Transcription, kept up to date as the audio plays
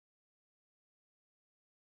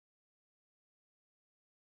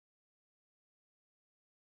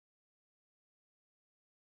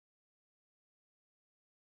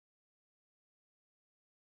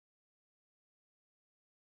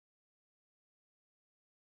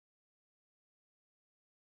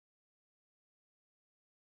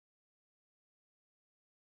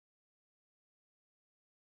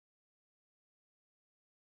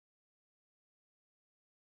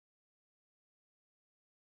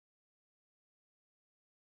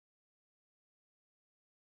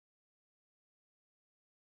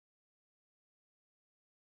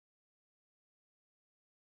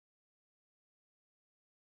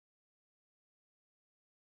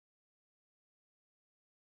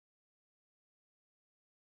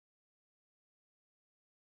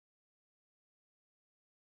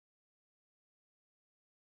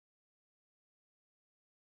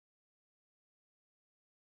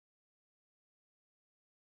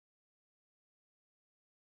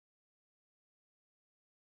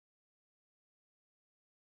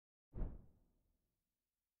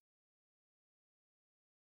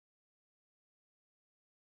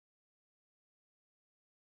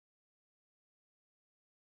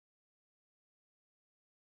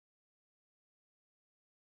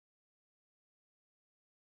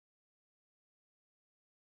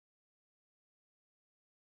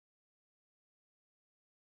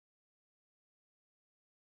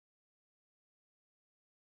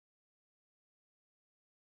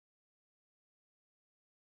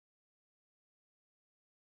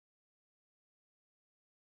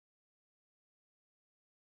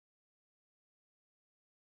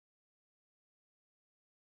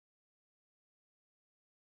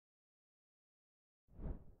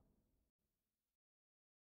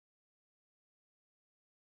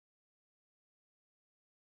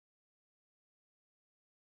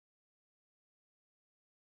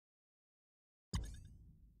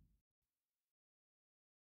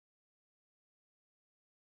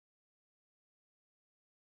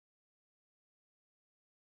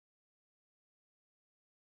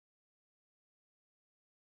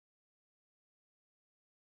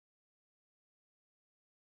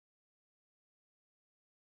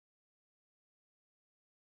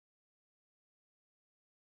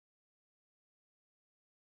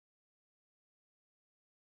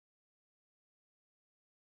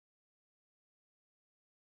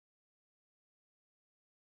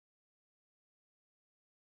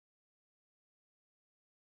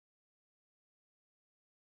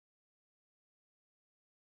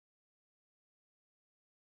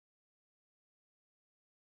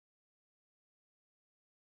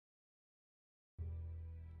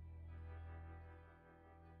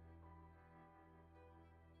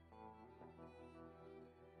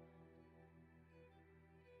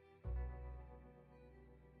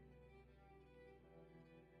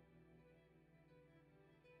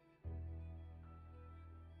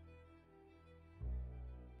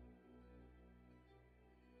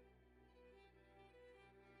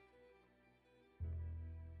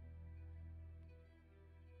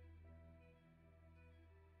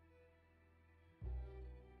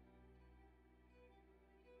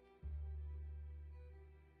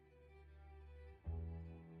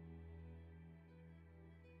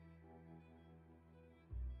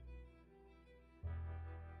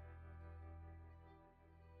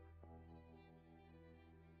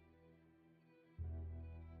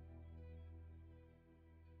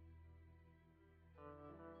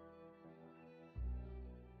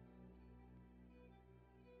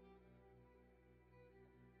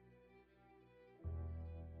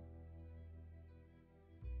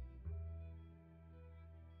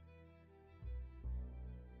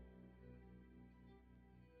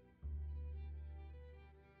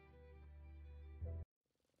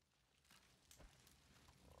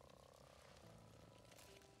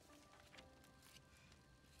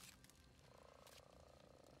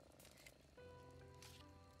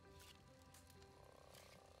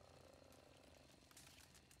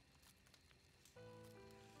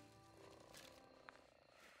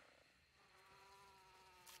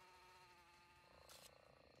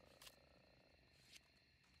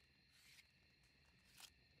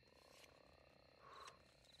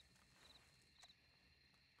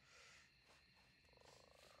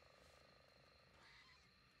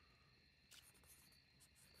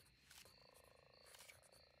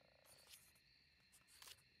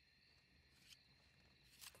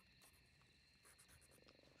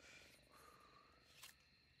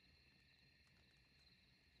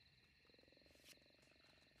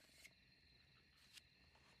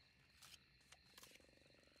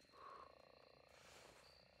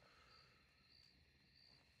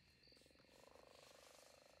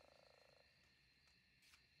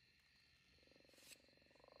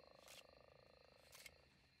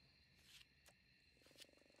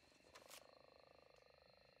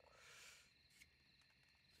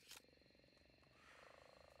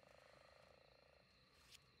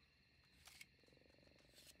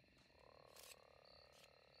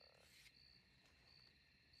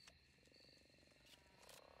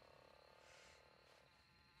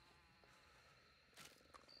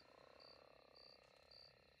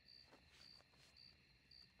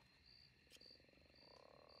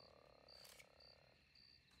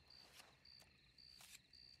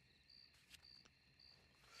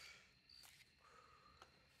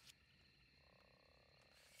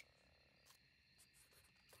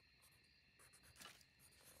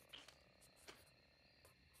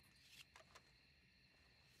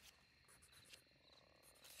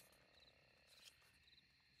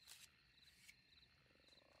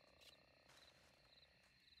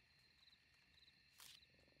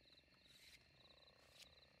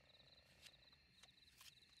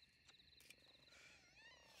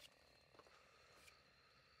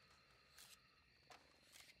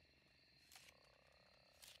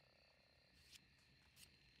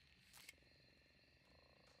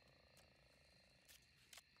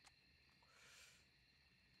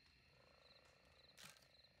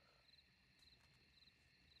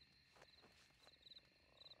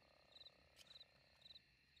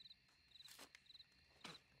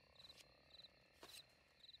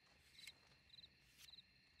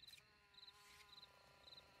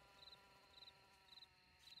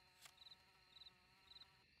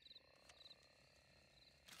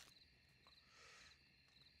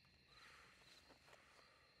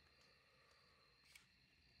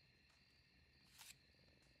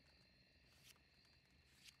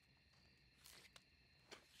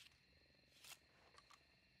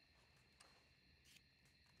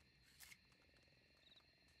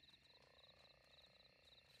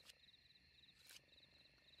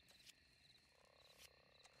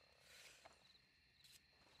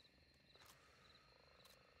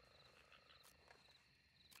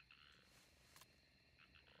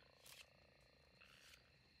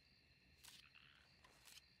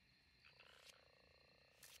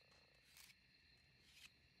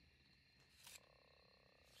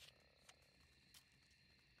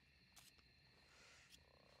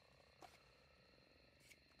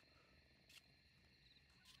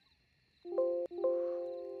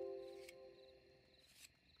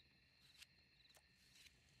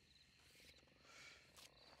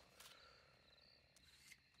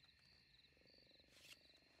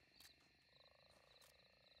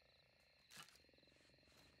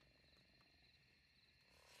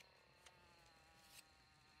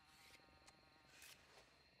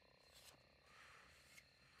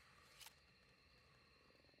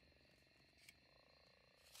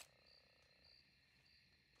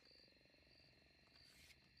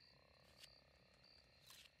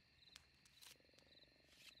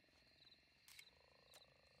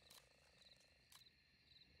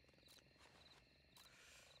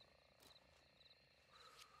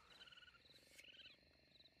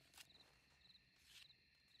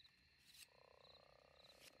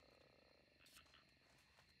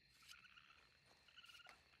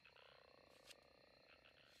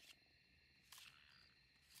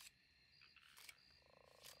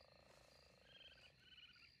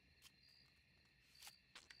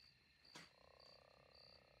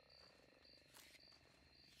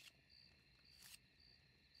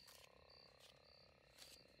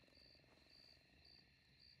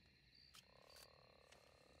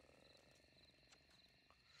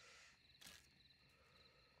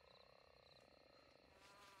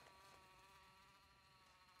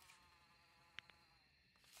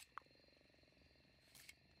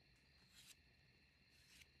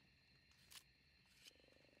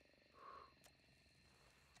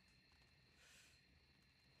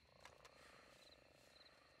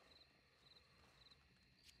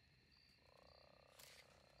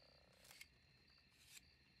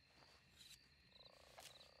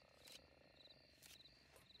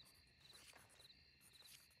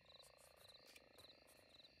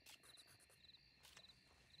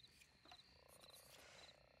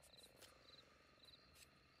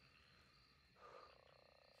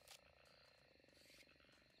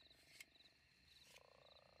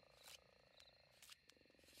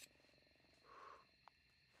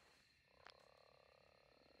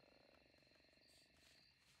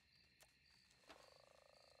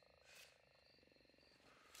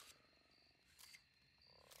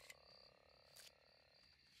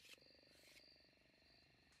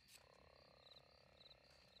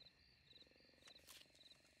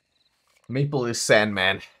Maple is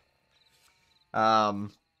Sandman.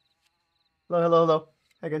 Um, hello.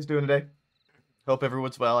 How you guys doing today? Hope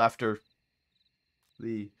everyone's well after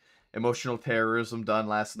the emotional terrorism done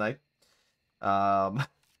last night. Um,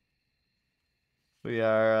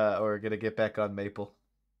 we're gonna get back on Maple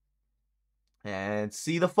and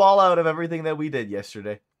see the fallout of everything that we did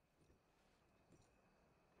yesterday.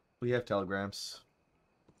 We have telegrams.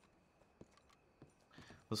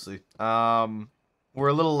 We'll see. We're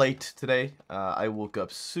a little late today. I woke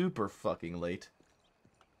up super fucking late.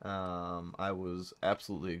 I was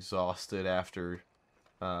absolutely exhausted after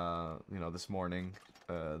this morning.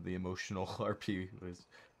 The emotional RP was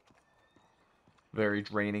very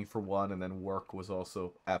draining for one, and then work was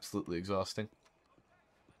also absolutely exhausting.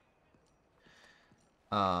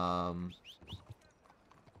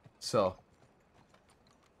 So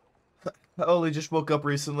I only just woke up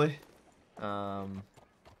recently.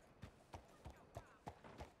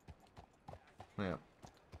 Yeah.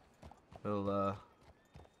 We'll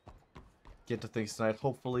get to things tonight.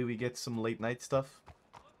 Hopefully we get some late night stuff.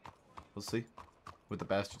 We'll see. With the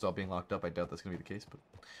bastards all being locked up, I doubt that's gonna be the case, but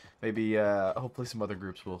maybe hopefully some other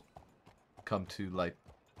groups will come to light.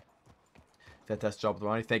 Fantastic job with the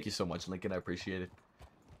money. Thank you so much, Lincoln. I appreciate it.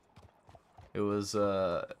 It was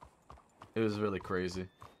really crazy.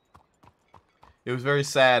 It was very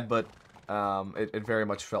sad, but it very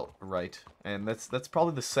much felt right. And that's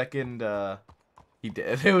probably the second he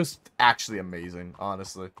did. It was actually amazing,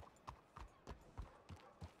 honestly.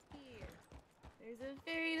 Here. There's a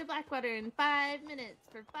ferry to Blackwater in 5 minutes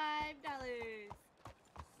for $5.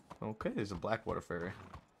 Okay, there's a Blackwater ferry.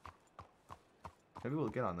 Maybe we'll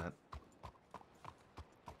get on that.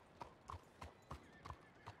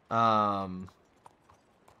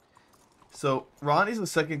 So Ronnie's the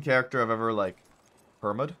second character I've ever like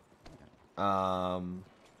perma'd.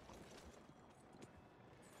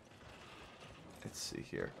 Let's see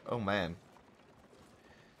here. Oh man.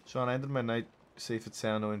 Sean, I ended my night safe and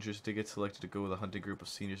sound, no injuries. Did get selected to go with a hunting group of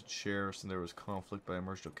seniors and sheriffs, and there was conflict, but I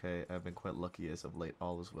emerged okay. I've been quite lucky as of late.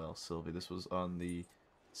 All is well. Sylvie, this was on the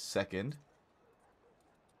 2nd.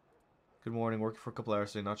 Good morning. Working for a couple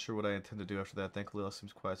hours today. Not sure what I intend to do after that. Thankfully, all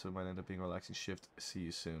seems quiet, so it might end up being a relaxing shift. See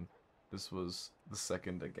you soon. This was the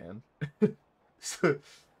 2nd again. So,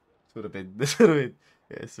 this would have been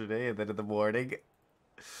yesterday, and then in the morning.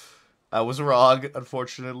 I was wrong,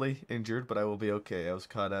 unfortunately. Injured, but I will be okay. I was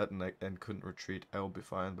caught out and couldn't retreat. I will be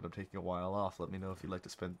fine, but I'm taking a while off. Let me know if you'd like to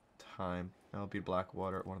spend time. I'll be in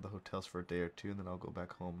Blackwater at one of the hotels for a day or two, and then I'll go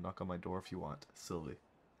back home. Knock on my door if you want. Sylvie.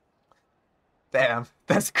 Damn,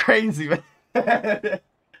 that's crazy, man.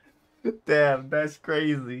 Damn, that's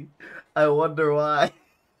crazy. I wonder why.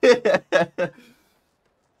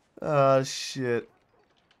 Oh, shit.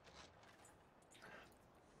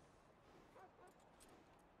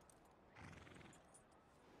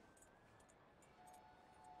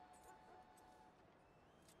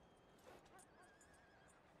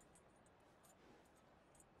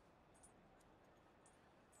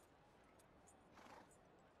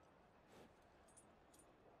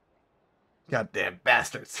 Goddamn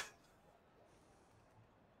bastards.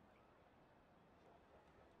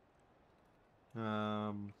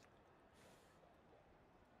 Um...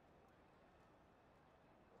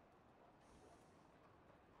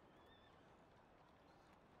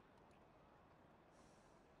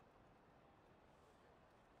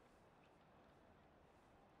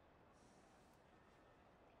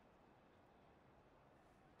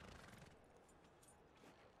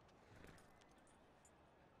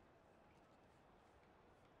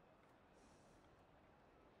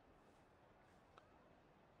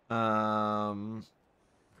 Um...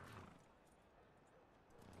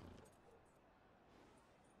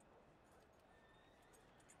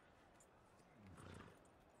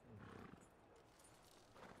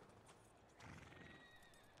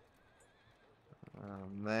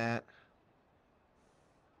 that.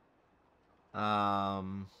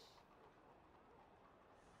 Um...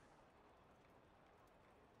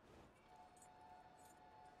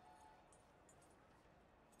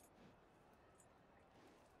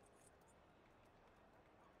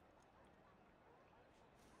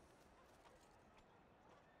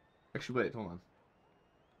 Actually, wait, hold on.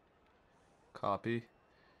 Copy.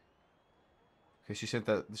 Okay, she sent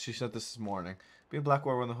that. She sent this morning. Be in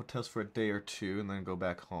Blackwater, run the hotels for a day or two, and then go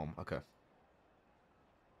back home. Okay.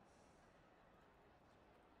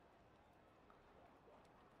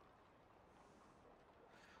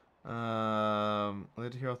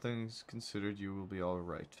 Glad to hear all things considered. You will be all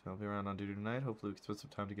right. I'll be around on duty tonight. Hopefully, we can spend some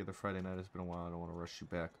time together Friday night. It's been a while. I don't want to rush you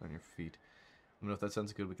back on your feet. I don't know if that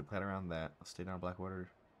sounds good. We can plan around that. I'll stay down Blackwater.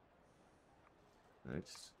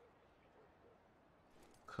 Next.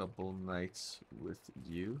 couple nights with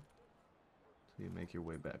you till you make your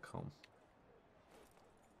way back home.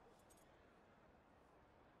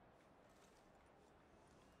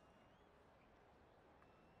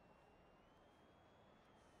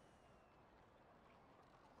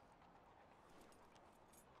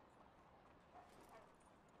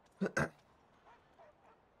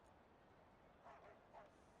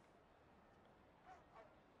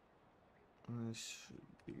 This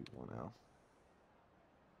should be 1 hour.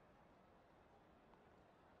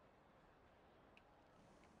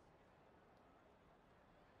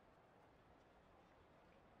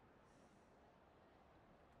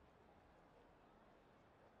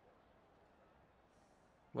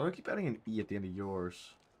 Why do I keep adding an E at the end of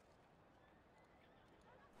yours?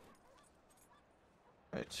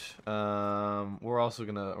 Right. We're also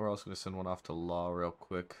gonna send one off to Law real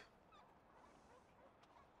quick.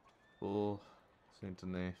 Full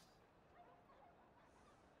Saint-Denis.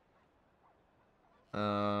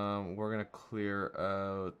 We're gonna clear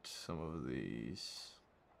out some of these.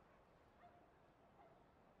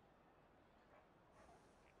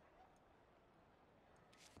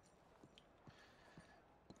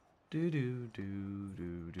 Do do do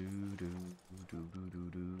do do do do do do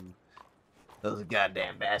do. Those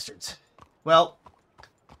goddamn bastards. Well,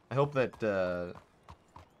 I hope that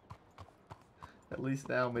at least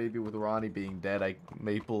now, maybe with Ronnie being dead,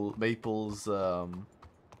 Maple's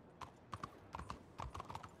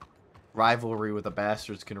rivalry with the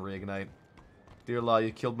bastards can reignite. Dear Law,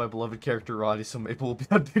 you killed my beloved character Ronnie, so Maple will be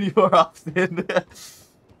on duty more often.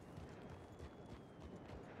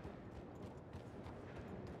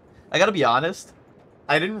 I gotta be honest,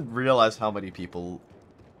 I didn't realize how many people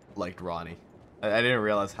liked Ronnie. I didn't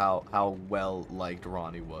realize how well liked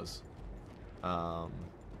Ronnie was.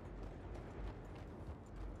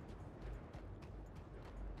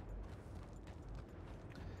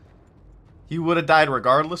 He would have died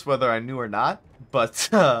regardless, whether I knew or not. But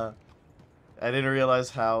I didn't realize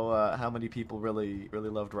how many people really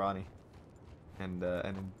loved Ronnie, and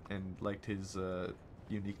liked his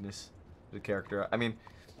uniqueness, the character. I mean,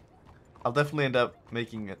 I'll definitely end up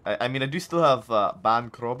making it. I mean, I do still have Ban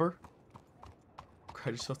Krober.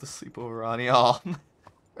 Cried yourself to sleep over Ronnie. Oh,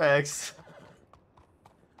 Rex.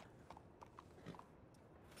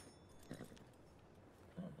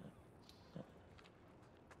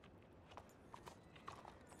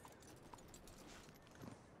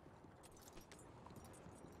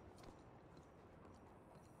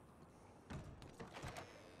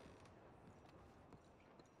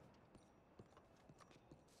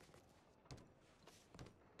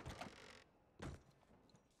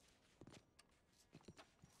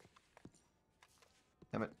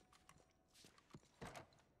 Damn it.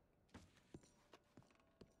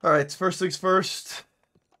 Alright, first things first.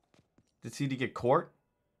 Did CD get caught?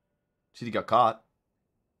 CD got caught.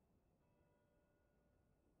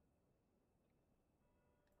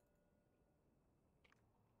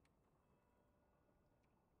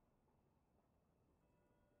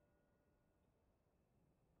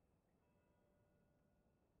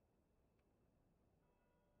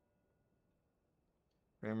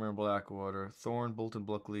 Kramer and Blackwater. Thorn, Bolton,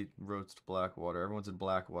 Bluckley, roads to Blackwater. Everyone's in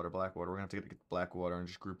Blackwater. Blackwater. We're gonna have to get to Blackwater and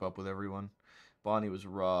just group up with everyone. Bonnie was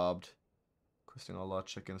robbed. Questing all lot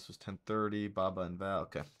check-in. This was 10:30. Baba and Val.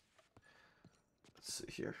 Okay. Let's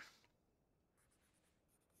see here.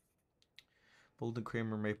 Bolton,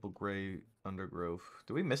 Kramer, Maple, Gray, Undergrove.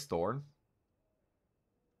 Did we miss Thorn?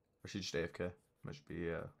 Or should just AFK? Might should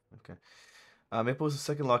be, okay. Maple was the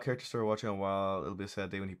second law character started watching a while. It'll be a sad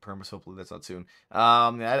day when he permas. Hopefully that's not soon.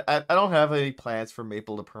 I don't have any plans for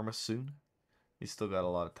Maple to perma soon. He's still got a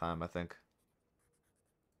lot of time, I think.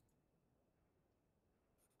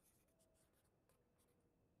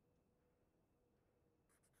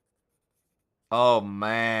 Oh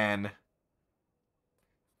man.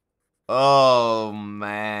 Oh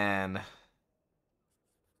man.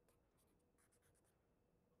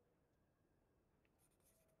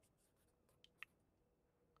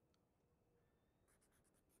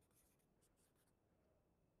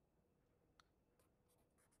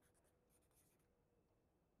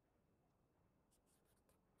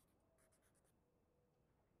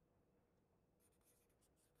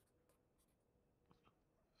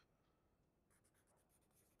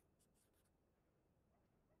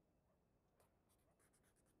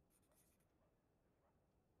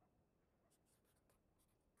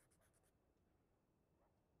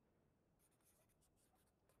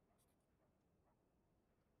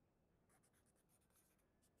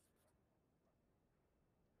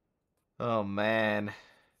 Oh man.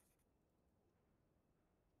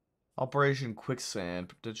 Operation Quicksand.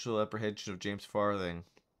 Potential apprehension of James Farthing.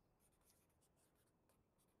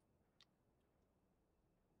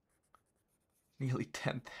 Nearly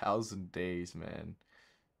 10,000 days, man.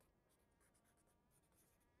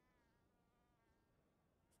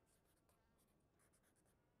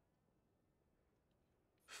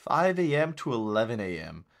 $5 a.m. to 11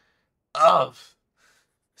 a.m. Ugh.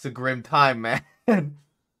 It's a grim time, man.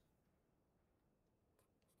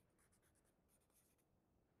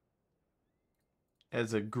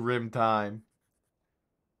 It's a grim time.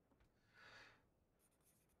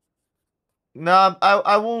 No,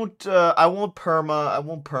 I won't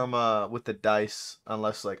perma with the dice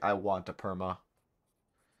unless like I want to perma.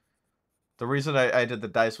 The reason I did the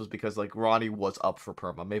dice was because like Ronnie was up for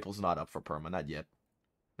perma. Maple's not up for perma, not yet.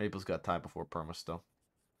 Maple's got time before perma still.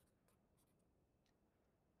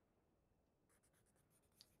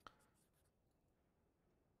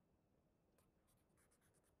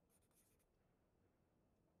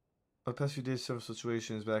 The past few days, several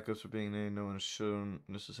situations, backups are being named. No one has shown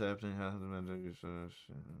this is happening.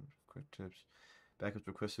 Quick tips. Backups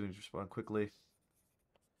requested to respond quickly.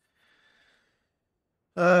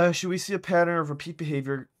 Should we see a pattern of repeat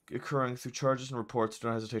behavior occurring through charges and reports?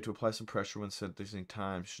 Don't hesitate to apply some pressure when sentencing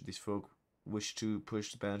time. Should these folk wish to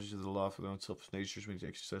push the boundaries of the law for their own selfish natures, we need to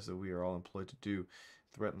exercise that we are all employed to do.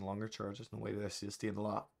 Threaten longer charges in the way that SCSD and the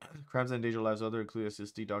law. Crimes that endanger lives of others, including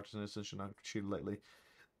SCSD, doctors and innocents, should not be treated lightly.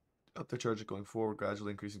 Up the charges going forward,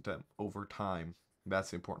 gradually increasing time over time.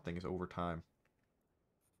 That's the important thing, is over time.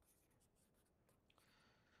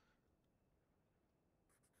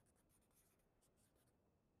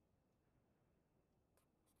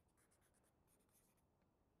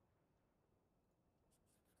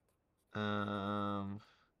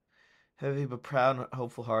 Heavy but proud and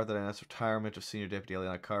hopeful heart that announced retirement of Senior Deputy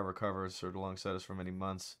Eliana Carver. Carver has served alongside us for many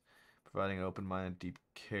months, providing an open mind and deep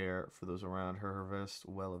care for those around her. Her vast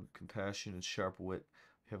well of compassion and sharp wit,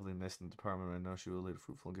 heavily missed in the department. I know she will lead a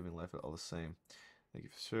fruitful and giving life all the same. Thank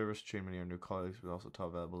you for service. Trained many of our new colleagues, but also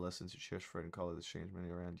taught valuable lessons. You cherish friend and colleagues that changed many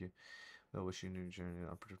around you. They'll wish you a new journey in an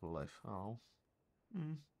unpredictable life. Oh.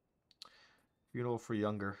 Funeral for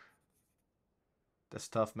younger. That's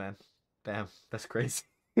tough, man. Damn, that's crazy.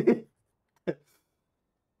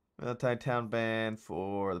 Town ban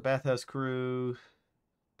for the Bathhouse Crew.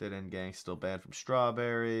 Dead End Gang still banned from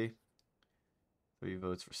Strawberry. 3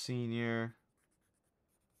 votes for Senior.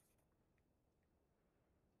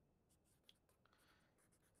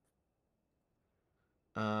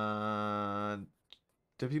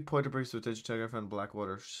 Deputy Pointer brings to attention telegraph on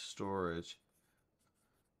Blackwater storage.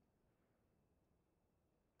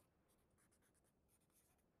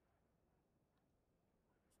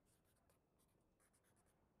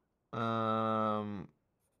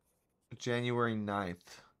 January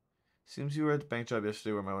 9th. Seems you were at the bank job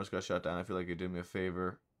yesterday where my horse got shot down. I feel like you did me a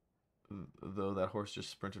favor. Though that horse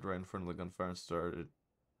just sprinted right in front of the gunfire and started.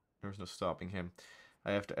 There was no stopping him.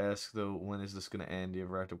 I have to ask, though, when is this going to end? You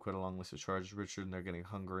have racked up quite a long list of charges, Richard, and they're getting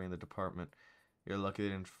hungry in the department. You're lucky they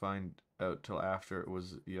didn't find out till after it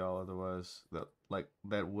was y'all, otherwise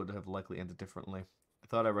that would have likely ended differently. I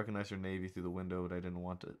thought I recognized your navy through the window, but I didn't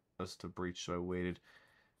want us to breach, so I waited.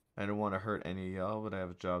 I didn't want to hurt any of y'all, but I have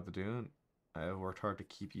a job to do, and I have worked hard to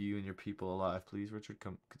keep you and your people alive. Please, Richard,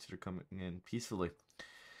 consider coming in peacefully.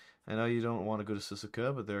 I know you don't want to go to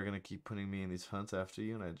Susuka, but they're going to keep putting me in these hunts after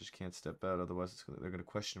you, and I just can't step out. Otherwise, they're going to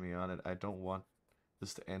question me on it. I don't want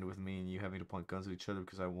this to end with me and you having to point guns at each other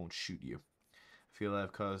because I won't shoot you. I feel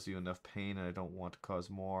I've caused you enough pain, and I don't want to cause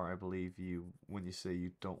more. I believe you when you say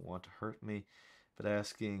you don't want to hurt me, but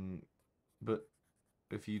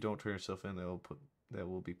if you don't turn yourself in, that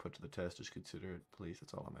will be put to the test. Just consider it, please.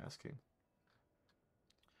 That's all I'm asking.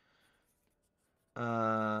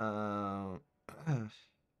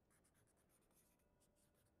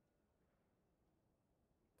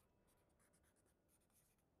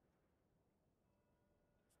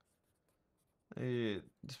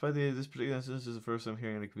 Despite this particular instance, this is the first time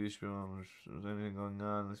hearing any communication on there's anything going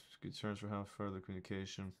on. This concerns for how further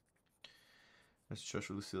communication. Let's trust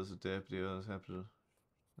Lucille as a deputy. This happened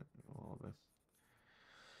to all of it.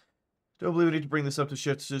 Don't believe we need to bring this up to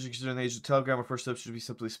shift decision considering the age of the telegram. Our first step should be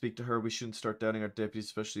simply speak to her. We shouldn't start doubting our deputies,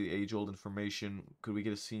 especially age-old information. Could we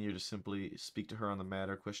get a senior to simply speak to her on the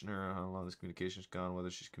matter, question her on how long this communication's gone,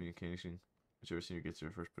 whether she's communicating, whichever senior gets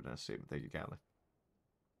her first pronounced statement. Thank you, Gatling.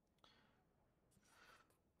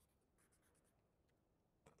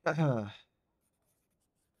 Why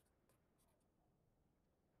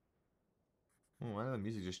did the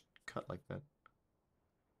music just cut like that?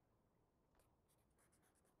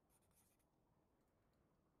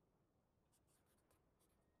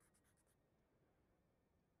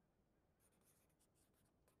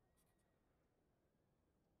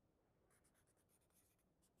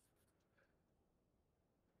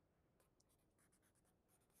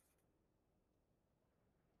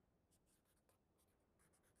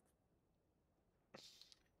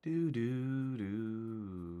 Do do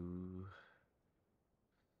do.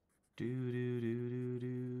 Do do do do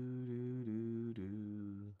do do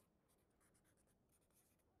do.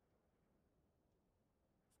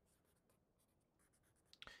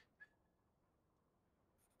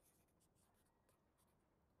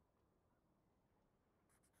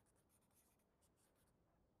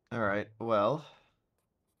 All right. Well,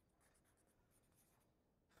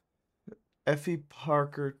 Effie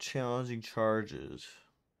Parker challenging charges.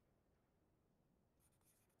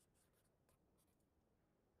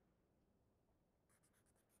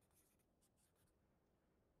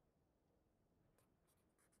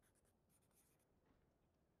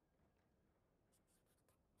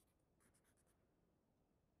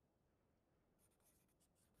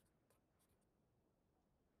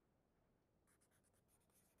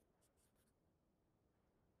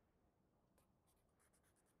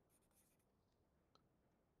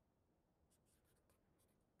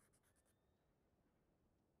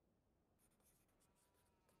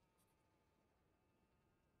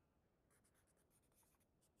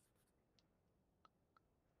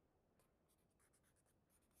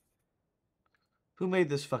 Who made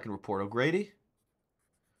this fucking report? O'Grady?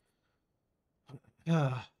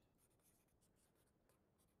 Yeah.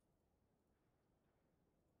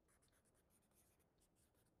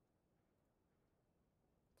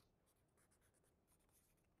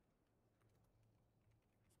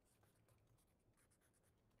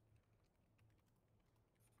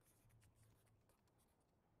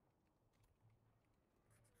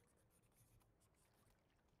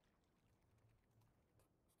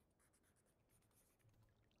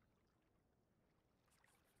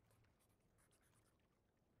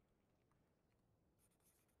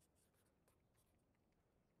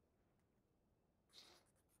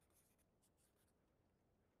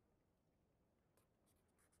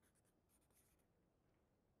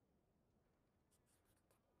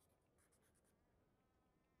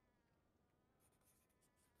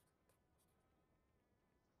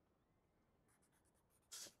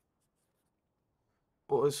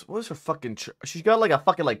 What was her fucking? She's got like a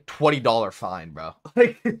fucking like $20 fine, bro.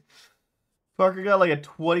 Like Parker got like a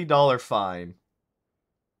 $20 fine.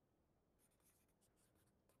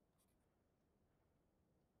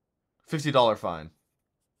 $50 fine.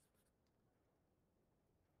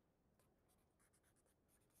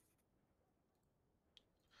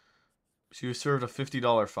 She was served a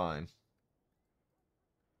 $50 fine.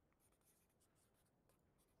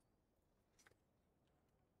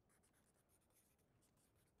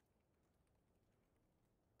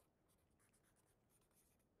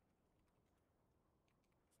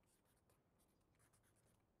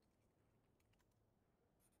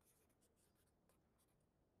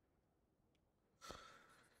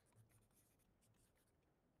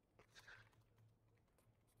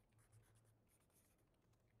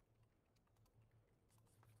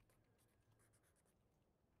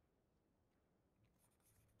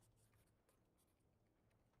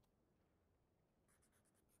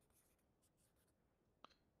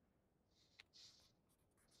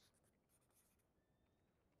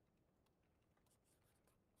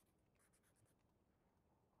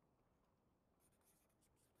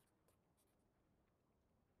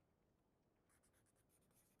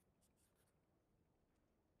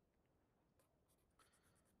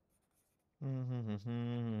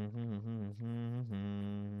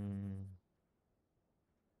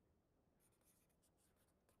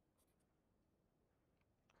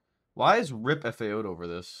 Why is Rip FAO'd over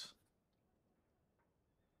this?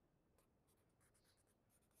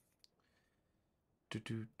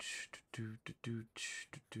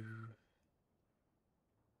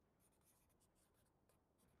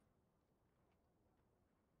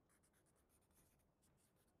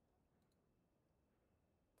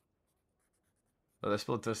 Oh, did I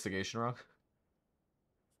spelled investigation wrong?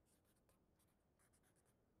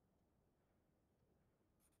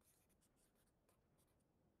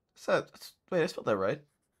 Wait, I spelled that right.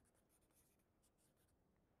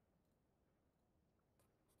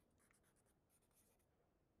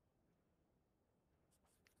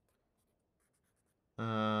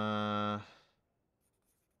 Uh,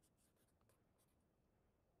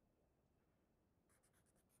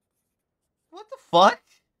 what the fuck?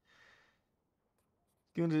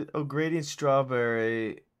 Given to O'Grady and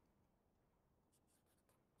Strawberry.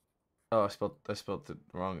 Oh, I spelled it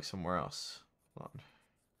wrong somewhere else. Hold on.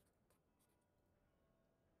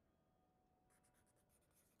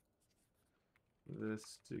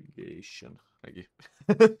 Investigation. Thank you.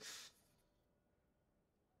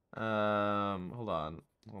 Hold on.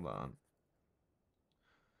 Hold on.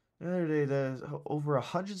 Other day, there's over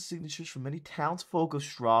 100 signatures from many townsfolk of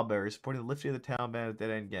Strawberry supporting the lifting of the town ban of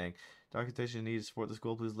Dead End Gang. Documentation needed to support this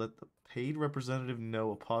goal. Please let the paid representative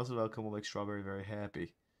know a positive outcome will make Strawberry very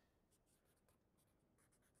happy.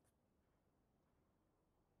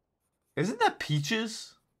 Isn't that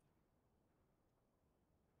Peaches?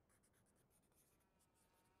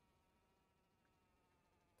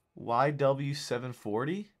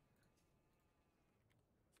 YW740?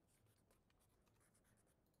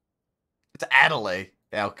 It's Adelaide.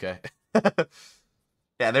 Yeah, okay.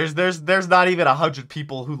 Yeah, there's not even 100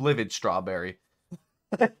 people who live in Strawberry.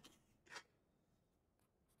 There's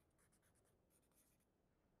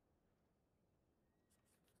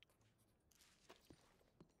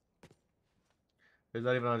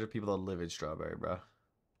not even 100 people that live in Strawberry, bro.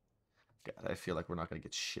 God, I feel like we're not gonna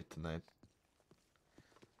get shit tonight.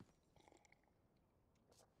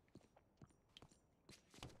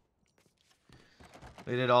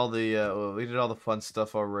 We did all the fun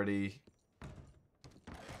stuff already.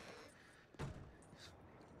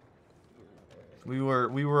 We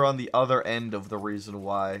were on the other end of the reason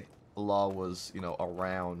why Law was, you know,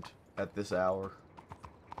 around at this hour.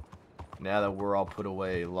 Now that we're all put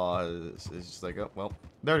away, Law is just like, oh, well,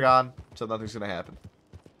 they're gone, so nothing's gonna happen.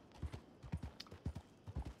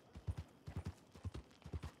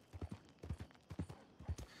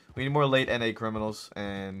 We need more late NA criminals,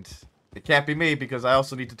 and it can't be me because I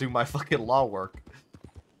also need to do my fucking law work.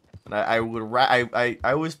 And I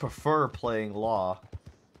always prefer playing Law.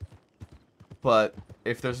 But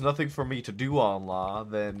if there's nothing for me to do on Law,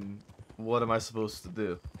 then what am I supposed to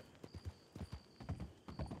do?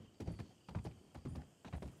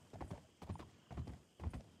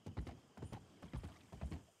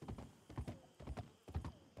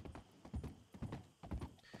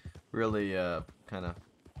 Really, kind of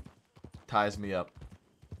ties me up.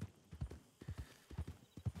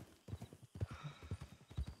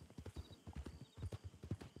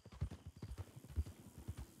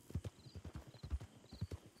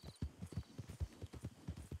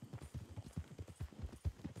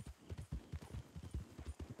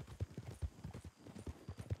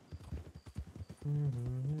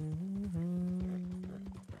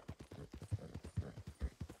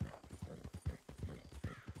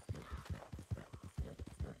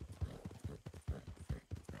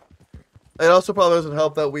 It also probably doesn't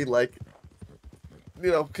help that we, like, you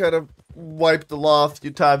know, kind of wiped the Law a few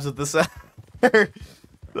times at this hour. Like,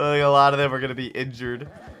 a lot of them are going to be injured.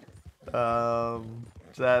 So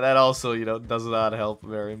that also, you know, does not help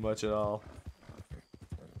very much at all.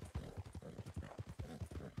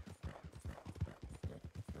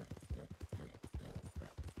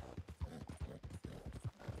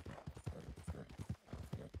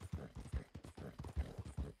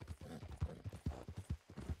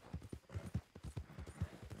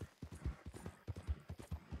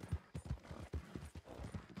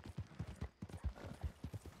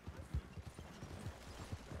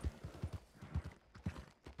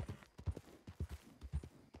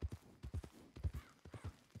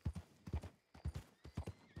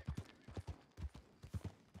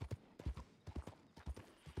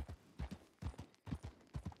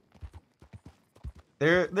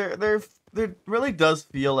 There really does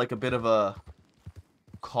feel like a bit of a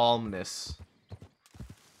calmness,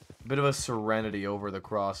 a bit of a serenity over the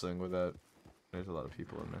crossing without. There's a lot of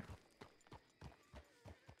people in there.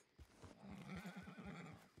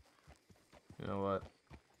 You know what?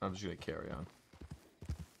 I'm just gonna carry on.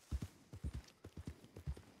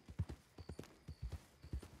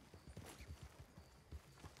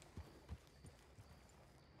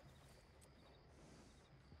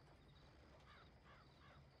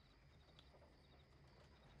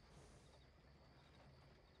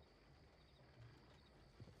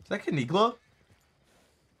 Is that Canigla?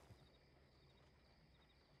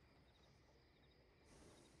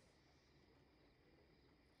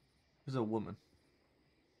 There's a woman.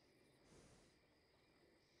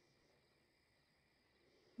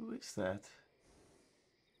 Who is that?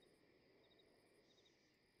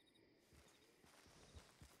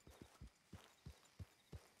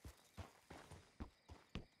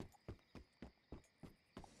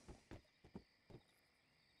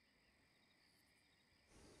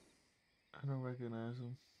 I don't recognize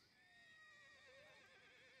him.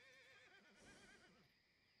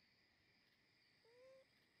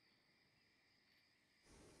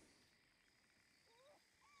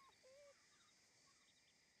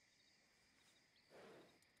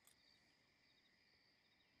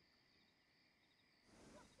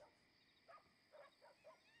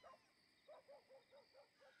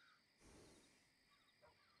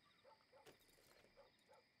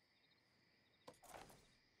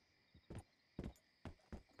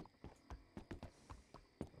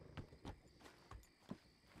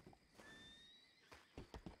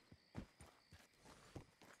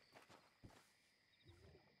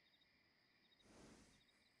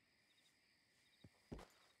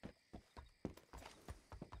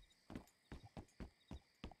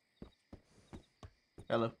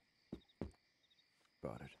 Hello.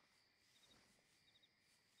 Got it.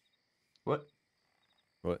 What?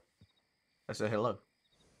 What? I said hello.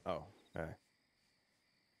 Oh, hey.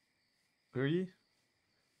 Who are you?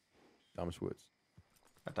 Thomas Woods.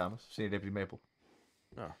 Hi, Thomas. Senior Deputy Maple.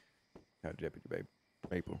 Oh. Hi, Deputy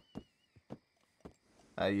Maple.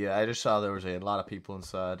 Yeah, I just saw there was a lot of people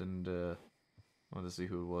inside, and wanted to see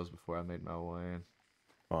who it was before I made my way in.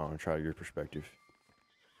 Oh, I want to try your perspective.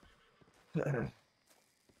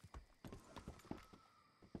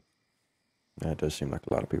 Yeah, it does seem like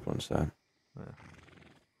a lot of people inside. Yeah.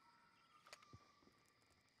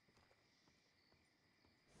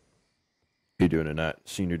 How you doing tonight,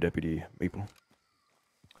 Senior Deputy Maple?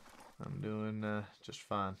 I'm doing just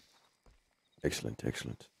fine. Excellent,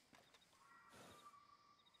 excellent.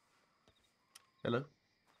 Hello.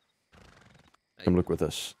 Hey, Come look with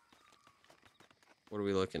us what are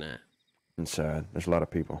we looking at? inside. There's a lot of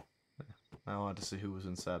people. I wanted to see who was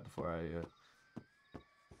inside before I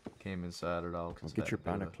came inside at all. Well, 'Cause get your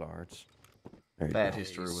that bit of a binoculars. There you bad go.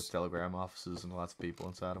 history with Nice. telegram offices and lots of people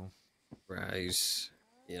inside of them. Right, he's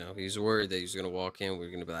worried that he's gonna walk in. We're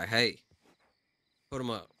gonna be like, "Hey, put him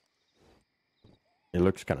up." It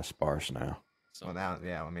looks kind of sparse now. So Well, now,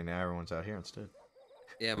 yeah, I mean, now everyone's out here instead.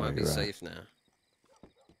 yeah, it Oh, might be you're right. safe now.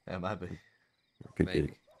 That might be.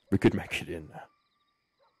 Maybe We could make it in now.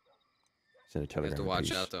 Send a we telegram. have to in watch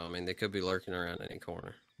peace. out though. I mean, they could be lurking around any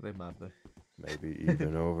corner. They might be. Maybe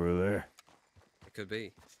even over there. It could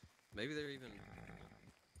be. Maybe they're even.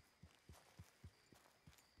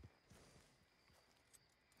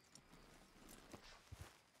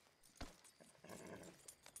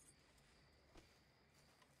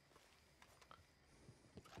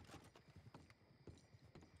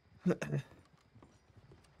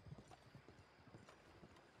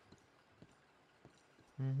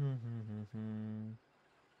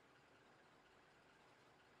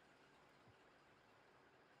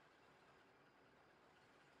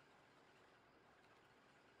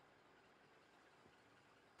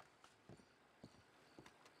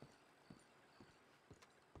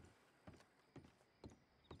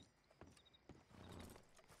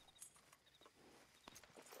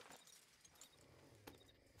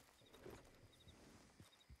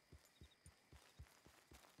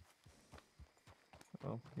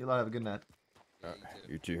 Well, you all have a good night. Yeah,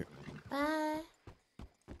 You too. Bye.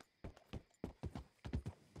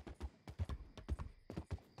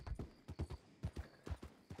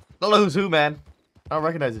 I don't know who's who, man. I don't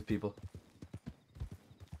recognize these people.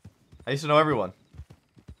 I used to know everyone.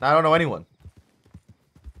 Now I don't know anyone.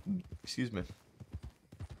 Excuse me.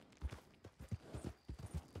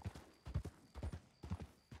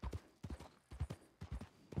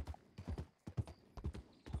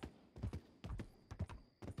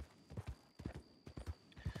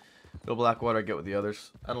 Go Blackwater, get with the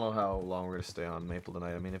others. I don't know how long we're gonna stay on Maple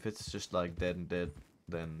tonight. I mean, if it's just like dead and dead,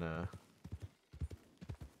 then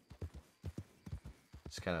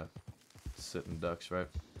just kind of sitting ducks, right?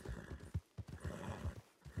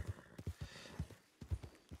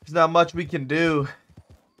 There's not much we can do.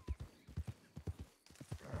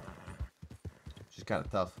 It's just kind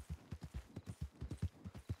of tough.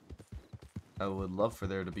 I would love for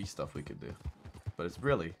there to be stuff we could do, but it's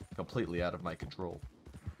really completely out of my control.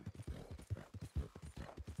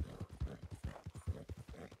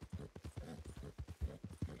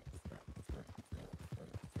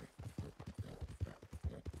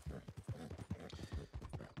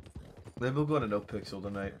 Maybe we'll go to No Pixel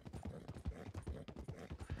tonight.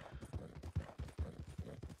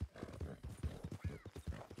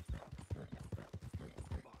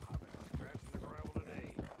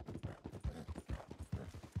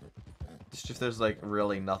 Just if there's like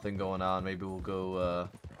really nothing going on, maybe we'll go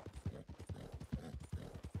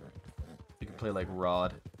you can play like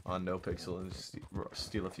Rod on No Pixel and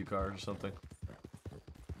steal a few cars or something.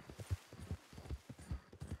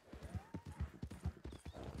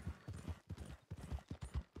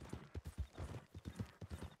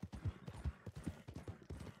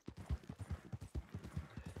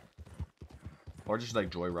 Or just like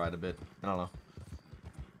joyride a bit. I don't know.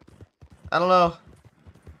 I don't know.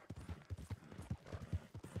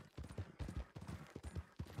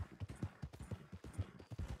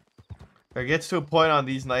 It gets to a point on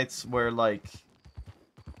these nights where like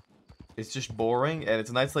it's just boring, and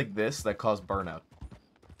it's nights like this that cause burnout.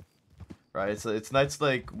 Right? It's nights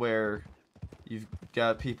like where you've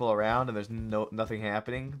got people around and there's nothing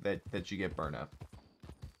happening that you get burnout.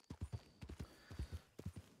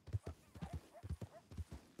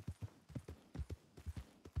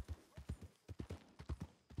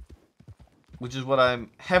 Which is what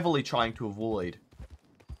I'm heavily trying to avoid.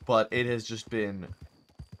 But it has just been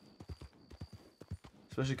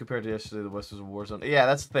Especially compared to yesterday, the West was a war zone. Yeah,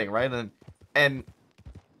 that's the thing, right? And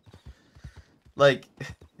like,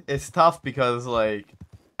 it's tough because like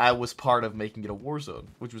I was part of making it a war zone,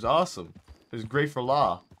 which was awesome. It was great for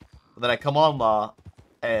Law. But then I come on Law,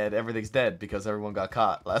 and everything's dead because everyone got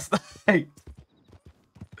caught last night.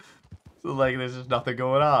 So like, there's just nothing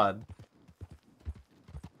going on.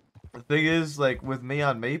 The thing is, like with me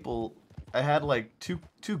on Maple, I had like two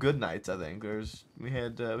good nights. I think we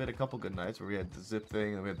had a couple good nights where we had the zip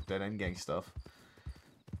thing and we had the dead end gang stuff.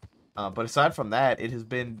 But aside from that, it has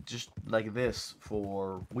been just like this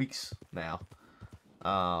for weeks now.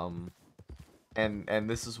 And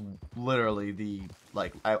this is literally the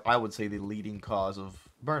I would say the leading cause of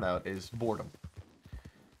burnout is boredom.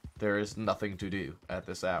 There is nothing to do at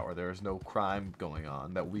this hour. There is no crime going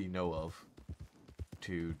on that we know of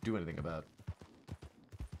to do anything about.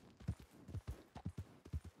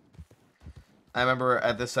 I remember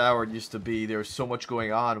at this hour it used to be there was so much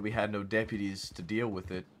going on we had no deputies to deal with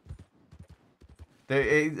it.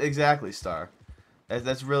 Exactly, Star. That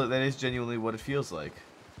is genuinely what it feels like.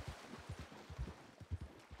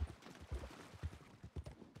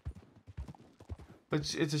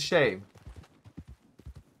 But it's a shame.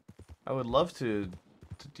 I would love to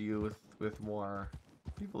deal with more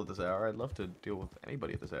people at this hour. I'd love to deal with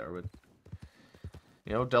anybody at this hour, but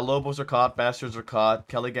you know, Del Lobos are caught, Bastards are caught,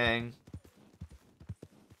 Kelly Gang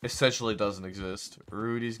essentially doesn't exist.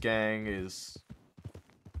 Rudy's gang is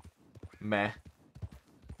meh.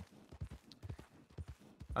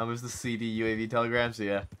 Is the CD UAV telegrams?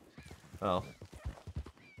 Yeah. Oh.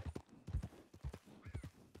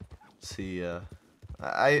 See,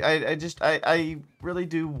 I really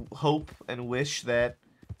do hope and wish that,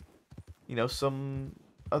 you know, some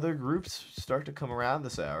other groups start to come around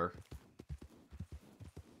this hour.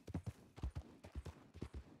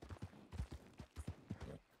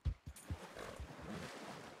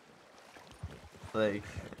 Like,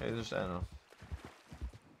 I don't know.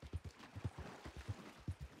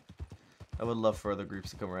 I would love for other groups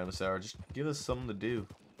to come around this hour. Just give us something to do.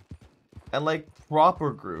 And, like,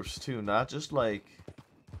 proper groups, too. Not just, like,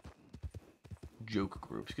 joke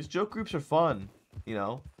groups. Because joke groups are fun, you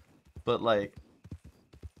know? But, like,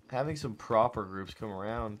 having some proper groups come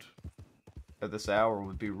around at this hour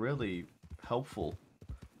would be really helpful.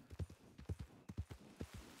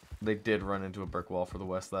 They did run into a brick wall for the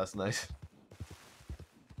West last night.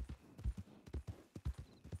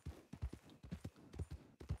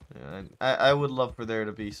 I would love for there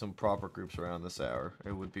to be some proper groups around this hour.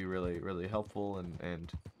 It would be really, really helpful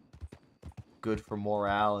and good for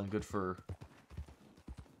morale and good for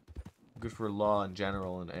law in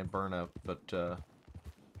general and burnout. But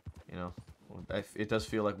you know, it does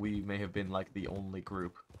feel like we may have been like the only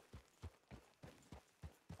group.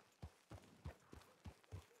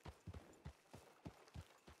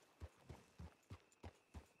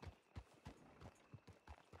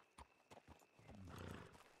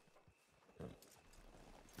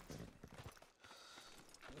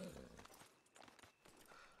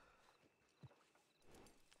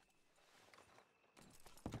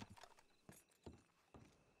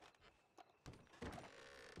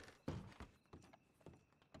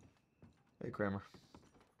 Hey, Kramer.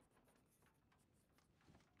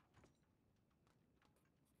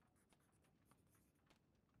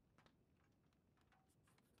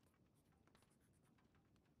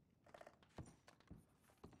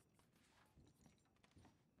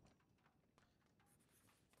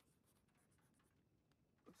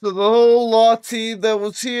 So the whole law team that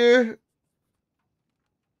was here.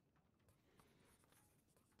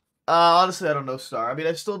 Honestly, I don't know, Star. I mean,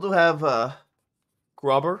 I still do have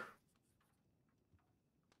Grubber.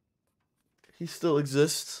 He still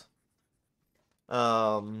exists.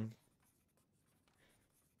 But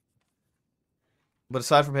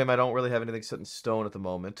aside from him, I don't really have anything set in stone at the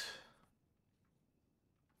moment.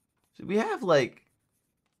 So we have, like,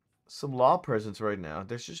 some law presence right now.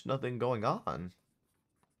 There's just nothing going on.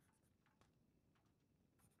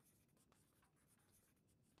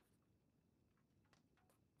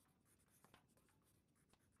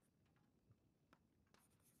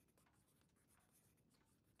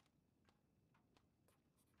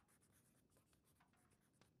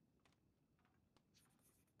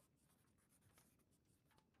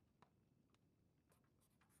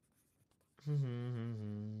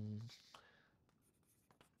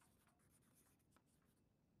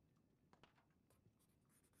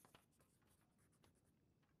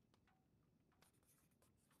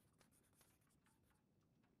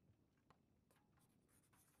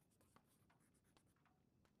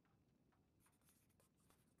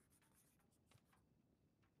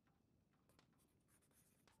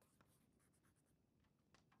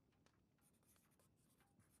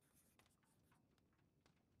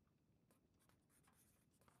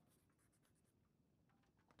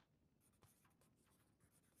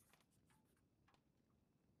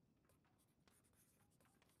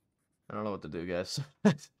 I don't know what to do, guys.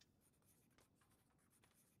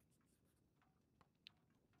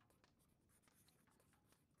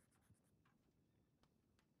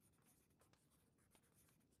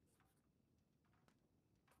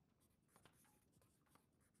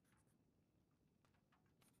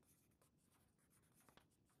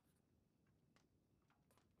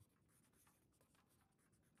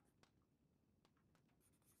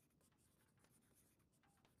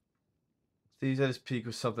 These at his peak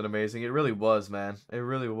was something amazing. It really was, man. It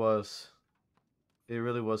really was. It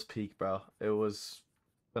really was peak, bro. It was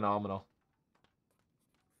phenomenal.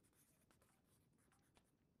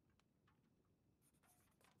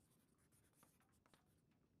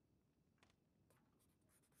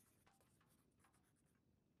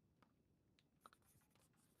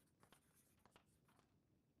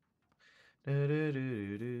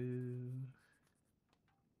 Do-do-do-do-do.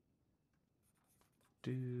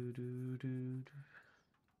 Do-do-do-do.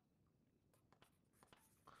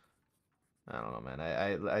 I don't know, man.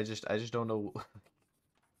 I just don't know.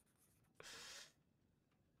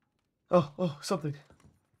 Oh, something.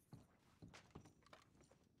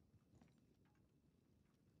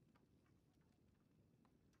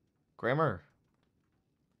 Grammar.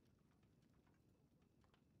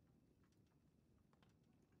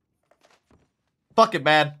 Fuck it,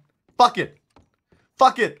 man. Fuck it.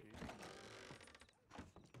 Fuck it.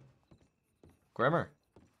 Grammar.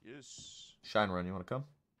 Yes. Shine Run, you want to come?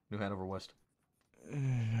 New Hanover West.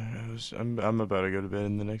 I'm about to go to bed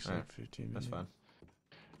in the next Alright, like 15 minutes. That's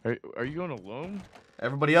fine. Are you going alone?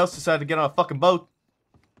 Everybody else decided to get on a fucking boat.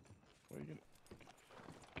 What are you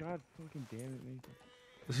gonna... God fucking damn it,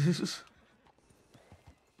 Nathan.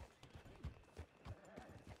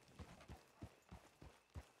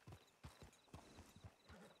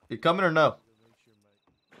 You coming or no?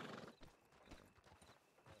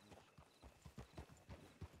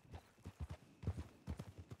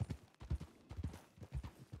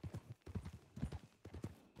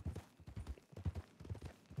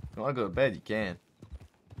 If you want to go to bed, you can.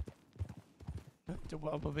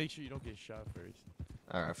 Well, but make sure you don't get shot first.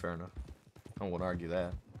 Alright, fair enough. I won't argue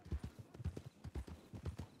that.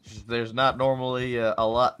 There's not normally a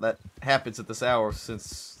lot that happens at this hour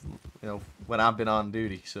since, when I've been on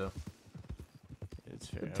duty, so. It's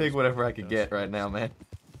fair. Take whatever I could get right now, man.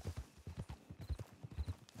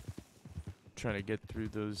 Trying to get through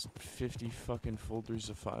those 50 fucking folders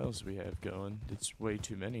of files we have going. It's way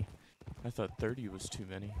too many. I thought 30 was too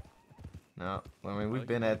many. No, I mean, we've Like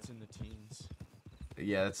been when at. it's in the teens.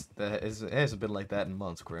 Yeah, it hasn't been like that in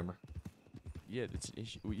months, Kramer. Yeah, that's an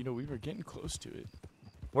issue. You know, we were getting close to it.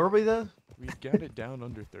 Were we though? We got it down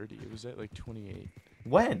under 30. It was at like 28,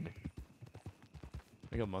 When?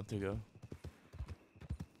 like a month ago.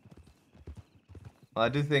 Well, I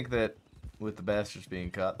do think that with the bastards being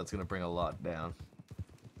caught, that's going to bring a lot down.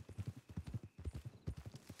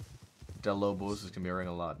 Del Lobos is going to bring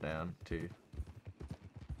a lot down, too.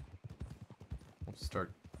 We'll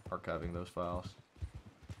start archiving those files.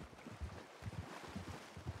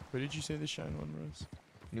 Where did you say the shine one was?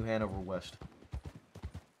 New Hanover West.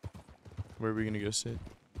 Where are we gonna go sit?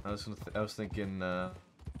 I was thinking,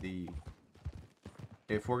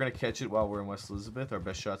 if we're going to catch it while we're in West Elizabeth, our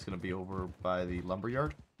best shot's going to be over by the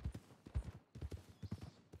lumberyard.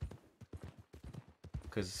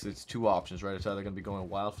 Because it's two options, right? It's either going to be going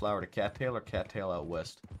Wildflower to Cattail or Cattail out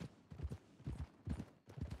west.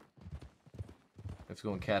 If it's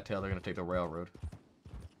going Cattail, they're going to take the railroad.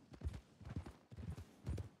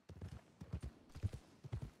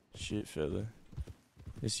 Shit, fella.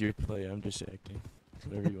 It's your play. I'm just acting.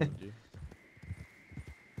 Whatever you want to do.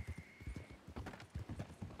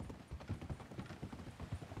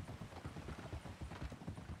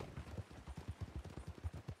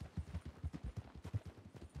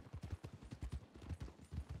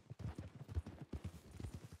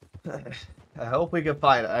 I hope we can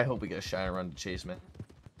find it. I hope we get a shine run to chase, man.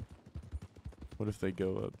 What if they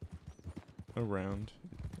go up around?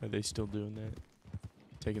 Are they still doing that?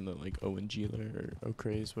 Taking the like Owen Gila or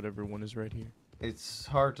O'Craze, whatever one is right here. It's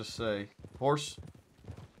hard to say. Horse?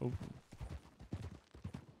 Oh,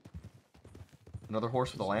 Another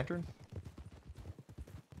horse with a lantern?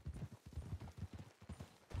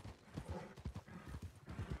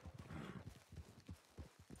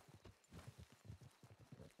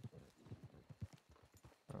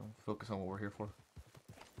 Focus on what we're here for.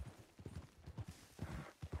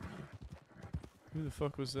 who the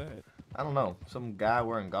fuck was that? I don't know. Some guy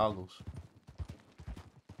wearing goggles.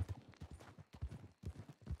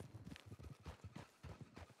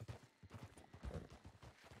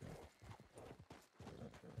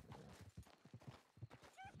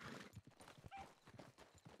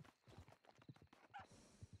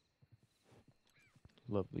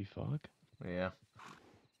 lovely fog. Yeah.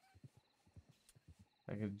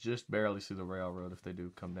 I can just barely see the railroad if they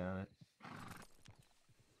do come down it.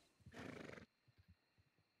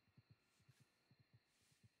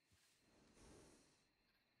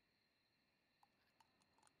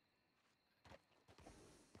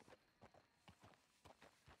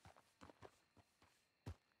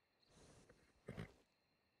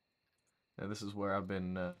 And this is where I've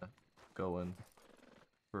been going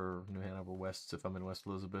for New Hanover West if I'm in West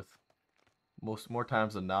Elizabeth. More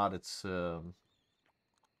times than not, it's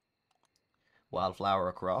Wildflower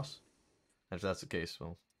across. And if that's the case,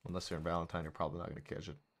 well, unless you're in Valentine, you're probably not going to catch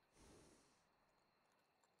it.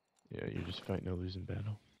 Yeah, you're just fighting a losing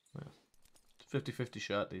battle. Yeah. It's a 50-50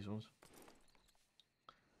 shot, these ones.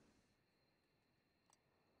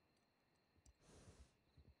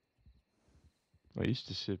 I used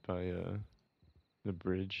to sit by the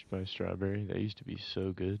bridge by Strawberry. That used to be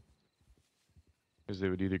so good. Because they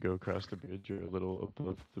would either go across the bridge or a little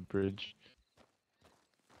above the bridge.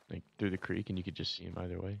 Like through the creek, and you could just see them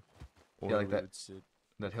either way. Yeah, like we that- would sit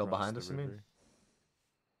That hill across behind the us, you mean? river.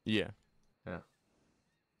 Yeah. Yeah.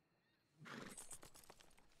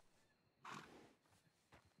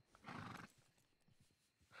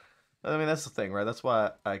 I mean, that's the thing, right? That's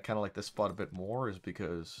why I kind of like this spot a bit more, is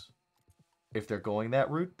because if they're going that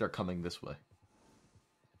route, they're coming this way.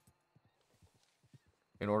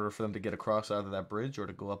 In order for them to get across either that bridge or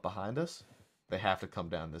to go up behind us, they have to come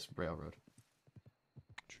down this railroad.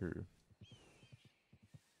 True.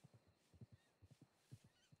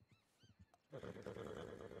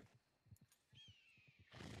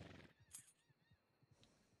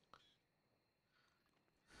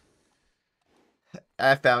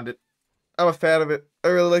 I found it. I'm a fan of it. I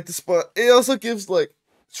really like the spot. It also gives like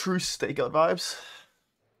true stakeout vibes.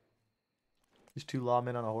 These two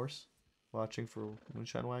lawmen on a horse watching for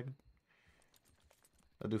Moonshine Wagon.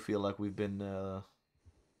 I do feel like we've been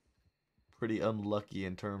pretty unlucky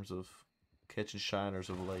in terms of catching shiners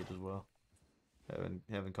of late as well.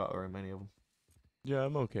 Haven't caught very many of them. Yeah,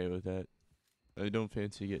 I'm okay with that. I don't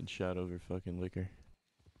fancy getting shot over fucking liquor.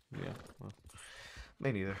 Yeah, well,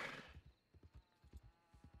 me neither.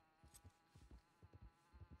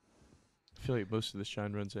 I feel like most of the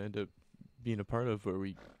shine runs I end up being a part of where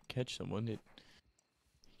we catch someone, it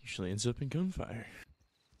usually ends up in gunfire.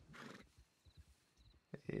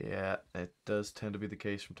 Yeah, it does tend to be the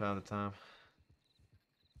case from time to time.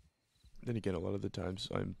 Then again, a lot of the times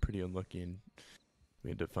I'm pretty unlucky and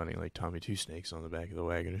we end up finding like Tommy Two Snakes on the back of the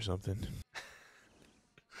wagon or something.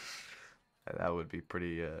 That would be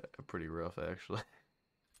pretty rough, actually.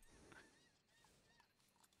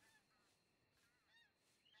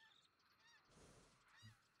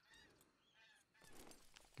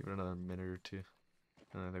 Give it another minute or two,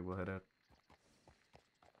 and I think we'll head out.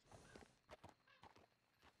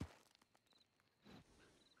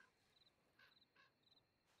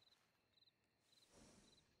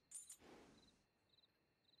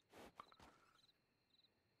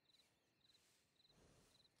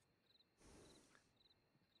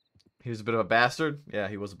 He was a bit of a bastard. Yeah,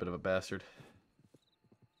 he was a bit of a bastard.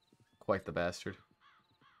 Quite the bastard.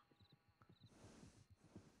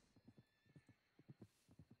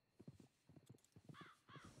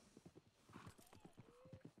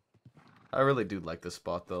 I really do like this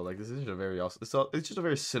spot though. Like, this is a very awesome. It's just a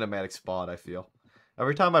very cinematic spot. I feel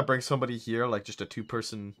every time I bring somebody here, like just a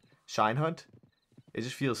two-person shine hunt, it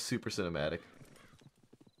just feels super cinematic.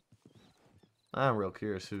 I'm real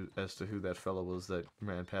curious as to who that fellow was that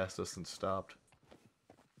ran past us and stopped.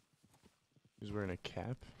 He was wearing a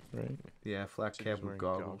cap, right? Yeah, flat So he was cap with wearing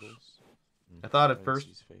goggles. Mm. I thought I at didn't first,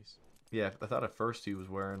 see his face. yeah, I thought at first he was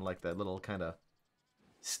wearing like that little kind of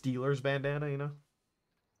Steelers bandana, you know,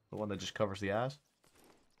 the one that just covers the eyes,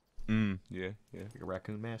 Yeah, yeah. like a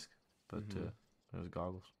raccoon mask, but Mhm. it was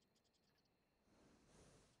goggles.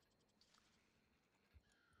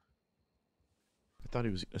 I thought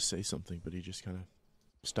he was gonna say something, but he just kind of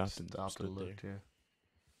stopped and Stopped stood and looked, there. yeah.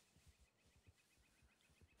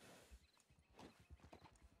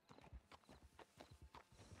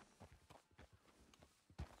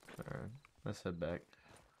 Alright, let's head back.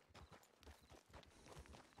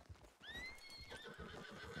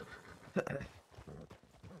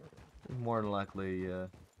 More than likely,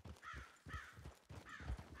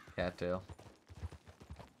 cattail.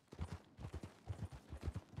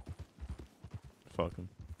 Fuck him.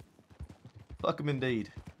 Fuck him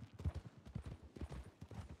indeed.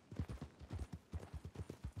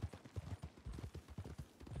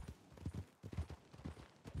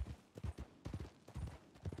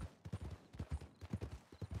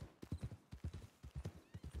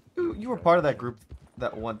 You were part of that group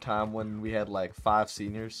that one time when we had like 5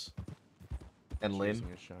 seniors and Lynn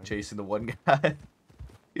Chasing a shine. chasing the one guy?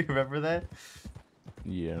 You remember that?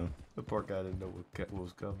 Yeah, The poor guy didn't know what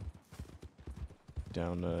was coming.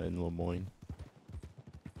 down in Lemoyne.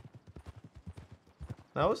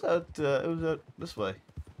 No, it was out this way.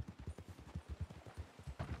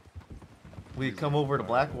 We come over to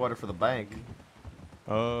Blackwater for the bank.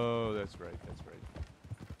 Oh, that's right. That's right.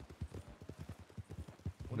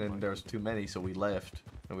 What am Then I there was thinking? too many, so we left.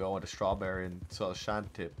 And we all went to Strawberry and saw a shine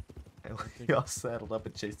tip. And we think- all saddled up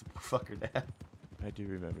and chased the poor fucker down. I do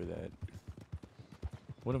remember that.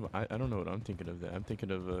 What am I don't know what I'm thinking of. That I'm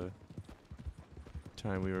thinking of a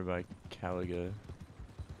time we were by Caliga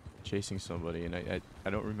chasing somebody, and I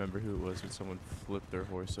don't remember who it was, but someone flipped their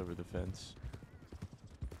horse over the fence.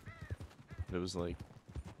 It was like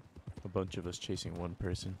a bunch of us chasing one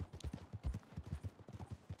person.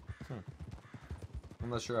 I'm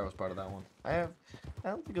not sure I was part of that one. I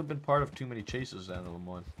don't think I've been part of too many chases down in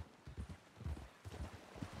Lemoyne.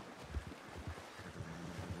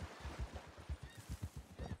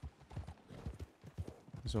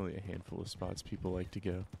 There's only a handful of spots people like to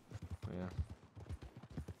go. Yeah.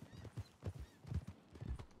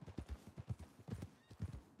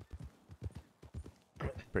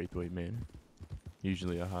 Braithwaite Manor.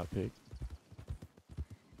 Usually a hot pick.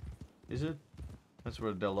 Is it? That's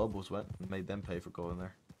where Del Lobos went and made them pay for going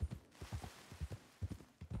there.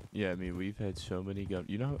 Yeah, I mean, we've had so many gun...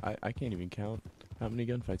 You know, I can't even count how many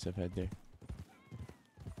gunfights I've had there.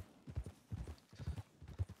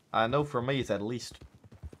 I know for me it's at least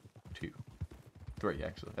 2. 3,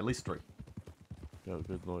 actually. At least 3. Oh,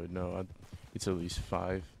 good lord, no. It's at least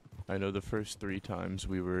 5. I know the first 3 times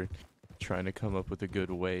we were trying to come up with a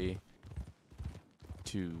good way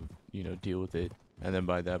to, you know, deal with it. And then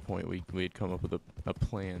by that point, we had come up with a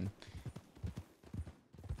plan.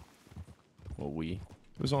 Well, it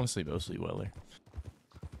was honestly mostly Weller.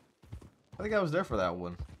 I think I was there for that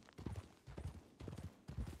one.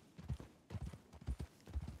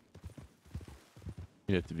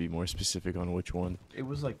 You'd have to be more specific on which one. It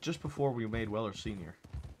was like just before we made Weller Senior.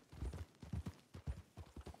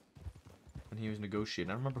 When he was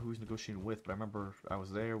negotiating. I don't remember who he was negotiating with, but I remember I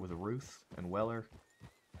was there with Ruth and Weller.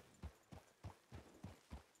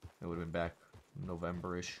 It would have been back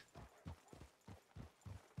November-ish.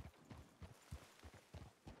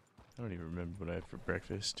 I don't even remember what I had for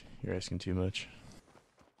breakfast. You're asking too much.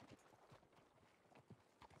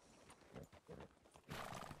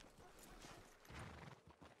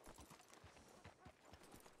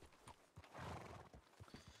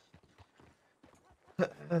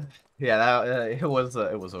 Yeah, that it was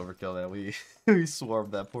overkill. That we we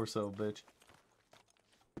swarmed that poor son of a bitch.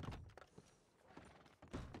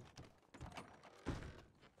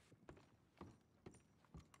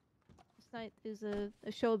 This night is a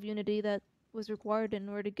show of unity that was required in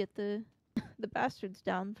order to get the the bastards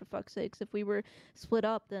down, for fuck's sakes. If we were split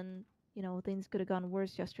up, then, you know, things could have gone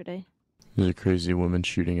worse yesterday. There's a crazy woman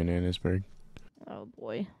shooting in Annisburg. Oh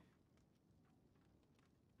boy.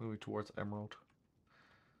 Moving towards Emerald.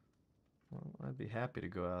 Well, I'd be happy to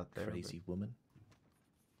go out there. Crazy woman.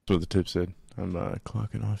 That's what the tip said. I'm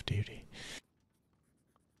clocking off duty.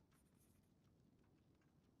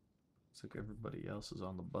 Looks like everybody else is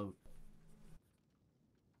on the boat.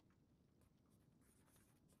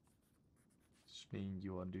 Just me and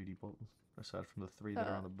you on duty, Bolton. Aside from the 3 that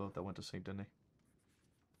are on the boat that went to St. Denis.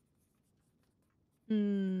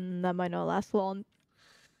 That might not last long.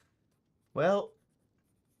 Well,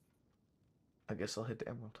 I guess I'll head to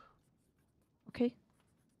Emerald. Okay.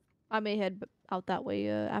 I may head out that way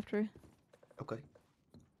after. Okay.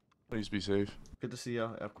 Please be safe. Good to see you.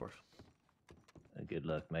 Of course. Good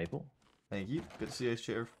luck, Maple. Thank you. Good to see you,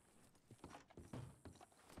 Sheriff.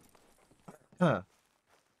 Huh.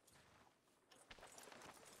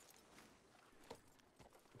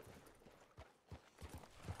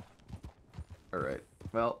 Alright.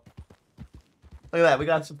 Well, look at that. We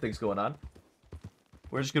got some things going on.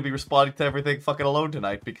 We're just going to be responding to everything fucking alone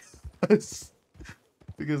tonight because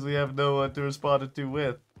we have no one to respond it to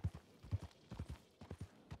with.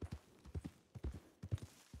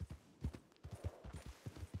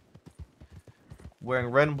 Wearing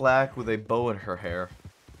red and black with a bow in her hair.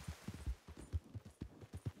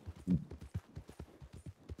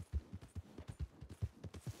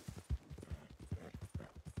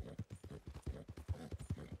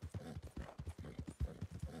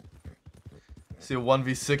 See a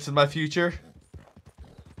 1v6 in my future?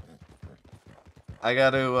 I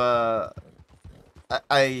gotta,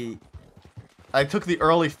 I took the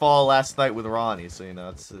early fall last night with Ronnie, so, you know,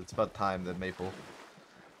 it's about time that Maple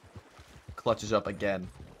clutches up again.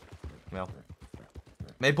 Well,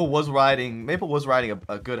 Maple was riding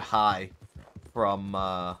a good high from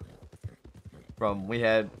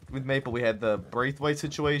with Maple we had the Braithwaite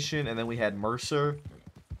situation, and then we had Mercer,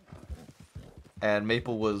 and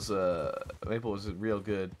Maple was real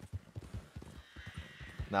good.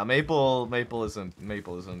 Now Maple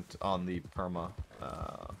isn't on the perma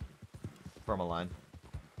line.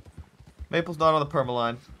 Maple's not on the perma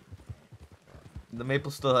line. The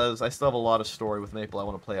Maple I still have a lot of story with Maple I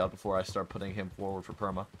want to play out before I start putting him forward for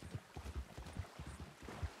perma.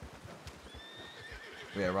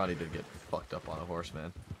 Yeah, Ronnie did get fucked up on a horse,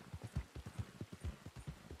 man.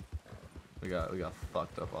 We got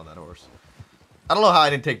fucked up on that horse. I don't know how I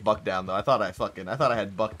didn't take Buck down though. I thought I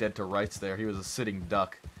had Buck dead to rights there. He was a sitting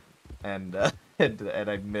duck, and and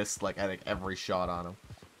I missed like I think every shot on him.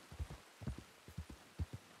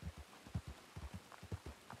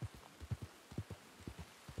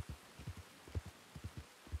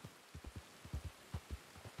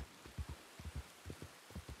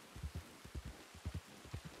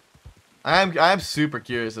 I'm super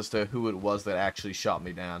curious as to who it was that actually shot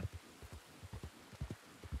me down.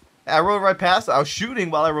 I rode right past him. I was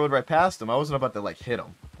shooting while I rode right past him. I wasn't about to like hit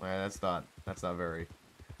him. That's not very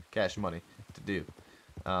cash money to do.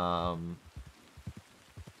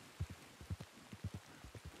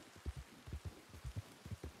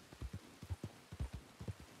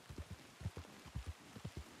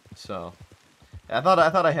 So I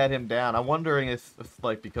thought I had him down. I'm wondering if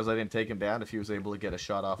like because I didn't take him down, if he was able to get a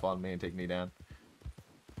shot off on me and take me down.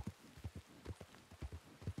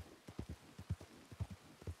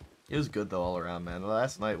 It was good though all around, man.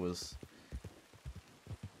 Last night was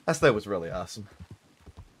really awesome.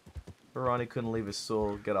 Ronnie couldn't leave his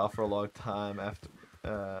soul get off for a long time after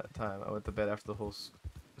I went to bed after the whole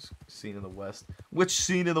scene in the West. Which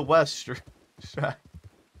scene in the West?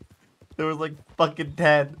 There was like fucking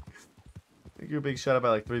 10. You're being shot at by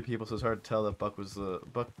like 3 people, so it's hard to tell that Buck was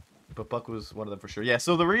but Buck was one of them for sure. Yeah,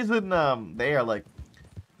 so the reason they are like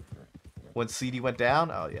when CD went down,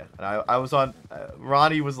 oh yeah, and I was on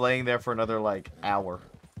Ronnie was laying there for another like hour.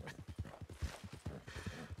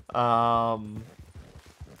 Because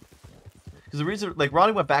the reason like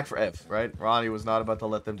Ronnie went back for Ev, right? Ronnie was not about to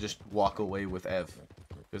let them just walk away with Ev.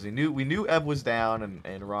 Because we knew Ev was down,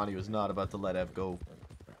 and Ronnie was not about to let Ev go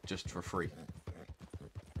just for free.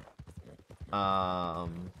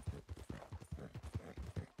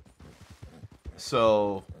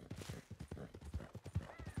 So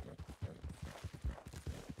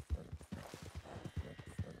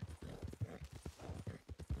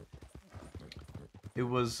it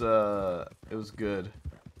was good.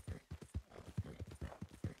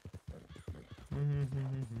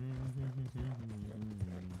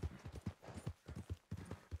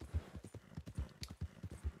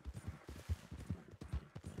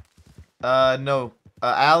 No.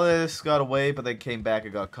 Alice got away, but then came back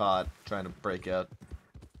and got caught trying to break out.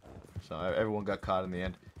 So everyone got caught in the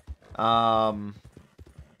end.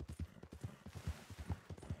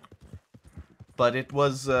 But it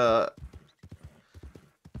was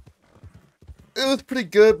pretty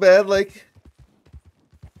good, man. Like,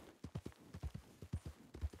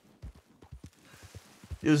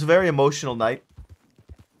 it was a very emotional night.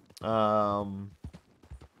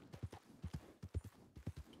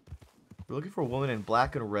 We're looking for a woman in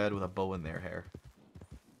black and red with a bow in their hair.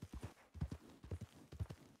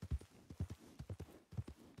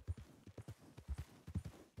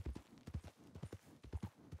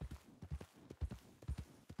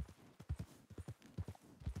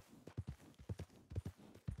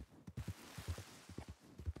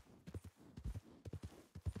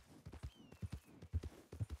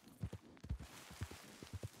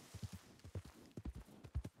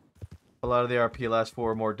 A lot of the RP last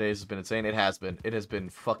 4 or more days has been insane. It has been. It has been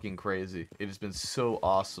fucking crazy. It has been so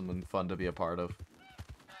awesome and fun to be a part of.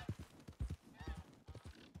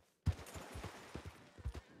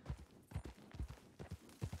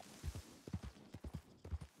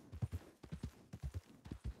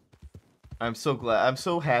 I'm so glad. I'm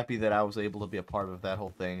so happy that I was able to be a part of that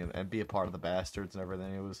whole thing and be a part of the Bastards and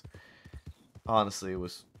everything. It was, honestly, it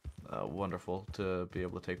was wonderful to be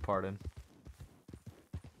able to take part in.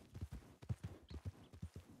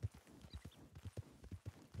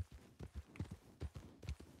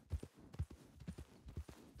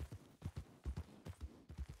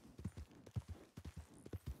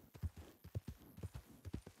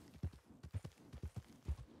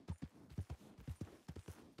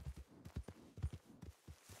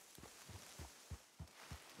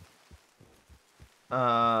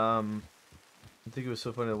 I think it was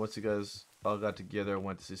so funny that once you guys all got together and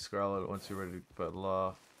went to see Scarlet, once you were ready to put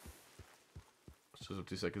law. Just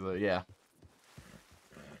 2 seconds later, yeah.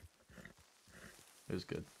 It was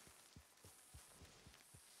good.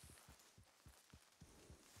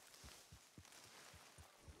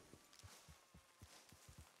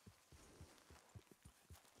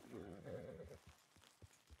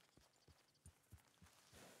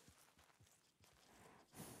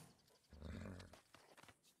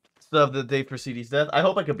 Still have the date for CD's death. I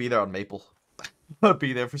hope I could be there on Maple. I'll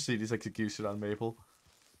be there for CD's execution on Maple.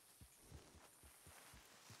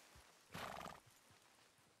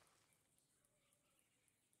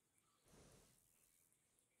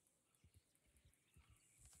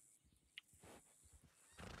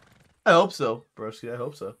 I hope so, broski. I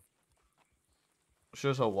hope so. Sure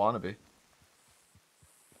as I want to be.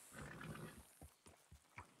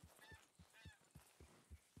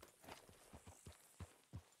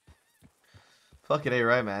 Fucking A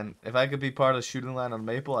right, man. If I could be part of the shooting line on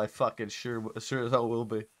Maple, I fucking sure as hell will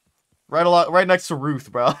be. Right next to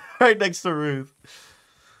Ruth, bro. Right next to Ruth.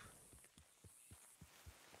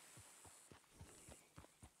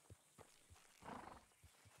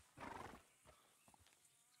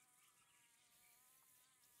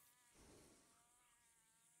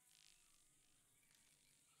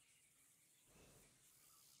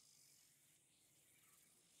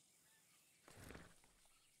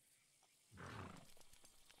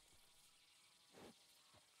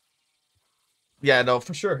 Yeah, no,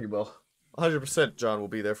 for sure he will. 100% John will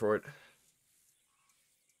be there for it.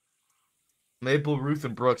 Maple, Ruth,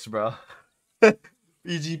 and Brooks, bro.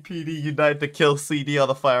 EGPD unite to kill CD on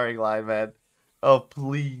the firing line, man. Oh,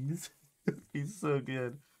 please. He's so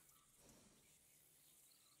good.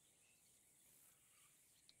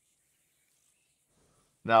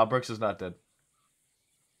 Nah, Brooks is not dead.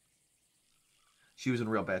 She was in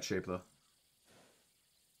real bad shape, though.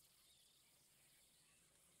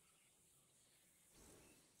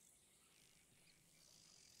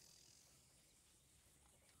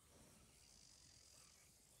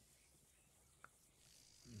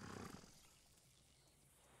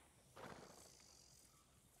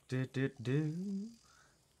 Do do do.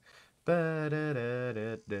 Ba da da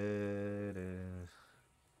da da da.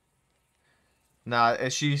 Nah,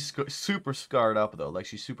 and she's super scarred up though. Like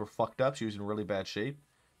she's super fucked up. She was in really bad shape,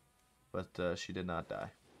 but she did not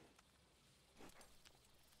die.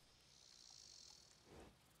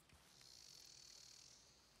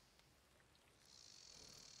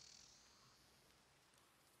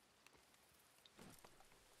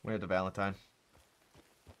 We had the Valentine.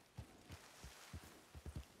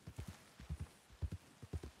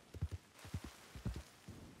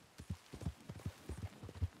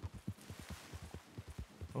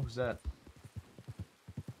 What was that?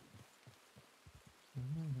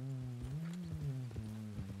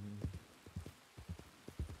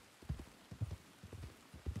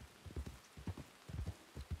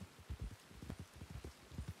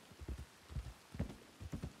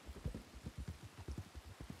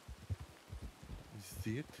 Is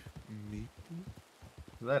that Maple?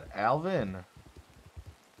 Is that Alvin?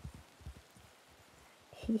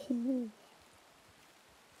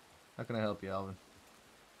 How can I help you, Alvin?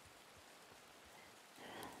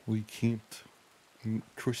 We can't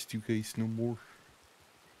trust you guys no more.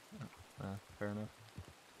 Fair enough.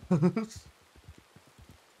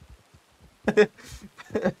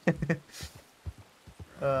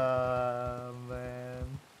 Man.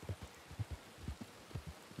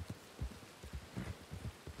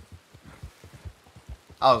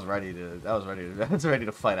 I was ready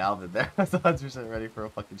to fight Alvin there. I was 100% ready for a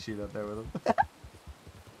fucking shootout there with him.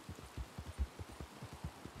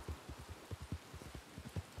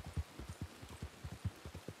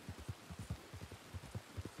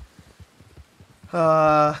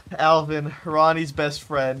 Alvin, Ronnie's best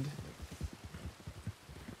friend.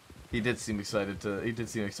 He did seem excited to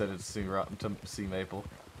see Maple.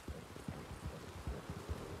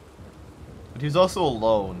 But he was also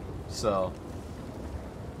alone, so.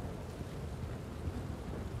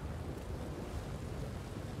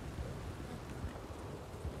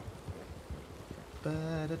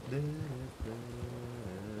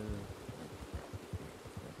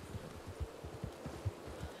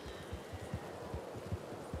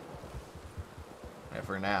 Yeah,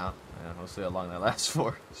 for now. Yeah, we'll see how long that lasts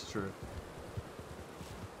for. It's true.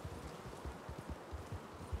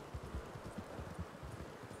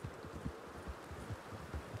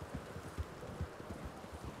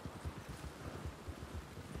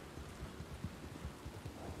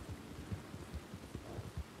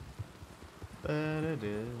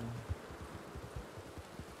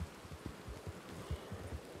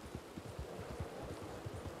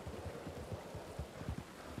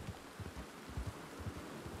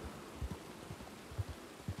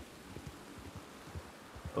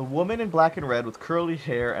 A woman in black and red with curly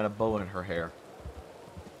hair and a bow in her hair.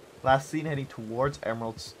 Last seen heading towards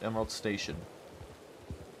Emerald Station.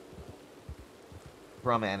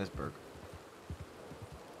 From Annesburg.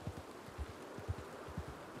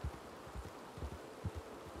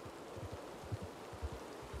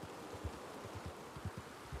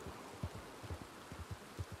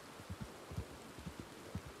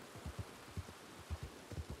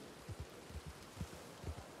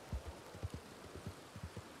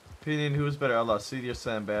 Opinion, who was better outlaw, CD or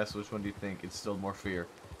Sam Bass? Which one do you think instilled more fear?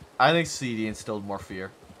 I think CD instilled more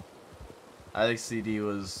fear. I think CD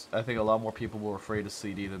was... I think a lot more people were afraid of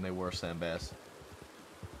CD than they were Sam Bass.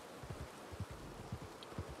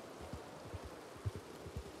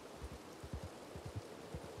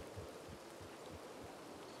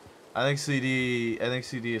 I think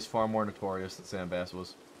CD is far more notorious than Sam Bass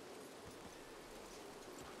was.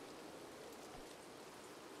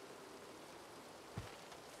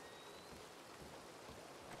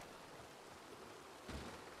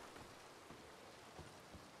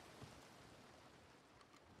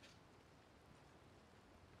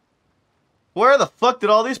 Where the fuck did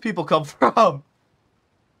all these people come from?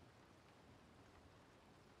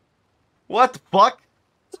 What the fuck?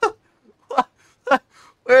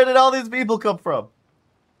 Where did all these people come from?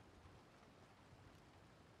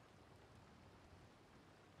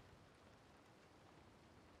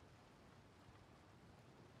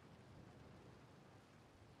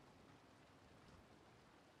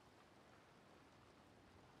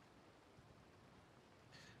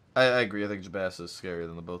 I agree. I think Jabas is scarier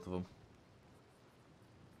than the both of them.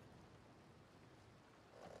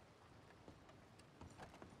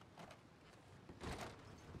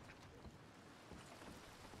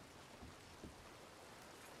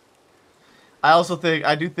 I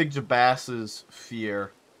do think Jabas's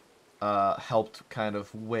fear helped kind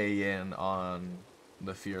of weigh in on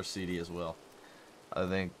the fear of CD as well. I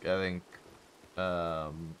think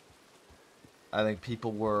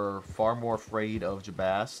people were far more afraid of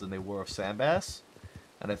Jabas than they were of Sam Bass,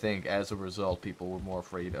 and I think as a result people were more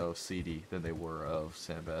afraid of CD than they were of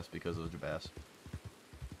Sam Bass because of Jabas.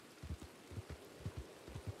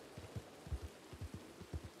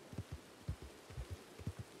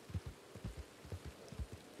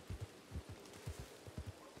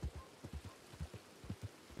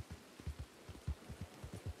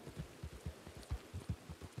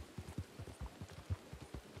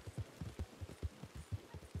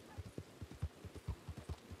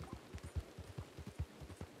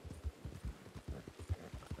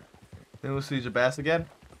 Then we'll see Jabas again?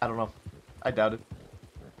 I don't know. I doubt it.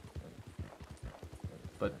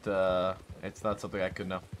 But, it's not something I could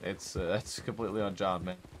know. It's, that's completely on John,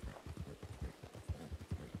 man.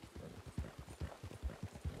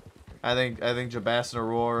 I think Jabas and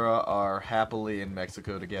Aurora are happily in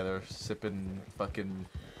Mexico together, sipping fucking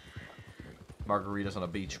margaritas on a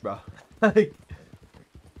beach, bro.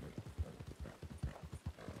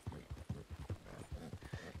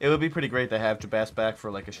 It would be pretty great to have Jabas back for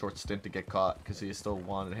like a short stint to get caught, because he is still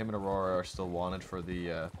wanted. Him and Aurora are still wanted for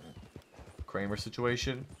the Kramer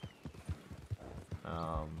situation.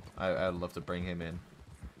 I'd love to bring him in.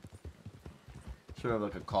 Sort of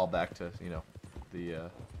like a callback to, you know, the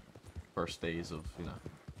first days of, you know,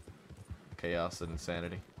 chaos and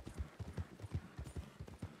insanity.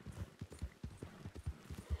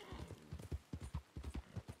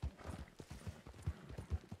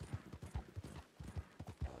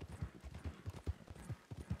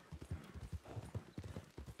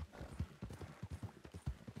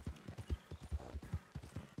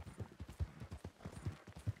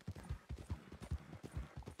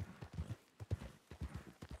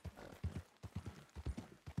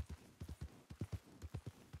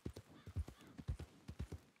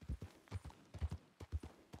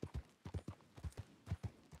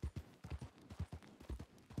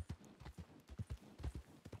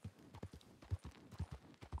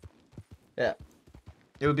 Yeah.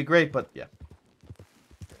 It would be great, but yeah.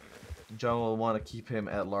 John will want to keep him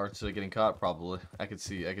at large so getting caught, probably. I could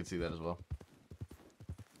see that as well.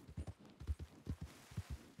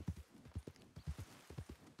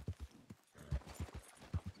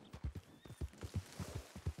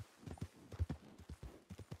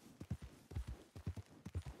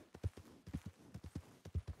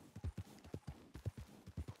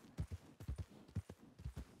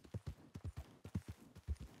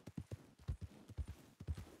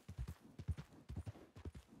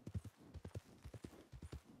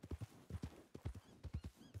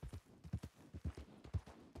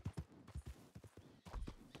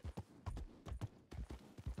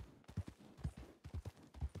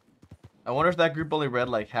 I wonder if that group only read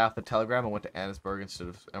like half the telegram and went to Annisburg instead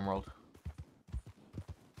of Emerald.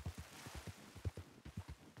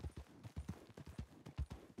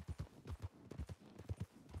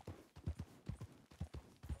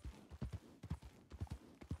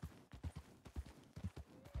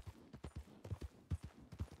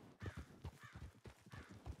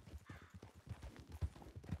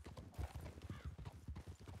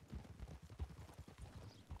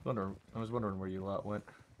 I was wondering where you lot went.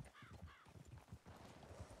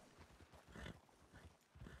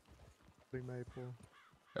 Maple.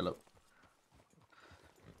 Hello.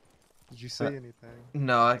 Did you see anything?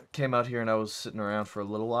 No, I came out here and I was sitting around for a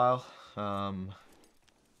little while. I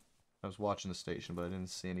was watching the station, but I didn't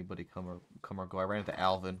see anybody come or go. I ran into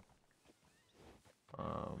Alvin.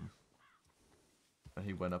 And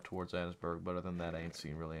he went up towards Annisburg, but other than that, I ain't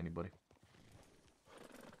seen really anybody.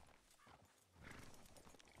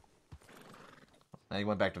 And he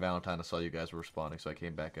went back to Valentine. I saw you guys were responding, so I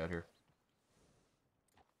came back out here.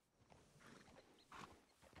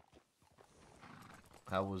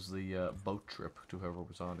 How was the boat trip to whoever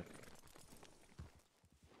was on it?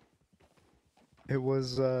 It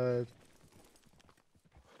was,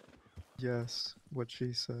 yes, what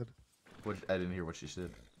she said. What, I didn't hear what she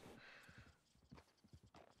said.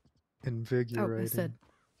 Invigorating. Oh, I said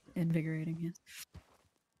invigorating, yes.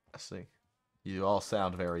 I see. You all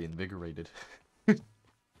sound very invigorated.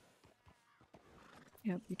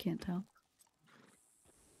 Yep, you can't tell.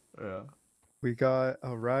 Yeah. We got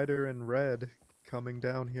a rider in red coming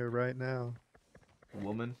down here right now.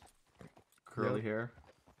 Woman, curly Yep. hair,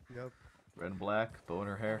 Yep, red and black, bow in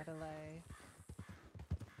her hair.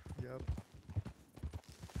 yep.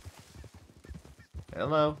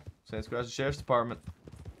 Hello, San Sebastian Sheriff's Department.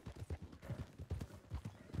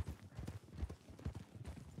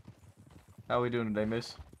 How are we doing today,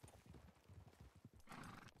 miss?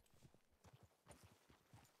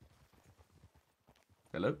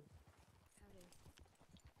 Hello?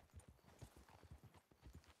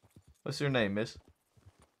 What's your name, miss?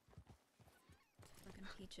 Fucking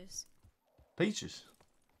Peaches. Peaches.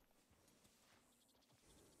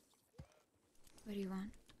 What do you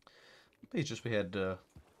want? Peaches, we had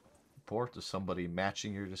report of somebody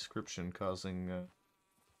matching your description causing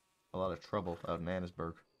a lot of trouble out in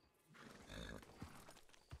Annisburg.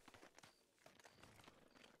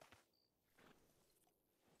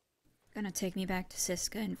 Gonna take me back to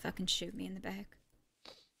Siska and fucking shoot me in the back.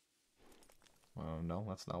 Well, no,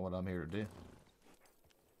 that's not what I'm here to do.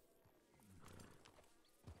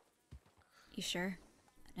 You sure?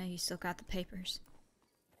 I know you still got the papers.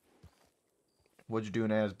 What'd you do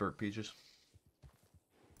in Annisburg, Peaches?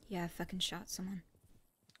 Yeah, I fucking shot someone.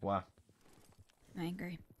 Why? I'm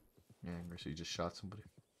angry. Yeah, so you just shot somebody.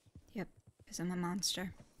 Yep, because I'm a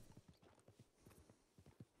monster.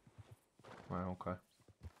 Right, okay.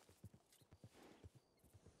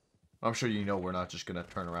 I'm sure you know we're not just gonna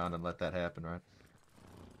turn around and let that happen, right?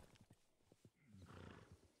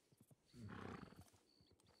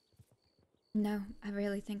 No, I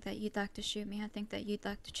really think that you'd like to shoot me. I think that you'd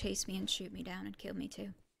like to chase me and shoot me down and kill me too.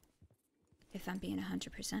 If I'm being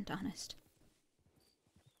 100% honest.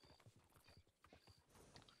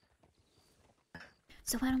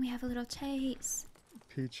 So why don't we have a little chase?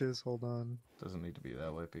 Peaches, hold on. Doesn't need to be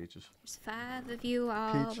that way, Peaches. There's 5 of you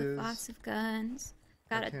all Peaches, with lots of guns.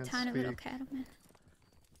 Got I a can't ton of little speak cattlemen.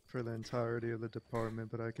 for the entirety of the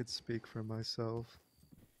department, but I could speak for myself.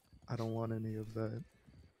 I don't want any of that.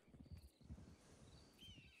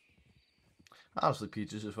 Honestly,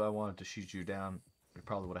 Peaches, if I wanted to shoot you down, it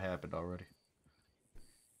probably would have happened already.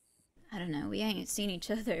 I don't know, we ain't seen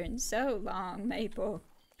each other in so long, Maple.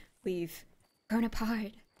 We've grown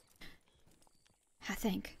apart. I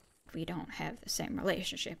think we don't have the same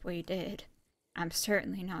relationship we did. I'm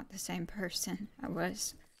certainly not the same person I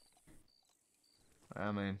was.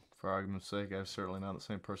 I mean, for argument's sake, I'm certainly not the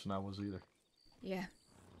same person I was either. Yeah.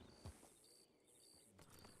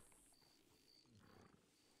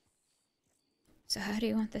 So how do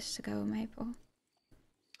you want this to go, Maple?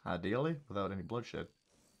 Ideally, without any bloodshed.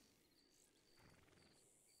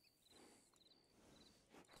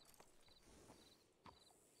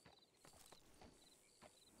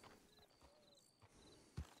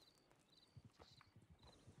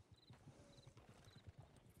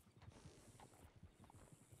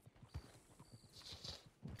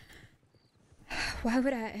 Why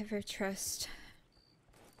would I ever trust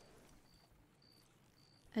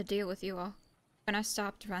a deal with you all? When I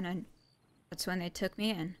stopped running, that's when they took me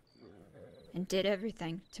in and did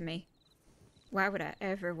everything to me. Why would I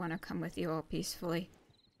ever want to come with you all peacefully,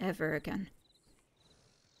 ever again?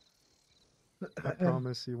 I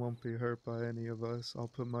promise you won't be hurt by any of us. I'll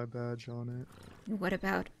put my badge on it. And what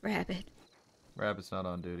about Rabbit? Rabbit's not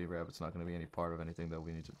on duty. Rabbit's not going to be any part of anything that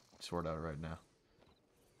we need to sort out right now.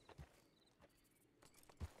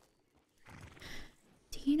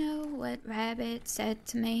 Do you know what Rabbit said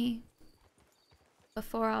to me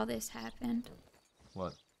before all this happened?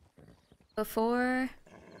 What? Before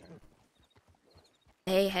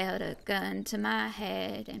they held a gun to my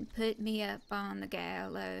head and put me up on the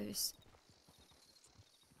gallows,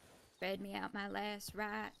 read me out my last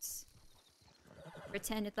rites,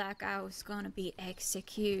 pretended like I was gonna be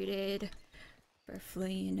executed for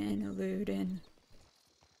fleeing and eluding.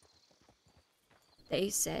 They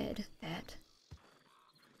said that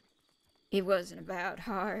it wasn't about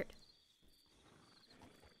heart,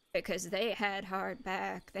 because they had heart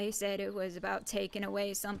back. They said it was about taking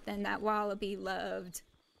away something that Wallaby loved.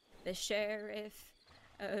 The sheriff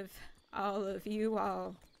of all of you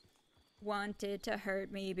all wanted to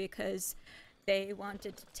hurt me because they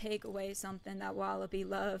wanted to take away something that Wallaby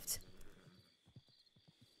loved.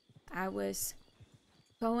 I was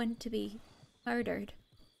going to be murdered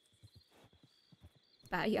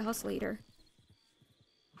by y'all's leader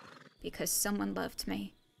because someone loved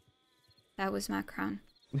me. That was my crime.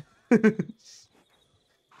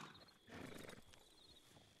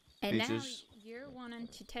 And now Peaches. you're wanting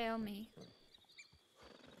to tell me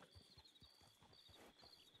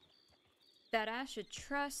that I should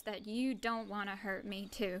trust that you don't want to hurt me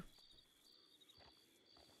too.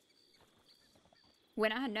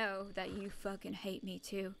 When I know that you fucking hate me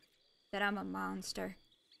too, that I'm a monster,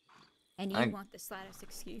 and you want the slightest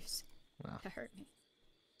excuse to hurt me.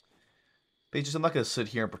 Peaches, I'm not going to sit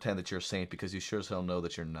here and pretend that you're a saint because you sure as hell know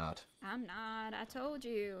that you're not. I'm not. I told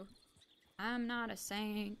you. I'm not a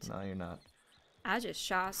saint. No, you're not. I just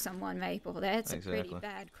shot someone, Maple. That's Exactly. a pretty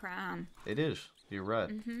bad crime. It is. You're right.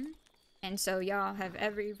 Mm-hmm. And so y'all have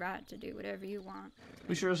every right to do whatever you want.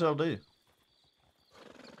 We sure as hell do.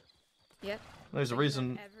 Yep. There's a But you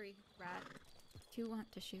reason. have every right to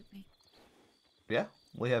want to shoot me. Yeah,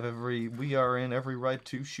 we are in every right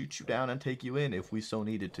to shoot you down and take you in if we so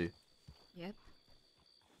needed to. Yep.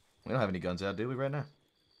 We don't have any guns out, do we, right now?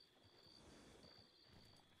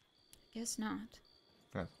 Guess not.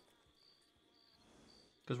 Yeah.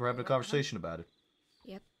 Because we're having a conversation about it.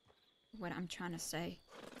 Yep. What I'm trying to say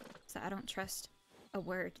is that I don't trust a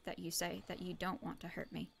word that you say that you don't want to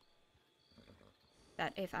hurt me.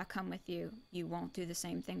 That if I come with you, you won't do the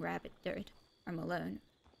same thing Rabbit did, or Malone,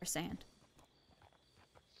 or Sand.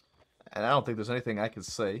 And I don't think there's anything I can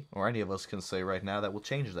say, or any of us can say right now, that will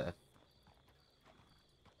change that.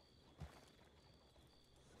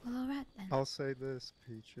 Well, alright then. I'll say this,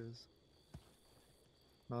 Peaches.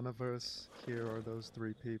 None of us here are those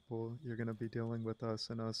three people. You're gonna be dealing with us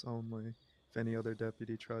and us only. If any other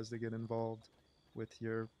deputy tries to get involved with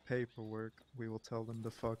your paperwork, we will tell them to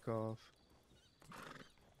fuck off.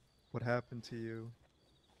 What happened to you,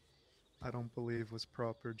 I don't believe was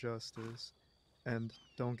proper justice. And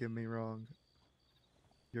don't get me wrong,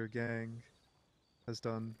 your gang has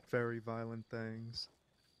done very violent things,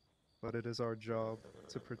 but it is our job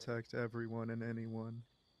to protect everyone and anyone.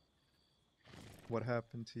 What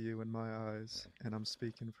happened to you in my eyes, and I'm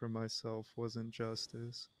speaking for myself, wasn't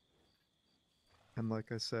justice. And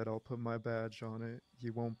like I said, I'll put my badge on it.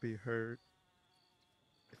 You won't be hurt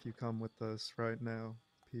if you come with us right now,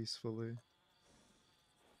 peacefully.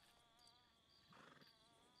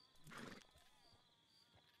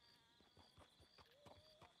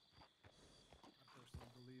 I personally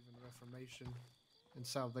believe in reformation and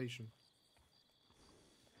salvation.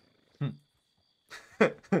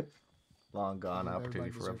 Long gone I believe opportunity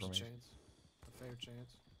everybody for deserves reformation. a chance, a fair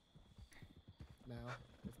chance. Now,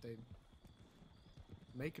 if they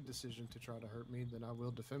make a decision to try to hurt me, then I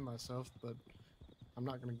will defend myself, but I'm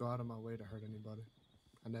not going to go out of my way to hurt anybody.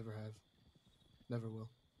 I never have. Never will.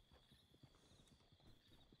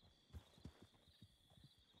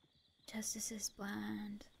 Justice is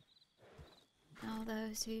blind. All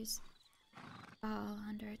those whose fall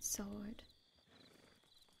under its sword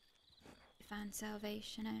find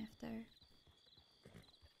salvation after.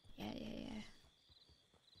 Yeah.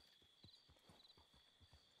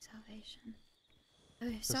 Salvation. Oh,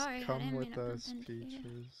 Just sorry, I come didn't mean with to bump us, into you.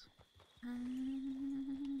 Peaches.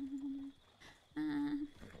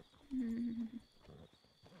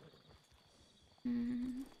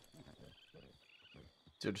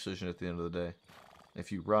 It's your decision at the end of the day.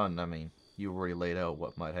 If you run, I mean, you already laid out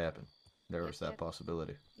what might happen. There is that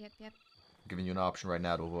possibility. Yep. I'm giving you an option right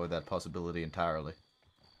now to avoid that possibility entirely.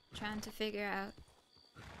 Trying to figure out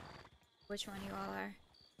which one you all are.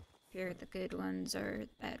 If you're the good ones or the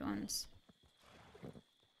bad ones.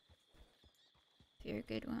 few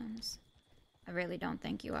good ones. I really don't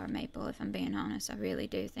think you are, Maple, if I'm being honest. I really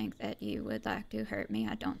do think that you would like to hurt me.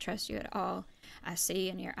 I don't trust you at all. I see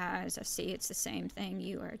in your eyes, I see it's the same thing.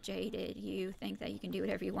 You are jaded. You think that you can do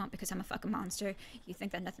whatever you want because I'm a fucking monster. You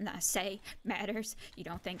think that nothing that I say matters. You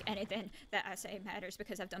don't think anything that I say matters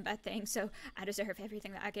because I've done bad things, so I deserve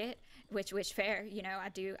everything that I get, which fair, you know,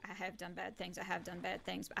 I have done bad things. I have done bad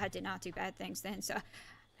things, but I did not do bad things then, so,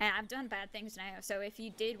 and I've done bad things now, so if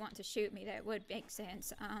you did want to shoot me, that would make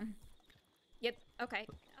sense. Yep, okay,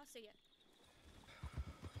 I'll see ya.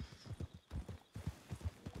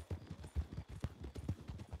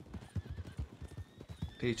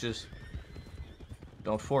 Peaches,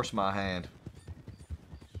 don't force my hand.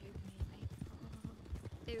 Shoot me,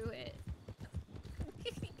 Maple. Do it.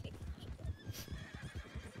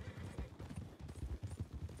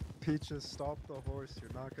 Peaches, stop the horse.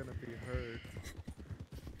 You're not gonna be hurt.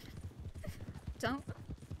 Don't.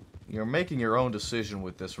 You're making your own decision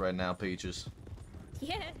with this right now, Peaches.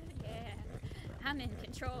 Yeah. I'm in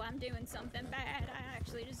control. I'm doing something bad. I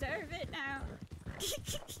actually deserve it now.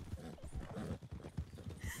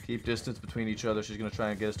 Keep distance between each other. She's gonna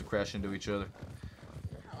try and get us to crash into each other.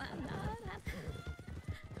 No, I'm not.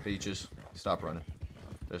 Peaches, stop running.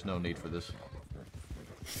 There's no need for this.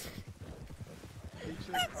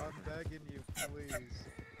 Peaches, I'm begging you, please.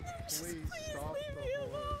 Please stop the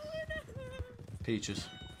horse. Peaches.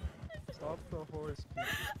 Stop the horse,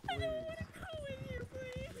 Peaches,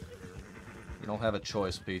 please. You don't have a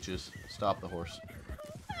choice, Peaches. Stop the horse.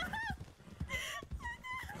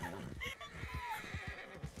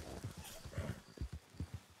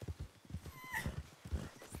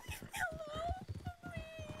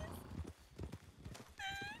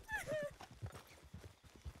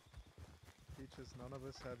 Peaches, none of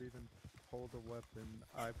us have even pulled a weapon.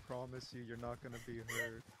 I promise you, you're not gonna be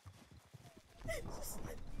hurt.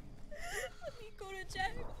 Let me go to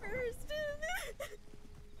Jack first.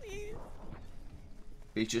 Please.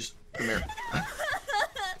 Peaches, come here.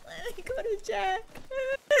 Let me go to Jack.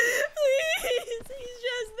 Please. He's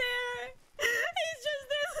just there. He's just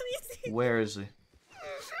there. Let me see. Where is he?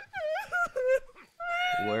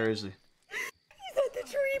 Where is he? He's at the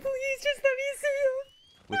tree. Please, just let me see him.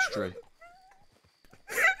 Which tree?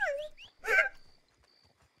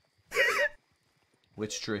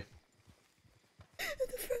 Which tree? At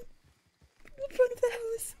the front of the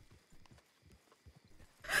house.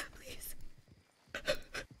 Please.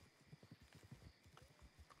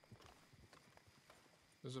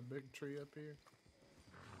 There's a big tree up here.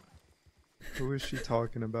 Who is she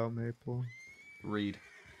talking about, Maple? Reed.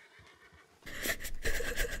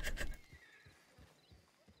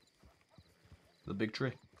 The big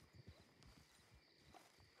tree.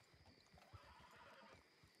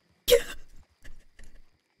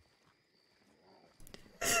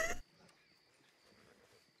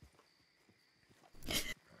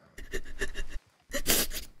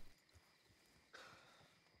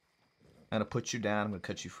 I'm gonna put you down, I'm gonna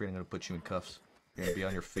cut you free, and I'm gonna put you in cuffs. You're gonna be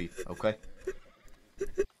on your feet, okay?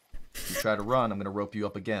 If you try to run, I'm gonna rope you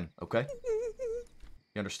up again, okay?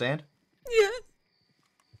 You understand? Yeah.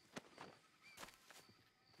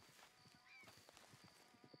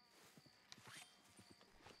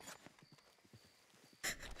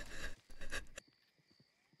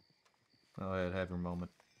 Go ahead, have your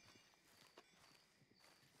moment.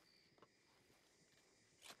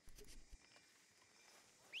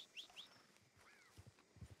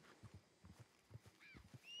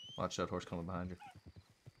 Watch that horse coming behind you.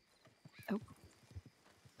 Oh.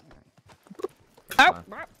 Fine.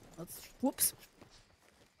 That's, whoops.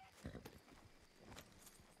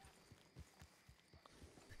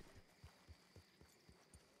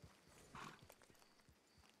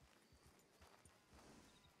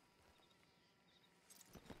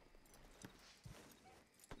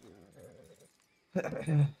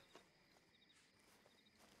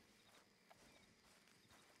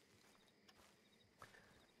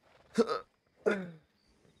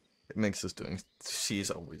 It makes us doing. She's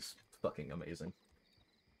always fucking amazing.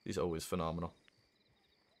 She's always phenomenal.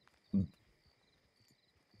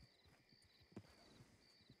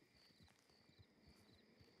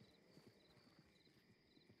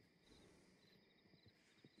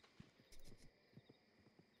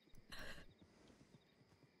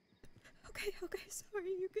 Okay, sorry,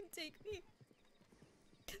 you can take me.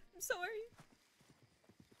 I'm sorry.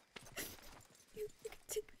 You can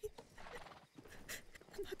take me.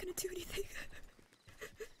 I'm not gonna do anything.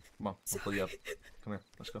 Come on, I'll pull you up. Come here,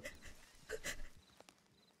 let's go.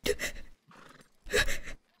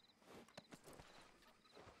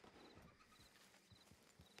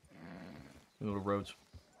 Little roads.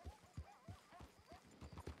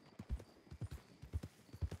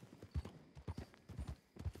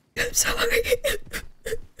 I'm sorry.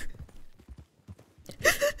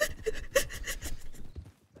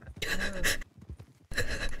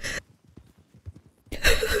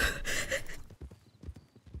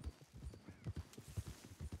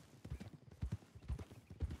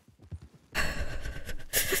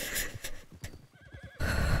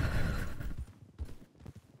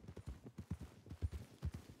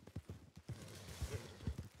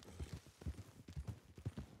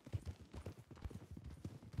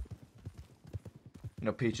 You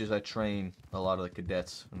know, Peaches, I train a lot of the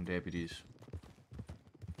cadets and deputies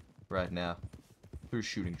right now through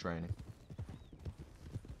shooting training.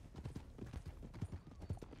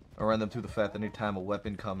 I run them through the fact that anytime a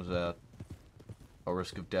weapon comes out, a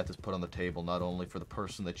risk of death is put on the table, not only for the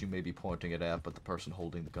person that you may be pointing it at, but the person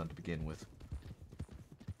holding the gun to begin with.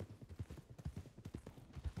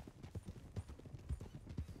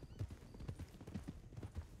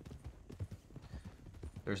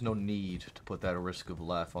 There's no need to put that risk of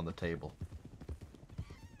life on the table.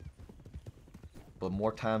 But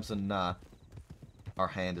more times than not, our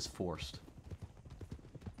hand is forced.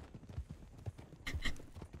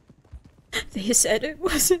 They said it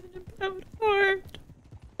wasn't about harm.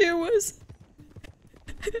 It was.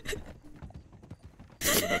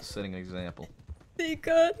 It's about setting an example. They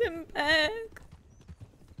got him back.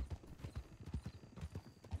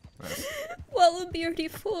 Right. While the beard he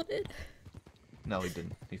folded. No, he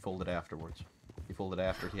didn't. He folded afterwards. He folded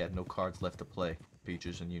after he had no cards left to play,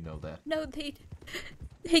 Peaches, and you know that. No, they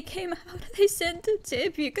came out. They sent a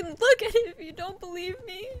tip. You can look at it if you don't believe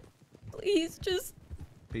me. Please, just.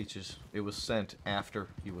 Peaches, it was sent after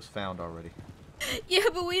he was found already. Yeah,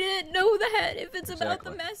 but we didn't know that. If it's about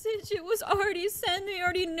the Exactly. message, it was already sent. They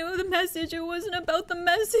already knew the message. It wasn't about the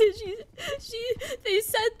message. They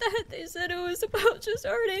said that. They said it was about just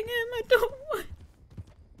hurting him. I don't want.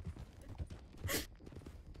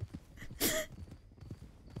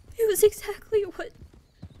 It was exactly what.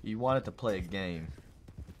 You wanted to play a game,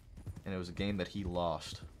 and it was a game that he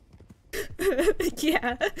lost.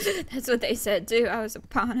 Yeah, that's what they said too. I was a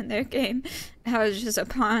pawn in their game. I was just a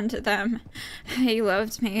pawn to them. He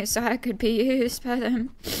loved me so I could be used by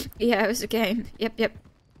them. Yeah, it was a game. Yep. Yeah,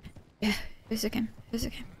 it was a game. It was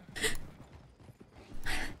a game.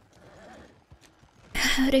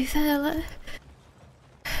 Howdy, fella.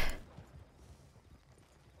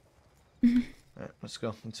 Alright, let's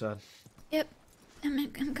go inside. Yep,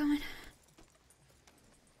 I'm going.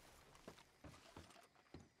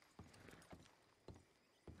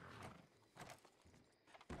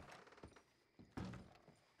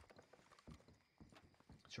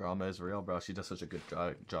 Drama is real, bro. She does such a good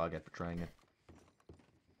jog at portraying it.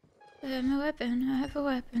 My weapon. I have a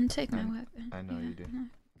weapon. Take my weapon. I know you do.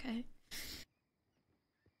 Okay.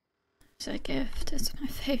 It's a gift. It's my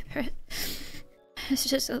favorite. It's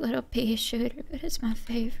just a little pea shooter, but it's my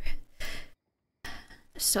favorite.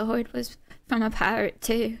 The sword was from a pirate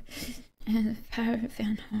too, and the pirate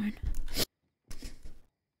Van Horn.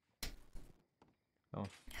 Oh.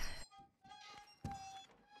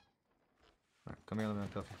 Alright, come here, let me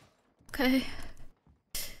uncuff you. Okay.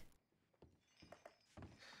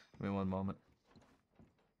 Give me one moment.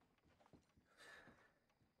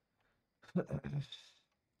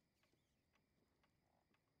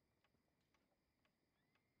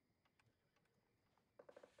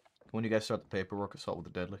 When you guys start the paperwork, assault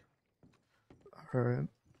with the deadly. Alright.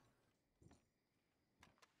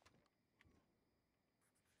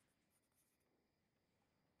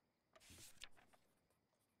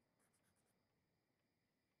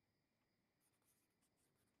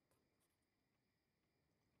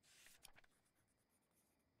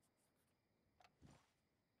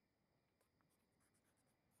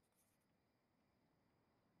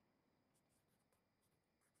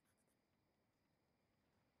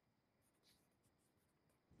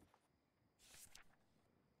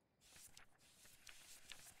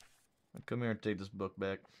 Come here and take this book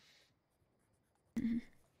back.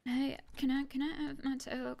 Hey, can I have my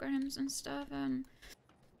telegrams and stuff?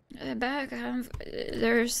 Back.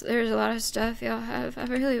 There's a lot of stuff y'all have. I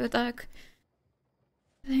really would like.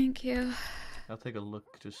 Thank you. I'll take a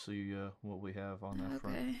look to see what we have on that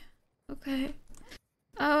front. Okay. Okay.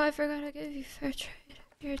 Oh, I forgot to give you fair trade.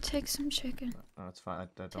 Here, take some chicken. No, it's fine.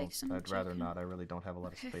 Take some I'd rather chicken. not. I really don't have a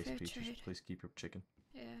lot of Okay, space, fair Peaches. trade. Please keep your chicken.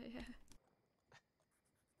 Yeah.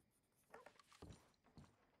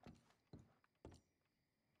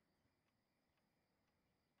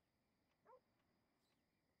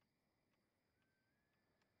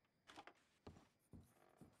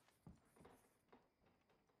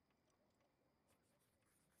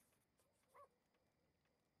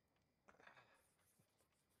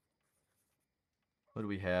 What do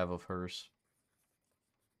we have of hers?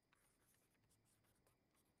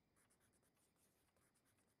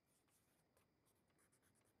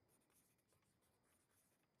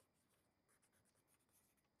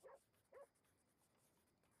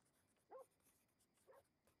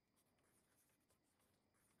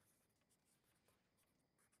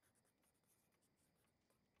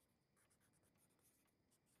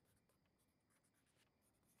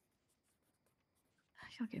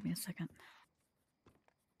 You'll give me a second.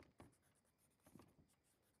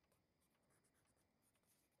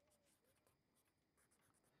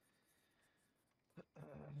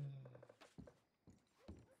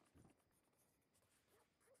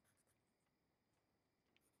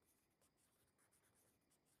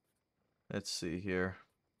 Let's see here.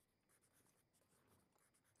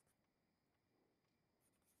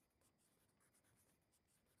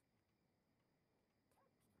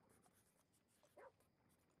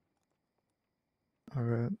 All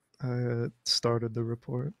right, I started the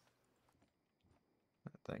report.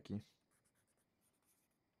 Thank you.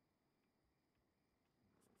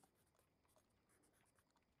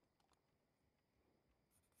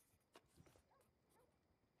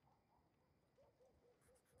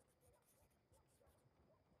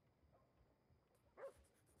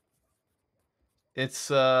 It's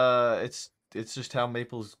just how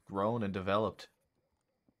Maple's grown and developed.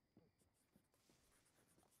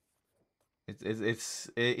 It's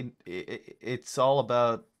all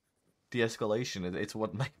about de-escalation. It's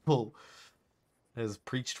what Maple has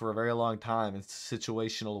preached for a very long time. It's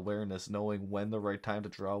situational awareness, knowing when the right time to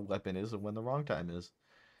draw a weapon is and when the wrong time is.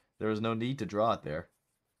 There is no need to draw it there.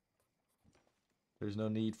 There's no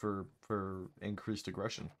need for increased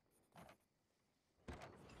aggression.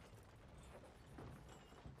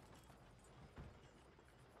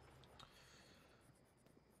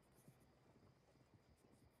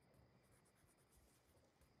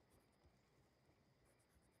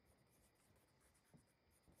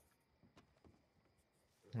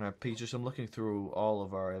 Alright, Peaches, I'm looking through all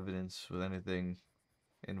of our evidence with anything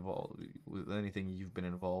you've been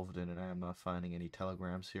involved in, and I am not finding any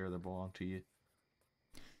telegrams here that belong to you.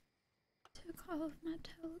 Took all of my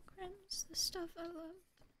telegrams, the stuff I love.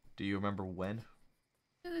 Do you remember when?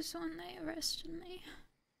 It was when they arrested me.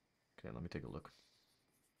 Okay, let me take a look.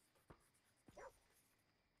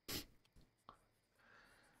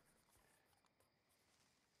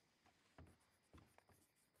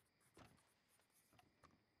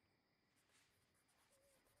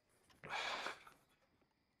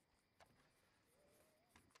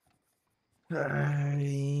 I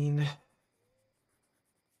mean,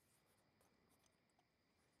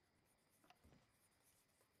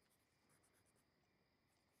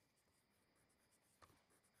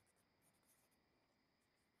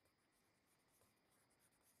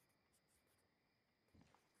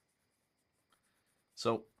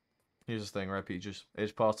 so here's the thing, right, Peaches?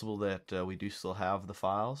 It's possible that we do still have the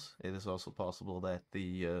files. It is also possible that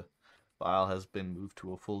the file has been moved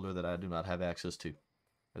to a folder that I do not have access to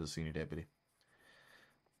as a senior deputy.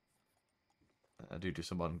 Due to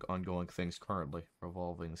some ongoing things currently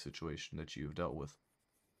revolving the situation that you've dealt with.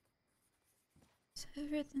 It's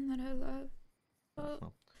everything that I love.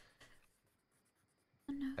 Oh.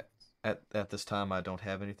 No. At this time, I don't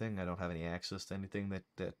have anything. I don't have any access to anything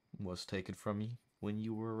that was taken from you when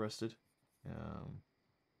you were arrested. And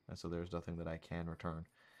so there's nothing that I can return.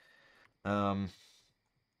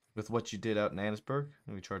 With what you did out in Annesburg,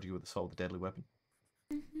 we charge you with assault with a deadly weapon.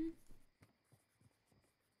 Mm-hmm.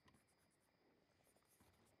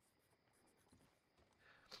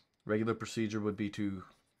 Regular procedure would be to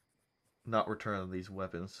not return these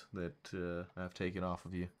weapons that I've taken off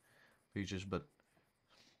of you, Peaches, but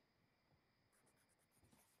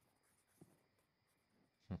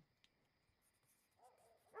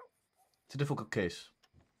it's a difficult case.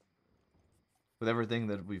 With everything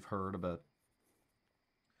that we've heard about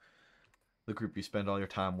the group you spend all your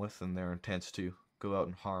time with and their intents to go out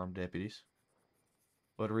and harm deputies,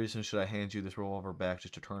 what reason should I hand you this revolver back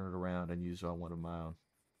just to turn it around and use it on one of my own?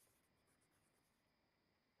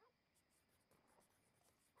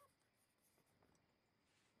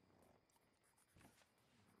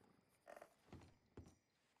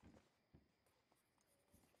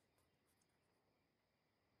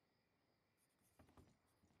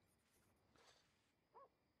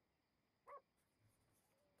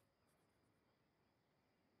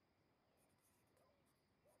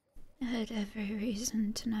 I had every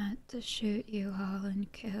reason tonight to shoot you all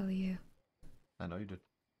and kill you. I know you did.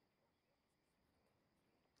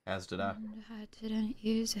 As did I. And I didn't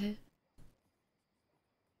use it.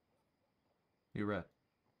 You're right.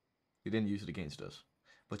 You didn't use it against us.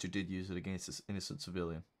 But you did use it against this innocent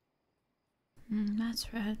civilian.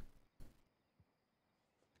 That's right.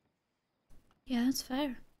 Yeah, that's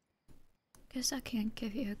fair. Guess I can't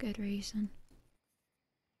give you a good reason.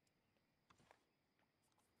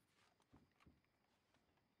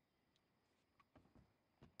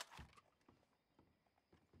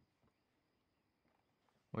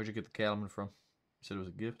 Where'd you get the cattleman from? You said it was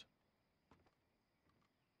a gift?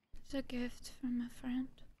 It's a gift from a friend.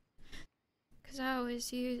 'Cause I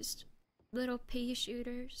always used little pea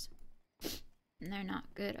shooters. And they're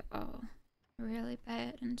not good at all. Really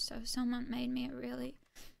bad. And so someone made me a really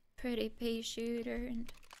pretty pea shooter.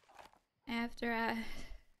 And after I,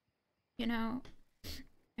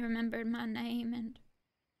 remembered my name and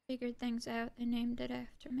figured things out, they named it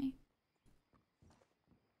after me.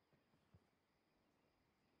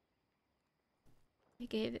 They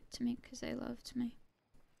gave it to me because they loved me.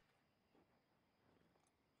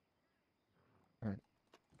 Alright.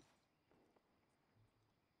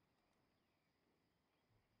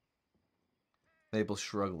 Mabel's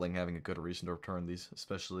struggling having a good reason to return these,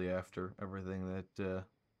 especially after everything that,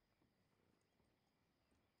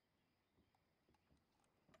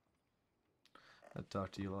 I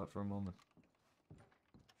talked to you a lot for a moment.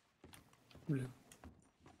 Yeah.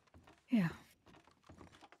 Yeah.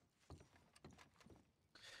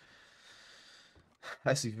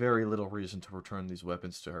 I see very little reason to return these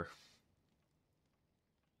weapons to her.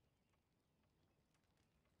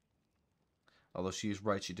 Although she is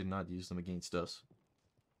right, she did not use them against us.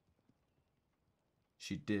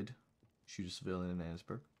 She did shoot a civilian in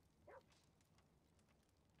Annesburg.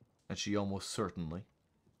 And she almost certainly,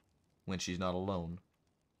 when she's not alone,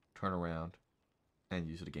 turn around and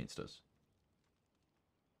use it against us.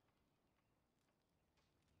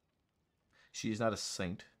 She is not a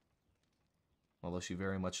saint, although she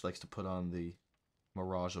very much likes to put on the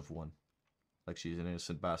mirage of one, like she's an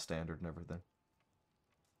innocent bystander and everything.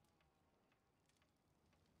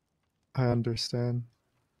 I understand.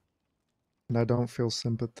 And I don't feel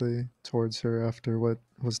sympathy towards her after what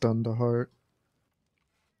was done to Hart.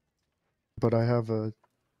 But I have a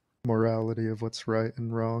morality of what's right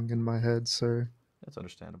and wrong in my head, sir. That's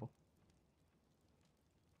understandable.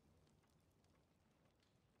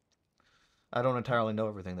 I don't entirely know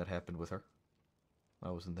everything that happened with her.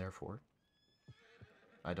 I wasn't there for it.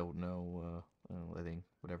 I don't know, letting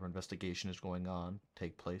whatever investigation is going on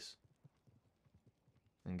take place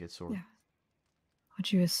and get sorted. Yeah.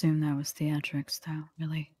 Would you assume that was theatrics, though,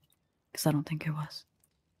 really? Because I don't think it was.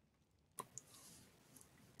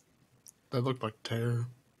 That looked like terror.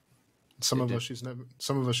 Some It of did. us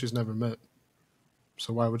she's never met.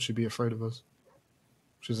 So why would she be afraid of us?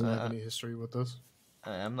 She doesn't have any history with us.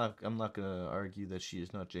 I'm not gonna argue that she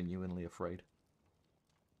is not genuinely afraid.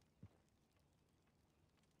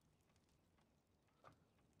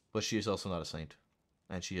 But she is also not a saint,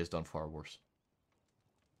 and she has done far worse.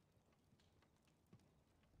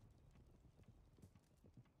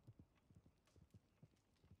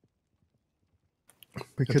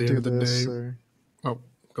 We At could the do end of the this, day- sir. Oh,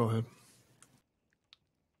 go ahead.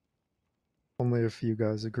 Only if you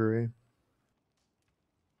guys agree.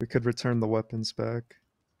 We could return the weapons back.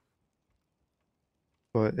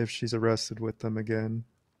 But if she's arrested with them again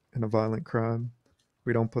in a violent crime,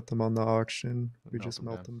 we don't put them on the auction. We Melt just them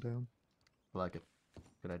melt down. them down. I like it.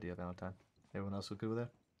 Good idea, Valentine. Everyone else good with that?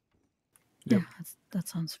 Yep. Yeah, that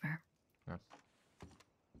sounds fair.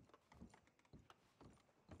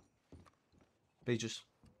 Pages,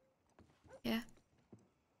 Yeah.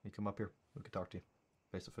 you come up here. We can talk to you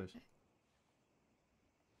face to face.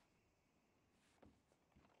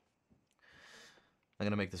 I'm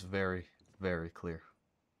gonna make this very, very clear.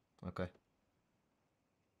 Okay?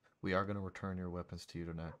 We are gonna return your weapons to you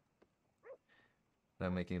tonight. And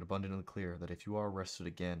I'm making it abundantly clear that if you are arrested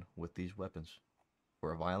again with these weapons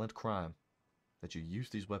for a violent crime that you use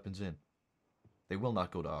these weapons in, they will not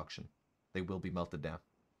go to auction. They will be melted down.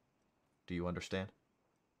 Do you understand?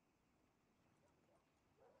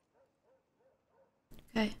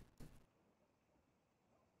 Okay.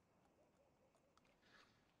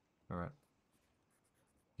 Alright.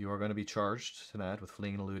 You are going to be charged tonight with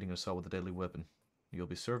fleeing and eluding an assault with a deadly weapon. You'll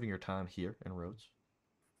be serving your time here in Rhodes.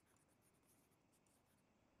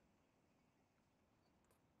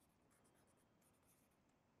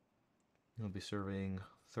 You'll be serving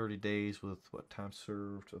 30 days with what time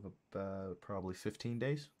served of about probably 15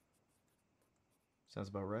 days? Sounds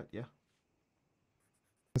about right, yeah?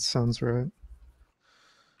 That sounds right.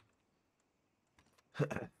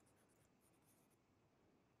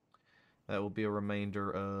 That will be a remainder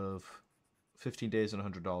of 15 days and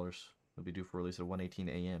 $100. It'll be due for release at 1:18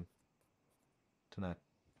 a.m. tonight.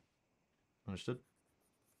 Understood?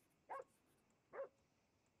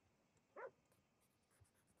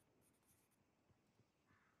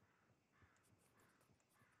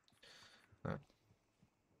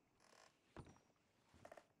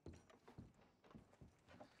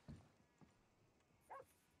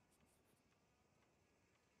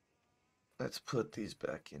 Let's put these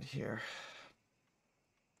back in here.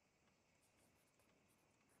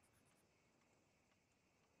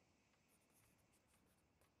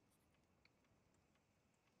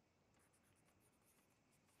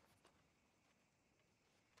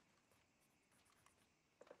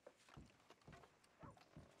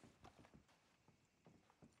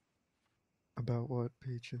 About what,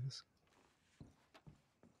 Peaches?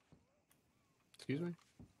 Excuse me?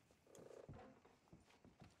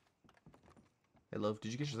 Hey, love,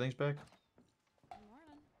 did you get your things back?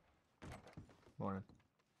 Morning.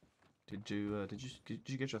 Did you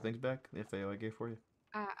get your things back? The FAO I gave for you?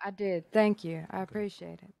 I did. Thank you. I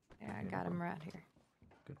appreciate it. Yeah, I Yeah, no got him problem. right here.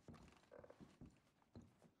 Good.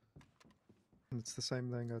 It's the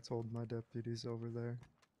same thing I told my deputies over there.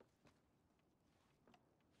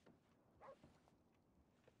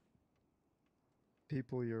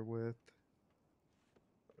 People you're with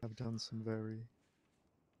have done some very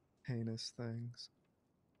heinous things.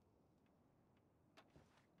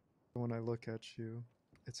 When I look at you,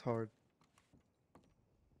 it's hard,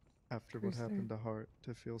 after what True, sir. happened to Hart,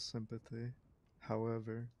 to feel sympathy.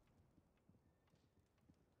 However,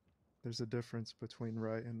 there's a difference between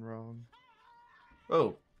right and wrong.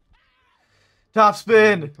 Oh. Top And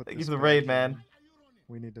when we spin! put Thank you this for the raid, badge man. on,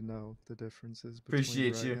 we need to know the differences between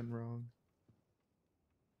Appreciate right you. and wrong.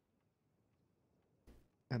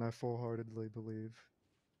 And I full-heartedly believe,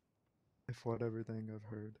 if what everything I've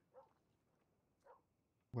heard,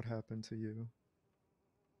 what happened to you,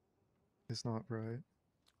 is not right,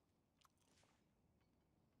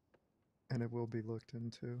 and it will be looked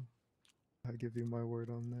into. I give you my word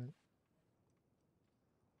on that.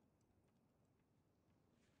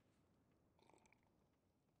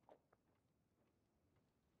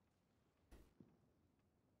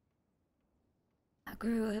 I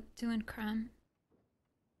grew up doing crime.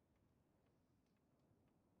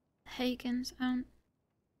 Hagans, I don't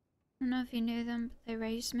know if you knew them, but they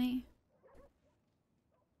raised me.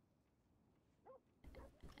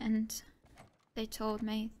 And they told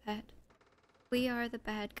me that we are the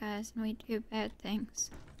bad guys and we do bad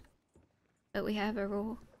things. But we have a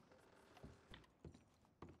rule.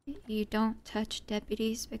 You don't touch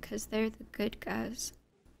deputies because they're the good guys.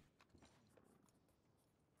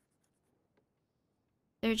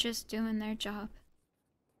 They're just doing their job.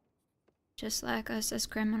 Just like us as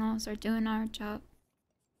criminals are doing our job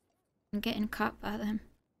and getting caught by them.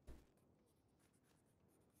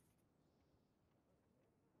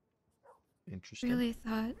 Interesting. Really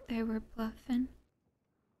thought they were bluffing.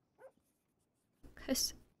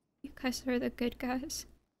 'Cause you guys are the good guys.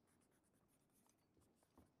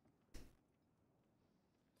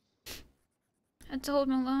 I told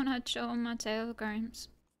Malone I'd show him my telegrams.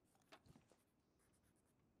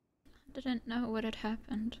 I didn't know what had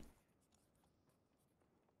happened.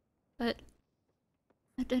 But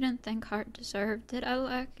I didn't think Hart deserved it. I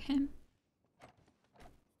like him.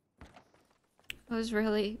 I was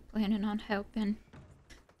really planning on helping.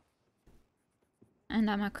 And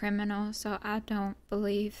I'm a criminal, so I don't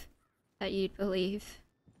believe that you'd believe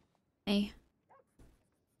me.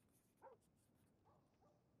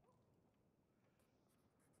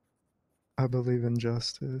 I believe in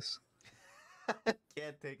justice.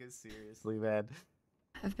 Can't take it seriously, man.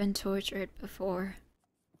 I've been tortured before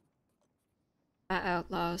by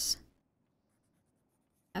outlaws.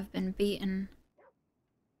 I've been beaten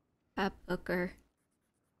by Booker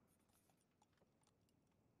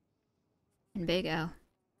and Big Al.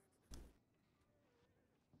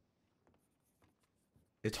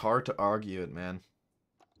 It's hard to argue it, man.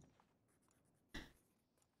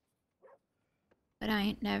 But I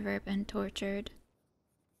ain't never been tortured.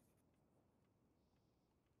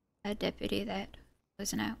 A deputy that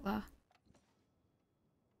was an outlaw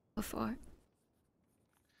before.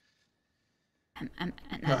 And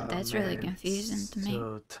that's really confusing to me.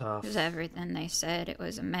 So tough. Because everything they said, it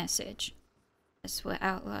was a message. That's what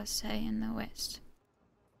outlaws say in the West.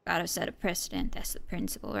 Gotta set a precedent, that's the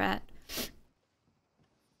principle, right?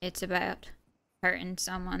 It's about hurting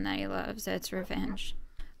someone that he loves, that's revenge.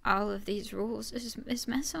 All of these rules is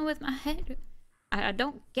messing with my head. I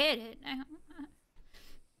don't get it now.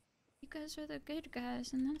 You guys are the good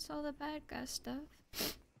guys, and that's all the bad guy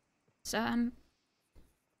stuff. So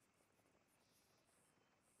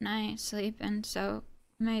I ain't sleeping, so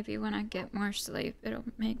maybe when I get more sleep, it'll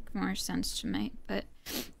make more sense to me. But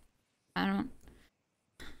I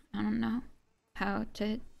don't know how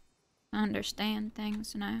to understand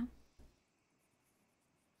things now.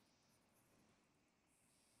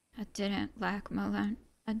 I didn't like Malone.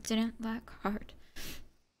 I didn't like Hart.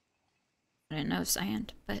 I didn't know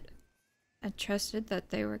Sand, but I trusted that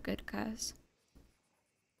they were good guys.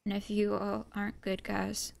 And if you all aren't good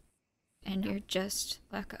guys, and you're just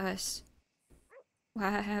like us,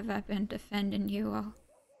 why have I been defending you all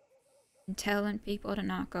and telling people to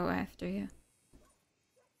not go after you?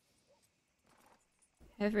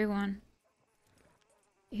 Everyone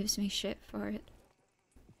gives me shit for it.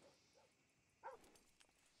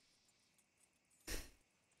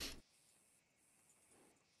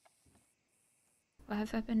 Why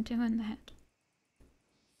have I been doing that?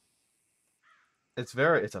 It's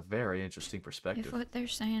a very interesting perspective. If what they're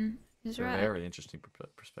saying is It's a right, very interesting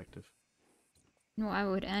perspective. why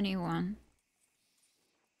would anyone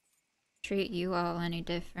treat you all any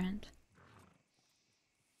different?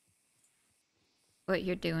 What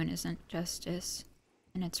you're doing isn't justice,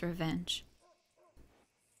 and it's revenge.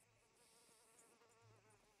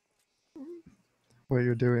 What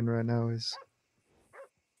you're doing right now is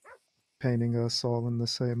painting us all in the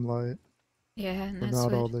same light. Yeah, and We're that's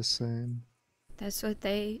not all what the same. that's what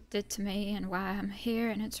they did to me, and why I'm here.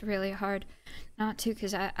 And it's really hard not to,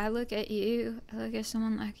 because I look at you, I look at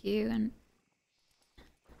someone like you, and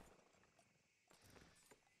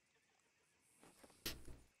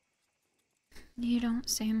you don't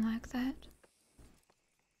seem like that.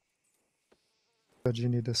 But you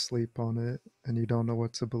need to sleep on it, and you don't know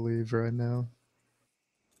what to believe right now.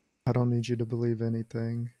 I don't need you to believe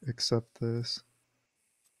anything except this.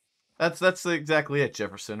 That's exactly it,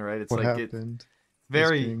 Jefferson. Right? It's What like happened it's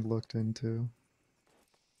very is being looked into.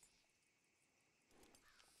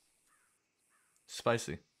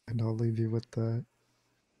 spicy. And I'll leave you with that.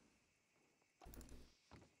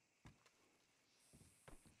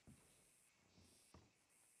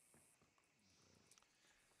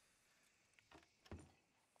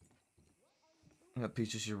 Yeah,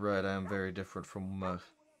 Peaches, you're right. I am very different from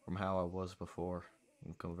how I was before.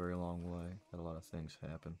 We've come a very long way. Had a lot of things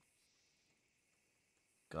happen.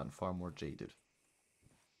 Gotten far more jaded.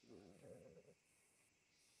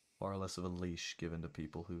 Far less of a leash given to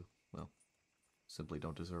people who, well, simply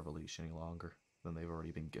don't deserve a leash any longer than they've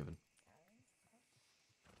already been given.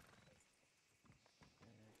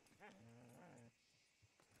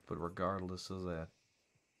 But regardless of that,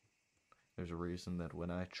 there's a reason that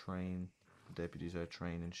when I train the deputies I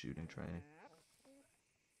train in shooting training,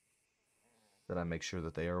 that I make sure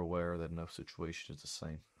that they are aware that no situation is the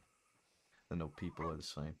same, that no people are the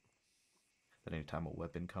same, that any time a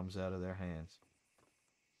weapon comes out of their hands,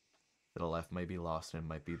 that a life may be lost and it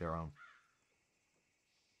might be their own.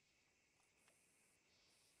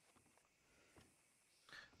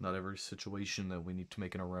 Not every situation that we need to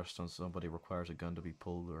make an arrest on somebody requires a gun to be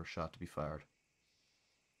pulled or a shot to be fired.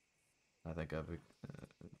 I think I've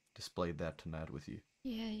displayed that tonight with you.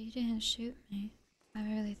 Yeah, you didn't shoot me. I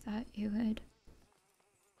really thought you would.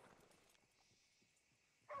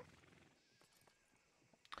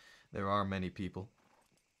 There are many people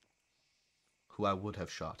who I would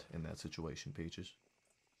have shot in that situation, Peaches.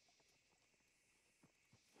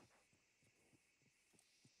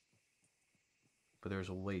 But there's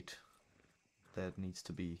a weight that needs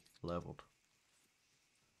to be leveled.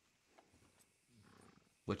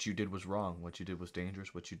 What you did was wrong. What you did was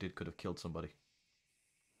dangerous. What you did could have killed somebody.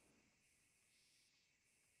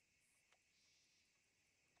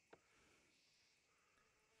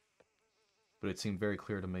 But it seemed very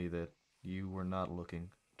clear to me that you were not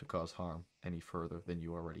looking to cause harm any further than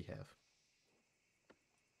you already have.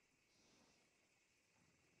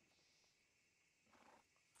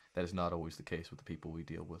 That is not always the case with the people we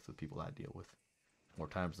deal with, the people I deal with. More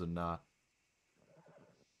times than not,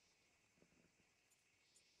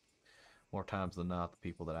 the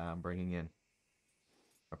people that I am bringing in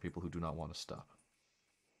are people who do not want to stop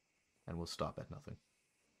and will stop at nothing.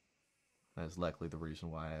 That is likely the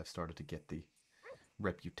reason why I have started to get the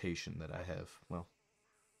reputation that I have, well,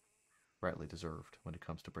 rightly deserved when it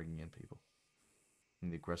comes to bringing in people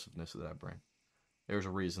and the aggressiveness that I bring. There's a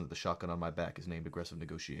reason that the shotgun on my back is named Aggressive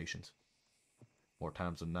Negotiations. More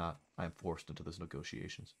times than not, I am forced into those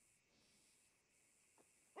negotiations.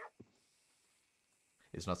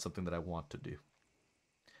 It's not something that I want to do,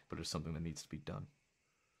 but it's something that needs to be done.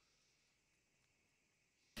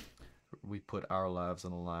 We put our lives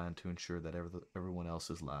on the line to ensure that everyone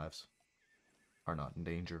else's lives are not in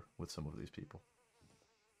danger with some of these people.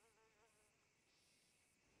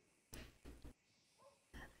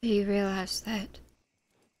 Do you realize that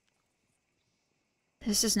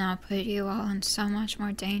this has now put you all in so much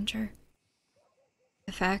more danger?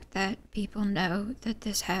 The fact that people know that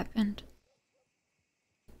this happened.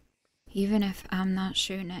 Even if I'm not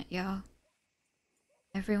shooting at y'all,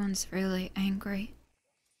 everyone's really angry.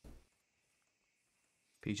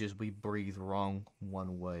 Peaches, we breathe wrong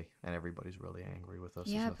one way, and everybody's really angry with us.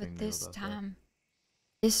 Yeah, There's nothing but new this about that. time,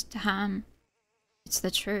 This time, it's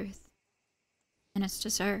the truth. And it's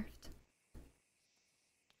deserved.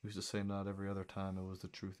 Who's to say not every other time it was the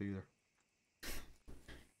truth either?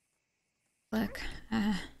 Look,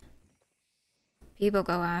 people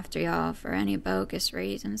go after y'all for any bogus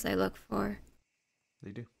reasons they look for.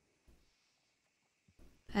 They do.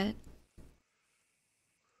 But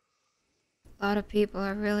a lot of people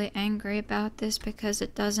are really angry about this because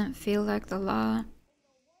it doesn't feel like the law.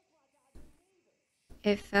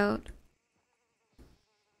 It felt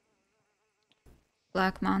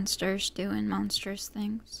like monsters doing monstrous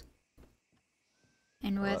things.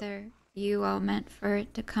 And whether you all meant for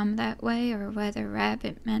it to come that way or whether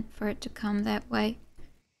Rabbit meant for it to come that way,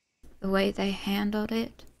 the way they handled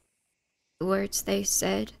it, the words they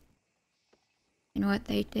said, and what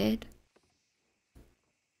they did,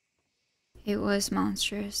 it was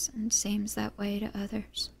monstrous and seems that way to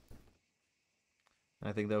others.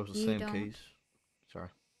 I think that was the You same don't- case. Sorry,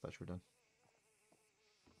 thought you were done.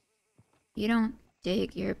 You don't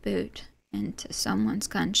dig your boot into someone's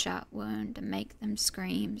gunshot wound to make them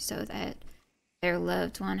scream so that their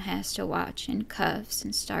loved one has to watch in cuffs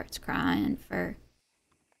and starts crying for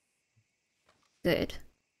good.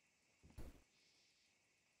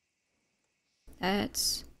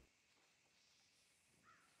 That's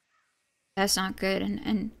not good,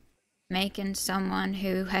 and making someone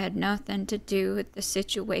who had nothing to do with the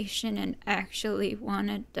situation and actually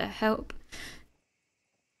wanted to help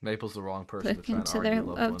Maple's the wrong person to look try and into argue their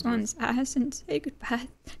loved loved ones one's eyes and say goodbye,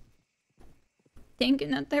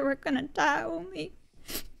 thinking that they were gonna die only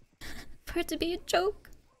for it to be a joke.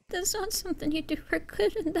 That's not something you do for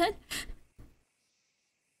good, and then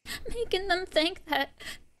making them think that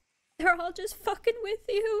they're all just fucking with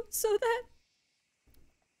you so that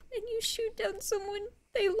when you shoot down someone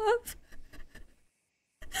they love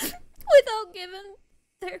without giving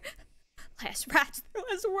their last rites, their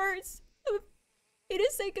last words of me to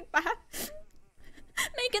say goodbye,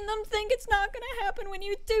 making them think it's not gonna happen when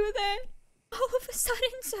you do that all of a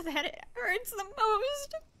sudden so that it hurts the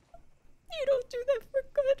most. You don't do that for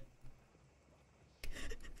good.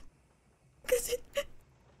 Because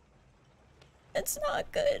it's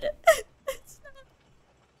not good. It's not.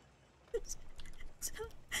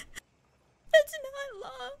 That's not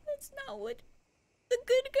law. That's not what the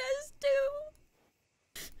good guys do.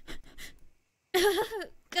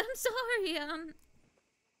 I'm sorry,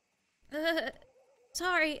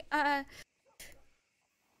 sorry,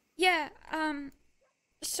 yeah,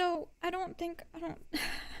 so I don't,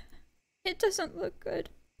 it doesn't look good.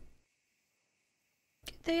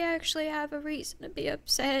 They actually have a reason to be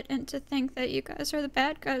upset and to think that you guys are the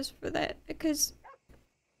bad guys for that, because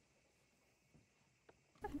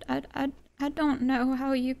I don't know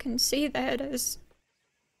how you can see that as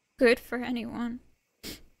good for anyone.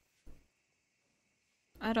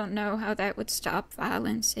 I don't know how that would stop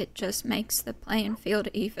violence. It just makes the playing field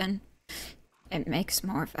even. It makes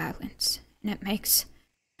more violence. And it makes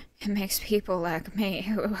people like me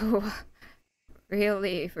who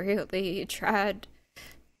really, really tried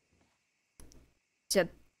to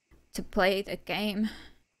play the game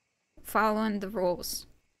following the rules.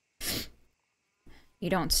 You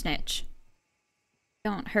don't snitch.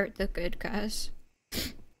 Don't hurt the good guys.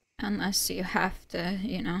 Unless you have to,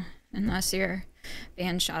 you know, unless you're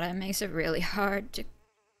being shot at. It makes it really hard to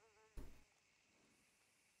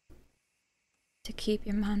keep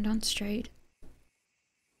your mind on straight.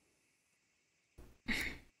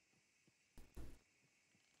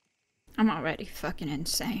 I'm already fucking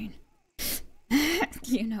insane.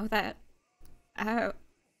 You know that. I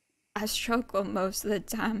struggle most of the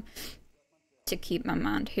time to keep my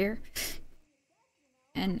mind here.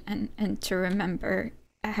 And to remember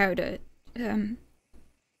how to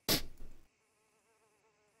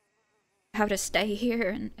stay here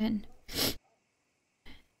and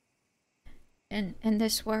in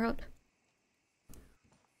this world.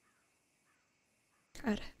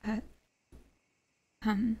 God,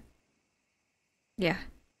 yeah.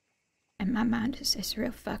 And my mind is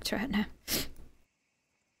real fucked right now.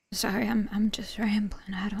 Sorry, I'm just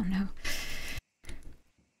rambling, I don't know.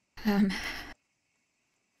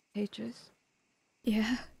 Peaches,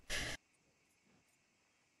 Yeah.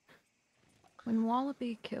 when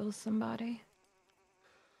Wallaby kills somebody,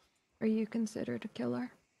 are you considered a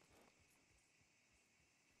killer?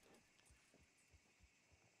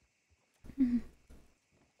 I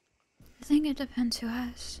think it depends who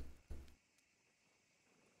asks.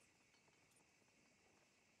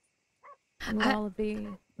 When Wallaby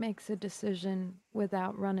makes a decision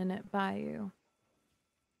without running it by you,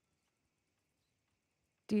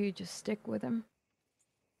 do you just stick with him?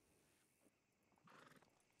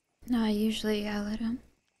 No, I usually yell at him.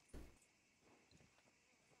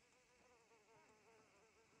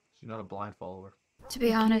 She's not a blind follower. To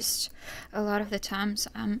be honest, a lot of the times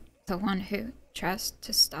I'm the one who tries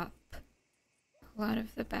to stop a lot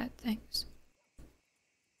of the bad things.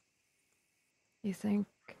 You think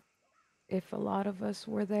if a lot of us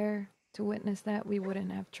were there to witness that, we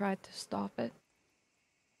wouldn't have tried to stop it?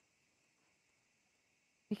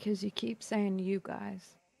 Because you keep saying you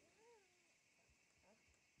guys.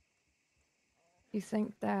 You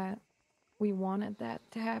think that we wanted that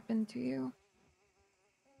to happen to you?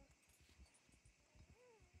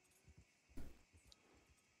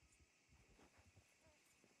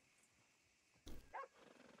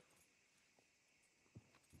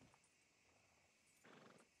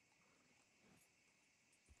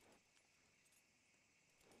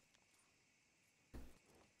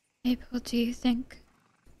 April, do you think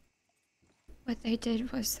what they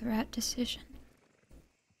did was the right decision?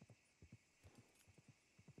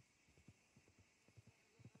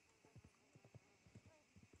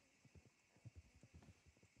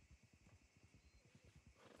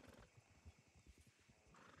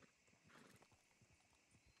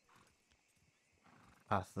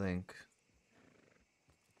 I think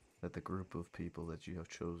that the group of people that you have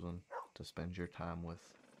chosen to spend your time with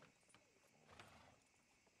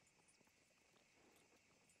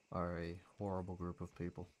are a horrible group of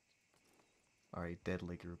people, are a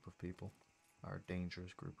deadly group of people, are a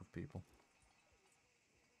dangerous group of people.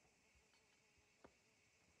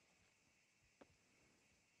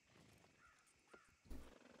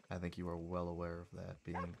 I think you are well aware of that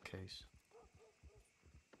being the case.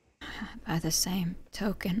 By the same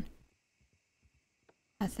token,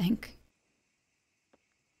 I think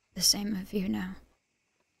the same of you now.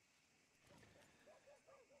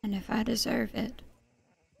 And if I deserve it,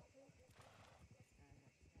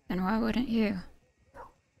 then why wouldn't you?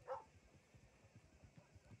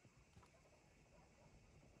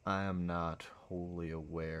 I am not wholly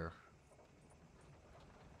aware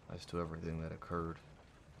as to everything that occurred.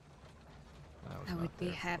 I would be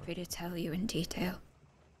happy to tell you in detail.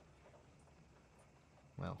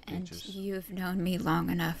 Well, and just... you've known me long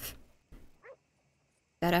enough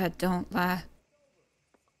that I don't lie.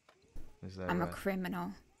 Is that I'm right? a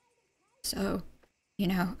criminal. So, you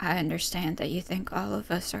know, I understand that you think all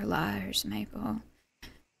of us are liars, Maple.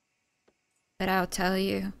 But I'll tell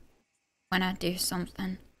you, when I do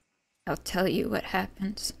something, I'll tell you what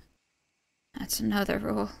happens. That's another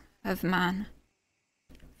rule of mine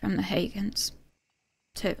from the Hagans,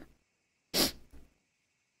 too.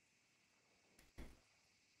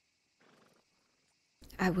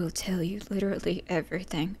 I will tell you literally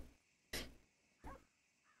everything.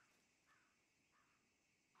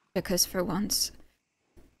 Because for once,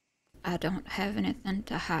 I don't have anything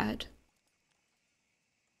to hide.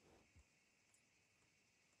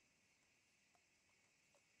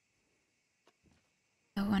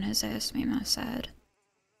 No one has asked me my side.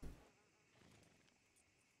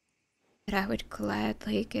 But I would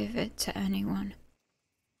gladly give it to anyone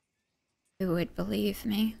who would believe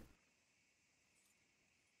me.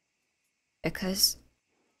 Because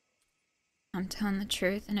I'm telling the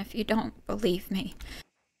truth, and if you don't believe me,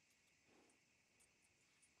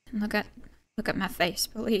 look at my face,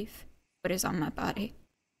 believe what is on my body.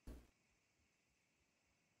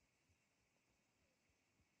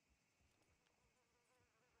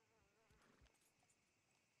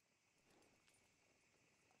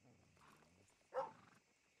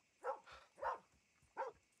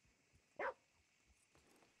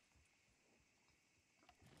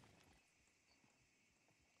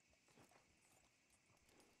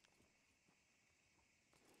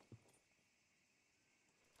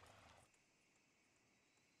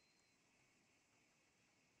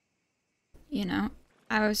 You know,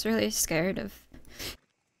 I was really scared of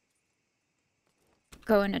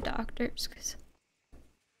going to doctors because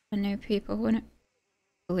I knew people wouldn't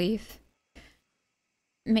believe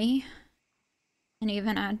me, and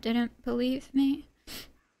even I didn't believe me.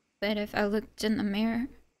 But if I looked in the mirror,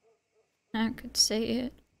 I could see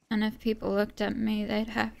it, and if people looked at me, they'd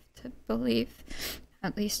have to believe.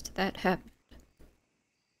 At least that happened.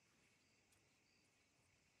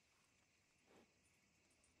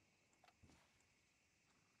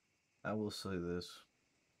 I will say this.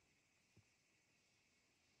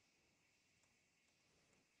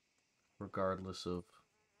 Regardless of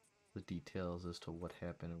the details as to what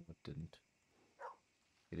happened and what didn't,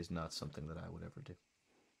 it is not something that I would ever do.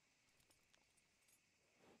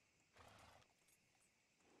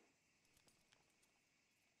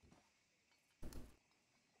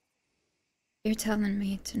 You're telling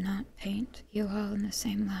me to not paint you all in the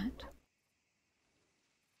same light.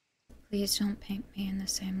 Please don't paint me in the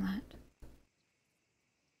same light.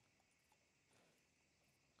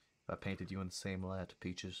 If I painted you in the same light,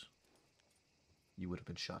 Peaches, you would have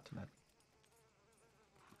been shot tonight.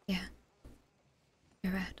 Yeah.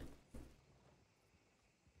 You're right.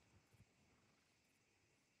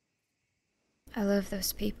 I love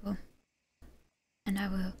those people, and I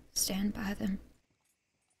will stand by them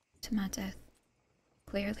to my death,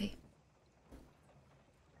 clearly.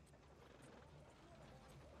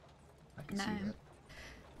 I can see that.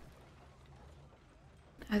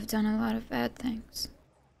 I've done a lot of bad things.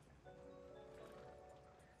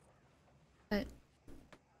 But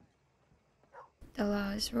the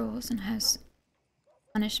law is rules and has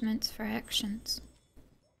punishments for actions.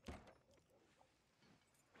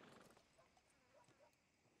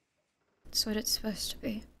 It's what it's supposed to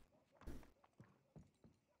be.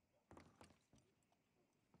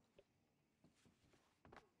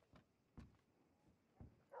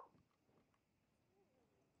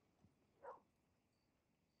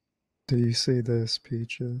 Do you see this,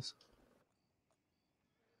 Peaches?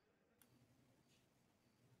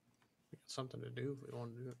 We got something to do if we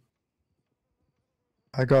want to do it.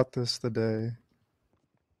 I got this the day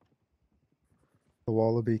the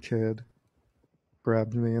Wallaby Kid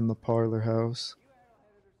grabbed me in the parlor house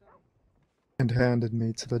and handed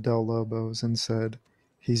me to the Del Lobos and said,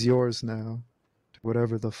 "He's yours now. Do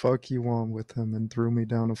whatever the fuck you want with him," and threw me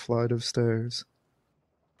down a flight of stairs.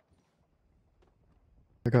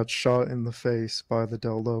 I got shot in the face by the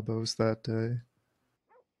Del Lobos that day.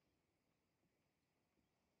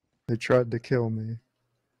 They tried to kill me.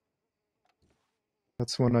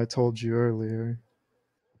 That's when I told you earlier.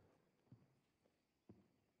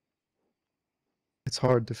 It's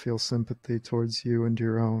hard to feel sympathy towards you and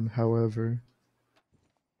your own, however.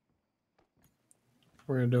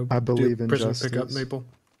 We're gonna I believe in prison justice. pickup, Maple.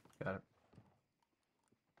 Got it.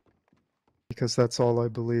 Because that's all I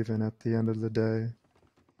believe in at the end of the day.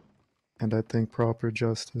 And I think proper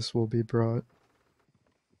justice will be brought.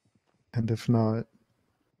 And if not,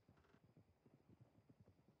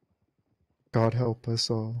 God help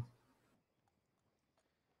us all.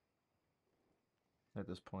 At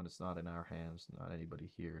this point, it's not in our hands, not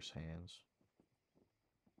anybody here's hands.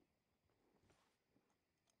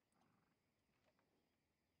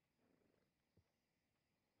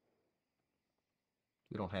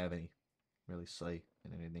 We don't have any really say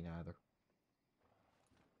in anything either.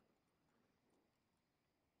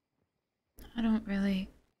 I don't really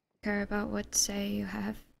care about what say you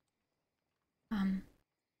have.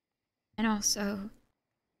 And also,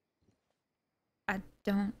 I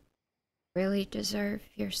don't really deserve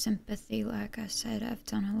your sympathy. Like I said, I've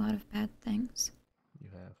done a lot of bad things. You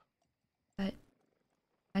have. But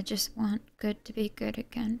I just want good to be good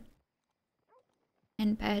again.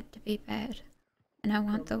 And bad to be bad. And I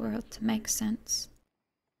want the world to make sense.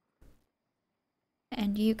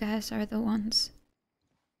 And you guys are the ones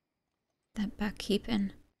that by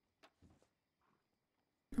keeping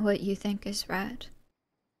what you think is right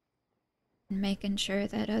and making sure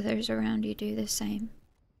that others around you do the same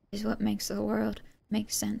is what makes the world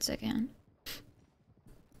make sense again.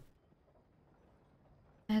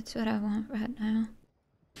 That's what I want right now.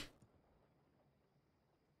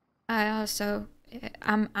 I also,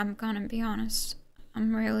 I'm gonna be honest,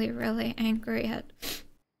 I'm really angry at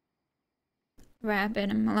Rabbit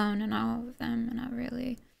and Malone and all of them, and I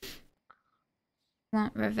really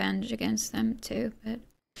want revenge against them too, but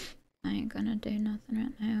I ain't gonna do nothing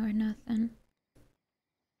right now or nothing.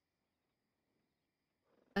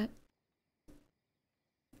 But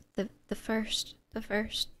the first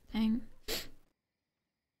thing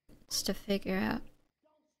is to figure out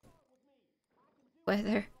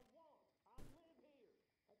whether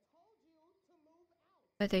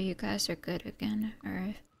you guys are good again,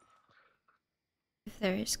 or if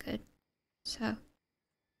there is good. So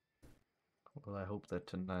Well, I hope that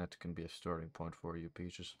tonight can be a starting point for you,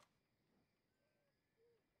 Peaches.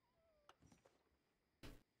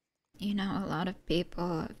 you know, a lot of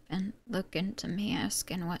people have been looking to me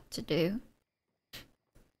asking what to do.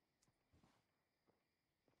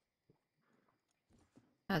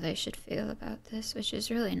 How they should feel about this, which is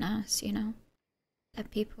really nice, you know, that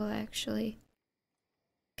people actually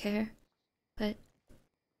care. But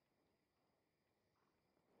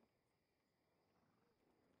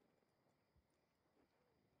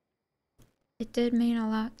it did mean a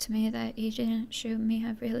lot to me that you didn't shoot me.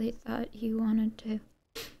 I really thought you wanted to.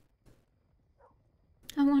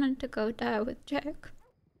 I wanted to go die with Jack.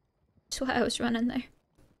 That's why I was running there.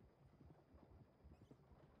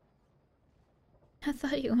 I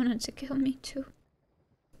thought you wanted to kill me too.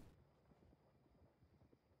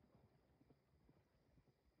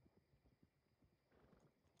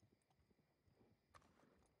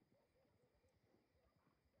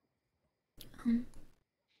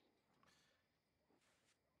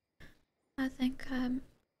 I think I'm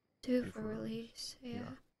due Due for for release. Yeah.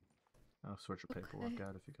 I'll sort your paperwork Okay.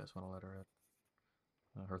 out if you guys want to let her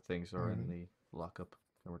in. Her things are in the lockup.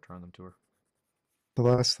 I'll return them to her. The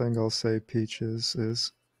last thing I'll say, Peaches,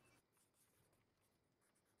 is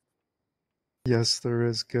yes, there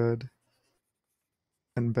is good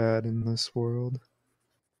and bad in this world.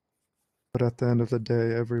 But at the end of the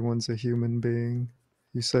day, everyone's a human being.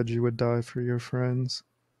 You said you would die for your friends.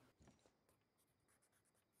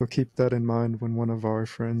 So keep that in mind when one of our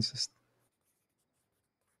friends is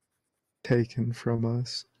taken from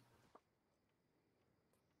us.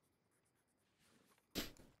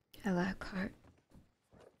 I like Hart.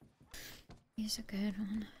 He's a good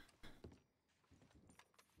one.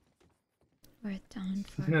 We're done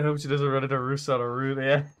for. I hope she doesn't run into Roos on a route,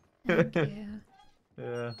 yeah. Thank you.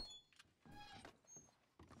 Yeah.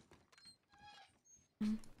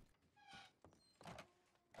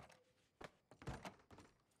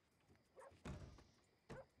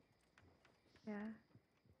 Yeah.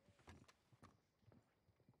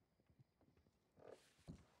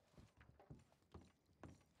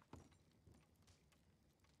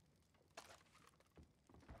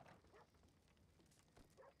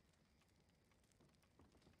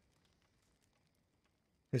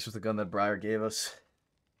 This was the gun that Briar gave us.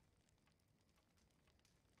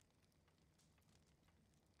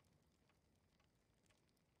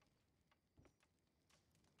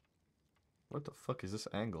 What the fuck is this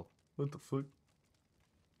angle? What the fuck?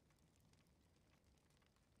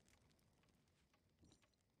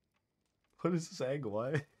 What is this angle?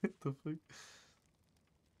 Why? What the fuck?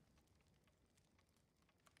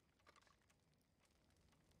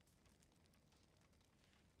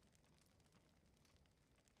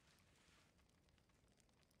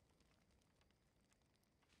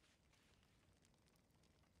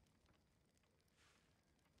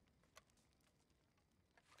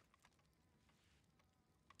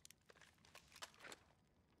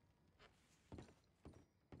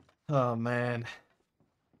 Oh man.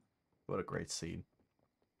 What a great scene.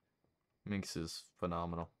 Minx is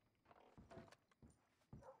phenomenal.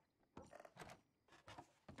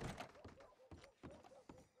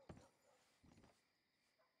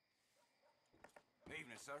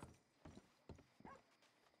 Evening, sir.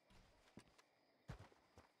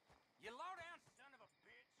 You low-down son of a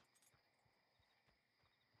bitch!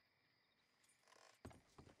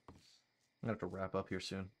 I'm gonna have to wrap up here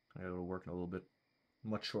soon. I gotta go to work in a little bit.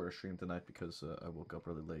 Much shorter stream tonight because I woke up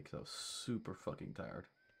really late because I was super fucking tired.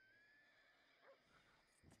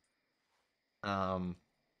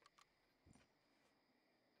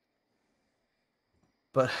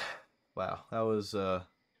 But wow, that was a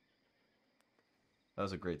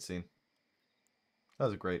great scene. That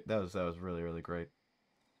was really, really great.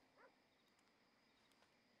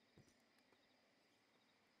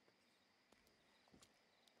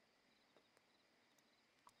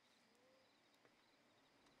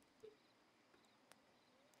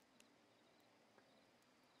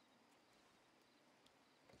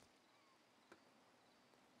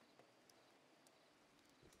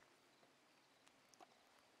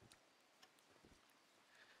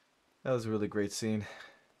 That was a really great scene.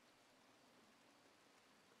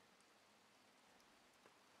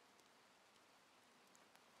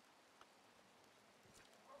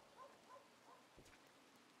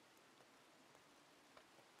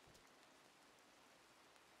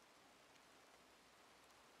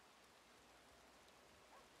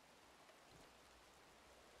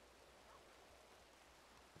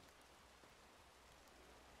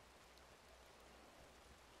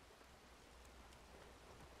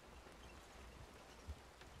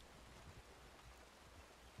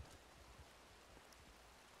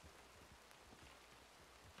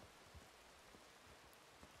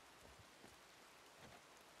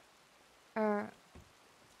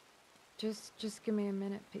 Just give me a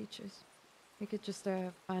minute, Peaches. You could just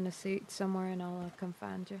find a seat somewhere and I'll come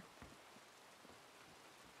find you.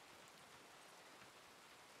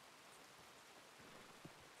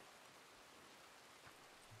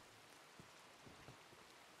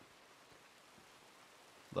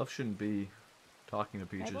 Love shouldn't be talking to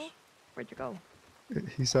Peaches. Mabel? Where'd you go?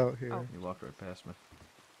 He's out here. Oh. You walked right past me.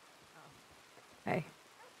 Hey.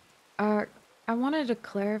 I wanted to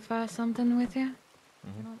clarify something with you.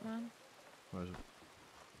 Mm-hmm. You don't mind? What is it?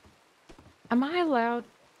 Am I allowed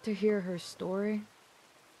to hear her story?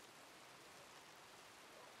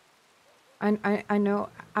 I know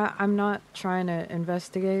I'm not trying to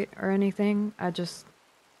investigate or anything. I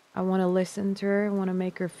want to listen to her. I want to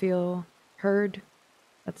make her feel heard.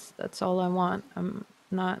 That's all I want. I'm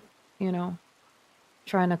not, you know,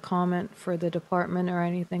 trying to comment for the department or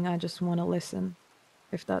anything. I just want to listen,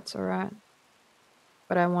 if that's all right.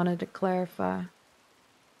 But I wanted to clarify.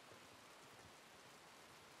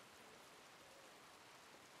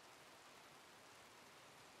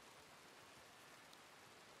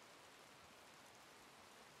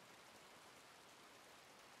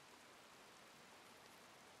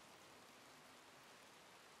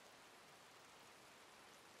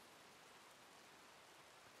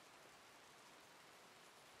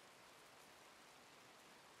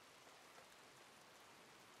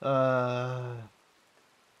 I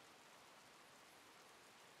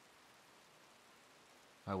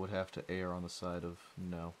would have to err on the side of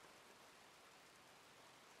no.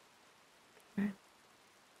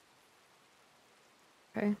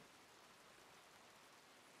 Okay.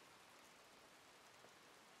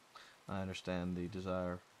 I understand the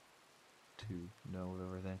desire to know of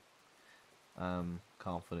everything. I'm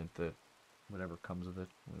confident that whatever comes of it,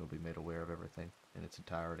 we will be made aware of everything in its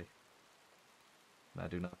entirety. And I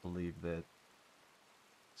do not believe that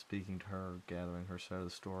speaking to her, gathering her side of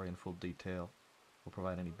the story in full detail, will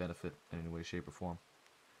provide any benefit in any way, shape, or form.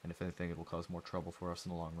 And if anything, it will cause more trouble for us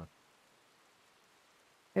in the long run.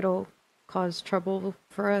 It'll cause trouble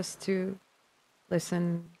for us to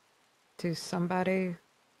listen to somebody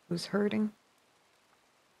who's hurting.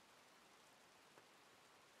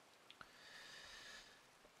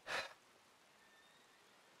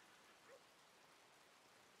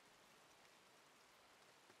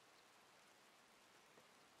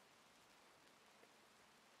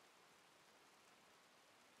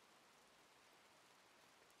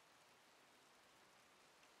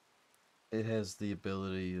 It has the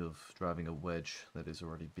ability of driving a wedge that is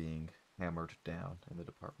already being hammered down in the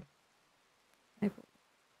department.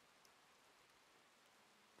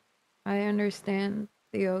 I understand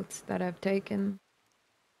the oaths that I've taken,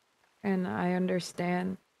 and I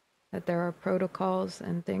understand that there are protocols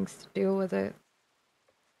and things to deal with it.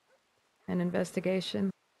 An investigation.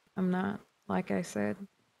 I'm not, like I said.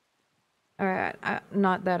 Alright,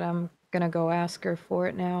 not that I'm gonna go ask her for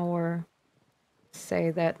it now or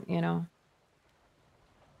say that, you know,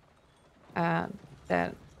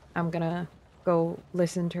 that I'm gonna go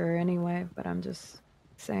listen to her anyway, but I'm just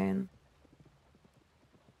saying.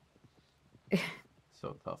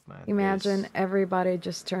 So tough, man. Imagine It's- everybody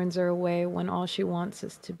just turns her away when all she wants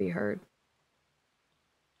is to be heard.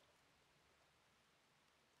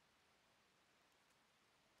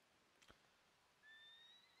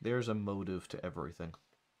 There's a motive to everything.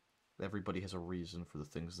 Everybody has a reason for the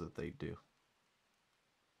things that they do.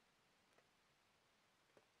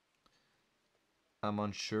 I'm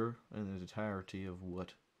unsure in the entirety of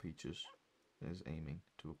what Peaches is aiming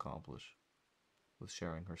to accomplish with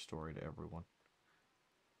sharing her story to everyone.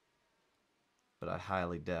 But I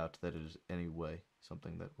highly doubt that it is any way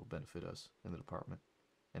something that will benefit us in the department,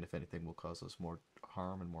 and if anything will cause us more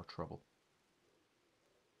harm and more trouble.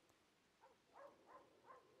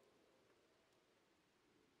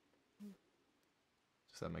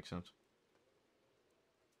 Does that make sense?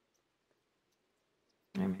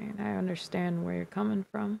 I mean, I understand where you're coming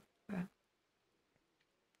from, but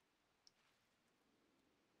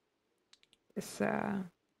it's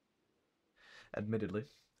Admittedly,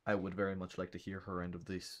 I would very much like to hear her end of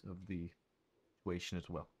the situation as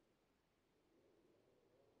well.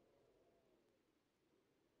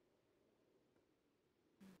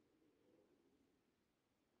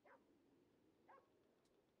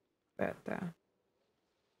 but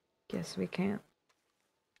guess we can't.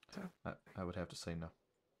 So I would have to say no.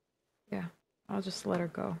 yeah, I'll just let her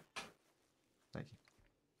go. Thank you.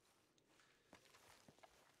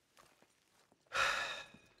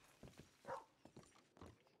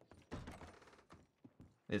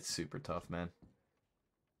 It's super tough, man.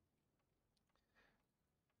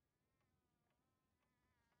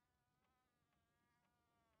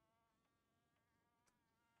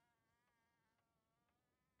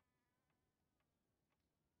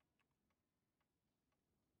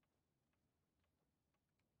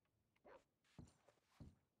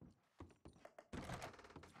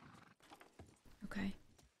 Okay.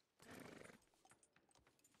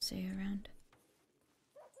 See you around.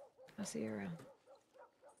 I'll see you around.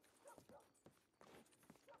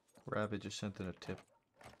 Rabbit just sent in a tip.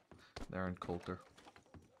 They're in Coulter.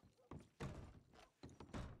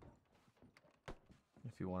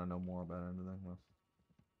 If you want to know more about anything, well,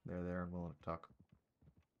 they're there and willing to talk.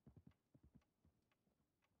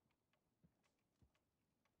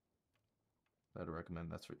 I'd recommend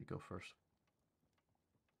that's where you go first.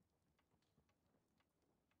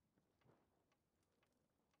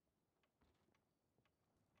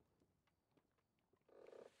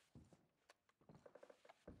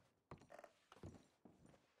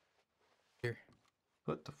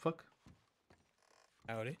 What the fuck?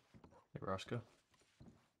 Howdy. Hey, Roscoe.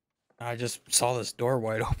 I just saw this door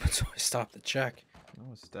wide open, so I stopped to check. No,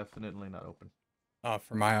 it's definitely not open.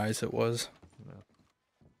 For my eyes, it was. No.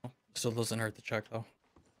 Still doesn't hurt to check, though.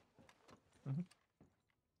 Mhm.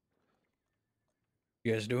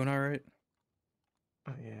 You guys doing all right?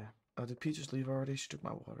 Oh, yeah. Did Peaches leave already? She took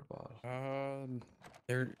my water bottle.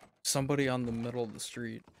 There's somebody on the middle of the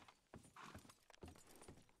street.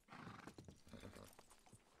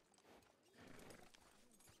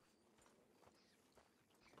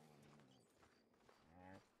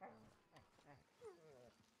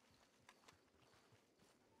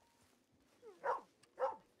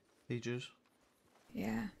 Peaches,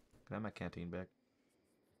 Yeah. can I have my canteen back?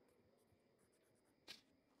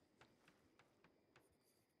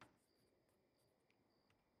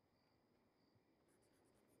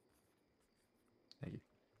 Thank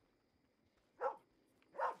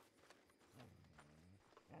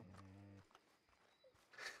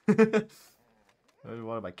you. I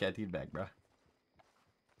wanted my canteen back, bro.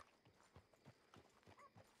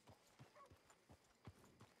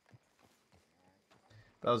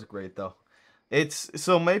 That was great, though. It's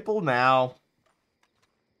so Maple now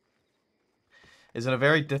is in a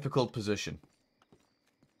very difficult position.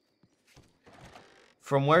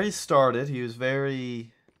 From where he started, he was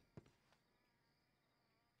very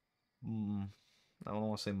I don't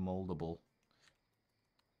want to say moldable,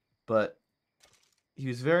 but he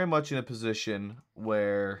was very much in a position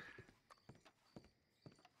where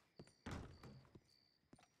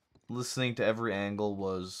listening to every angle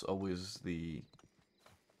was always the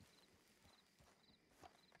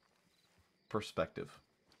perspective.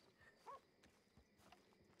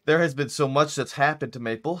 There has been so much that's happened to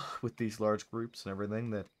Maple with these large groups and everything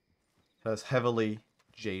that has heavily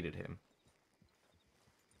jaded him.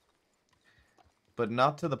 But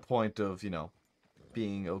not to the point of, you know,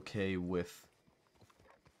 being okay with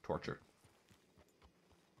torture.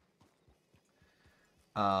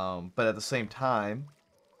 But at the same time,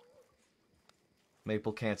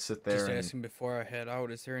 Maple can't sit there Just and... asking before I head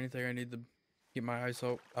out, is there anything I need to keep my eyes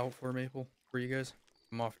out for, Maple? For you guys?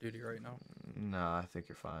 I'm off duty right now. Nah, I think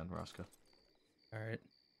you're fine, Roscoe. Alright.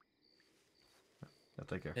 I'll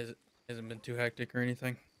take care. Hasn't been too hectic or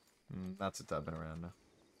anything? Not since I've been around, no.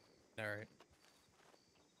 Alright.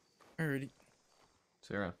 Alrighty.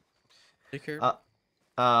 See you around. Take care.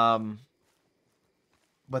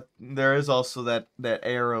 But there is also that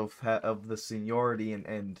air of the seniority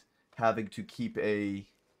and having to keep a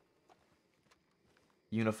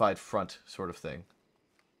unified front sort of thing.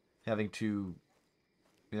 Having to,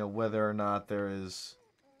 you know, whether or not there is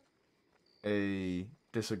a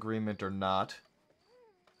disagreement or not.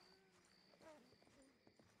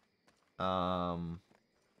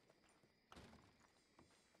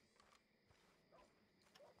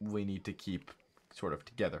 We need to keep sort of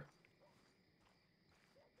together.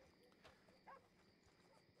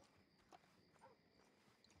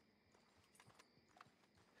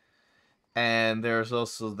 And there's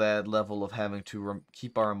also that level of having to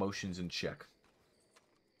keep our emotions in check.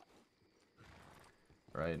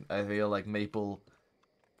 Right? I feel like Maple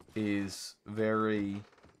has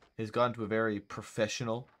gotten to a very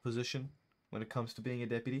professional position when it comes to being a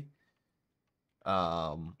deputy.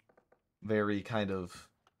 Very kind of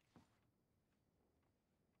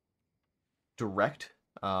direct,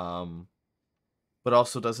 but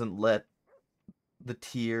also doesn't let the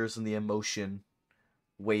tears and the emotion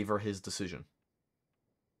waver his decision.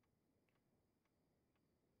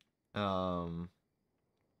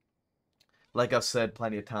 Like I've said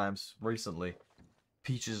plenty of times recently,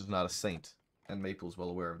 Peaches is not a saint, and Maple's well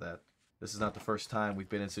aware of that. This is not the first time we've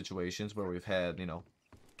been in situations where we've had, you know,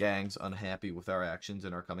 gangs unhappy with our actions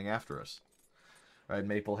and are coming after us. Right?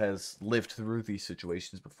 Maple has lived through these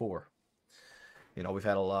situations before. You know, we've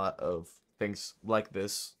had a lot of things like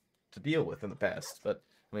this to deal with in the past, but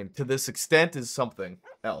I mean, to this extent is something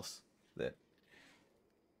else. That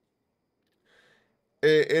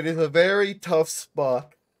it is a very tough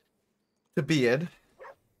spot to be in.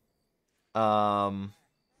 But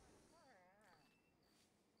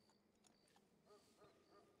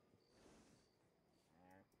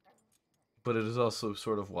it is also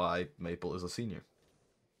sort of why Maple is a senior,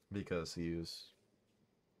 because he was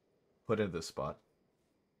put in this spot.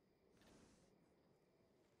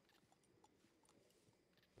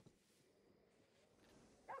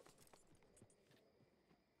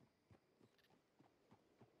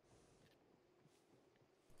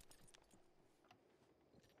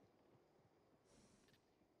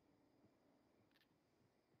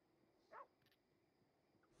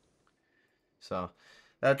 So,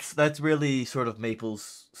 that's really sort of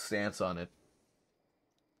Maple's stance on it.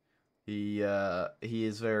 He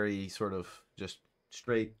is very sort of just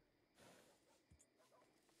straight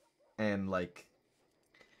and like,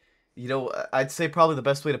 you know, I'd say probably the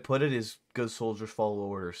best way to put it is good soldiers follow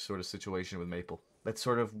orders sort of situation with Maple. That's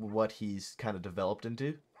sort of what he's kind of developed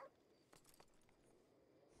into.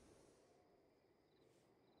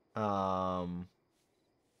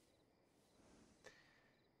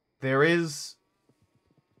 There is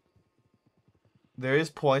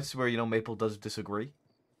points where, you know, Maple does disagree.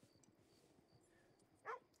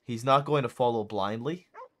 He's not going to follow blindly.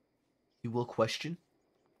 He will question.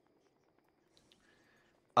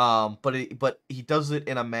 But he does it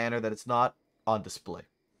in a manner that it's not on display.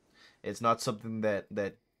 It's not something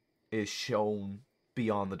that is shown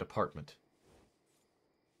beyond the department.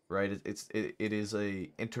 Right? It is a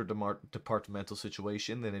interdepartmental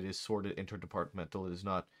situation, and it is sorted interdepartmental. It is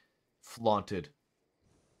not flaunted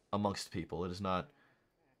amongst people. It is not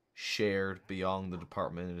shared beyond the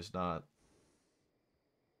department. It is not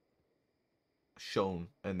shown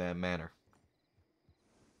in that manner.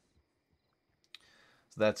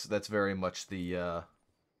 So that's very much the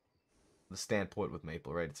standpoint with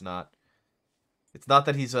Maple, right? It's not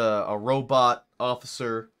that he's a robot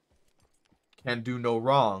officer, can do no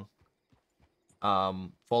wrong,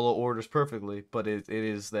 follow orders perfectly, but it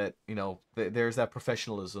is that, you know, there's that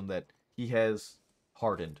professionalism that he has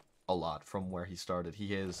hardened a lot from where he started.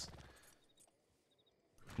 He is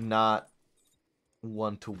not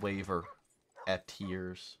one to waver at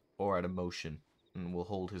tears or at emotion, and will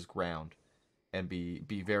hold his ground and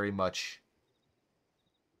be very much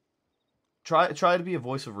try to be a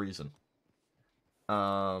voice of reason.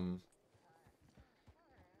 But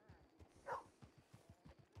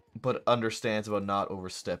understands about not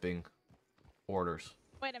overstepping orders.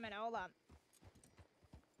 Wait a minute, hold on.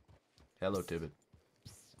 Hello, Tibbet.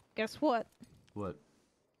 Guess what? What?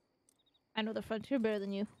 I know the frontier better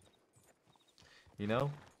than you. You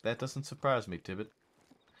know, that doesn't surprise me, Tibbet.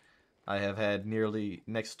 I have had nearly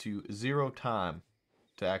next to zero time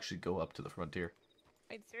to actually go up to the frontier.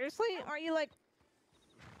 Wait, seriously? Aren't you like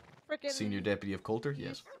frickin' Senior Deputy of Coulter?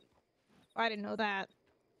 Yes. I didn't know that.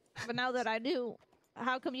 But now that I do,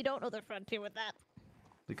 how come you don't know the frontier with that?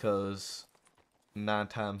 Because 9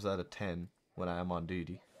 times out of 10, when I am on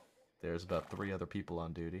duty, there's about 3 other people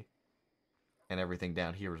on duty, and everything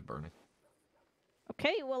down here is burning.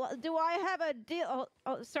 Okay, well, do I have a deal?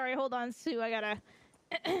 Oh, sorry, hold on, Sue. I gotta.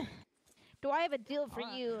 Do I have a deal for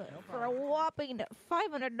you? For a whopping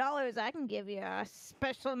 $500, I can give you a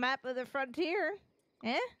special map of the frontier.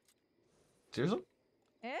 Eh? Seriously?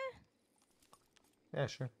 Eh? Yeah,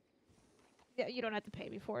 sure. Yeah, you don't have to pay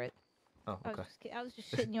me for it. Oh, okay. I was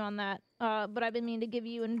just shitting you on that. But I've been meaning to give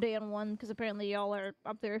you and Dan one because apparently y'all are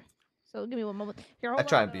up there. So give me one moment. Here, hold I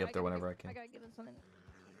try on, and be up there whenever I can. I gotta give him something.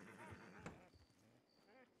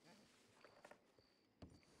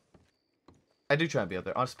 I do try and be up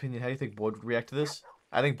there. Honest opinion, how do you think Boyd would react to this?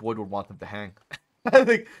 I think Boyd would want them to hang. I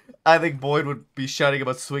think Boyd would be shouting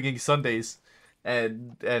about swinging Sundays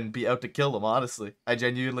and be out to kill them, honestly. I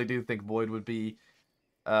genuinely do think Boyd would be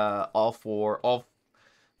all for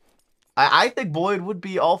I think Boyd would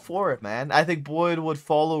be all for it, man. I think Boyd would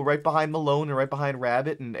follow right behind Malone and right behind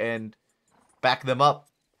Rabbit and back them up.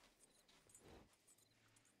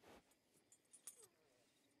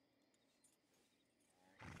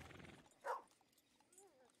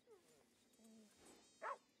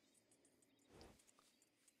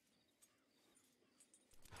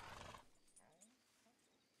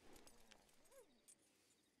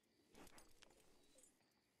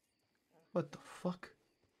 What the fuck?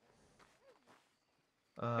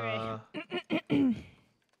 Oh.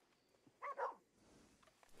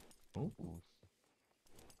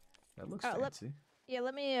 That looks fancy. Yeah,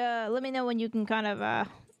 let me know when you can kind of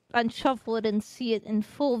unshuffle it and see it in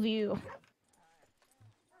full view.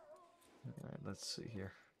 Alright, let's see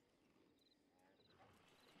here.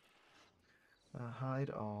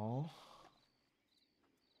 Hide all.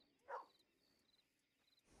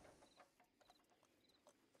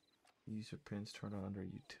 User pins turn on under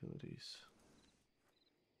utilities.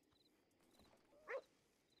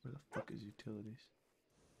 Where the fuck is utilities?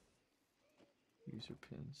 User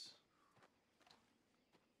pins.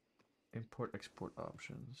 Import export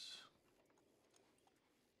options.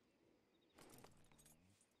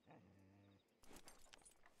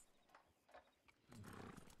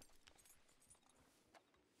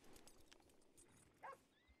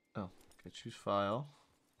 Oh, okay, choose file.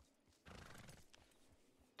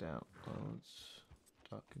 Downloads,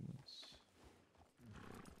 documents.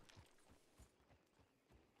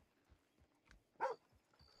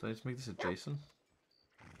 Do I need to make this a JSON?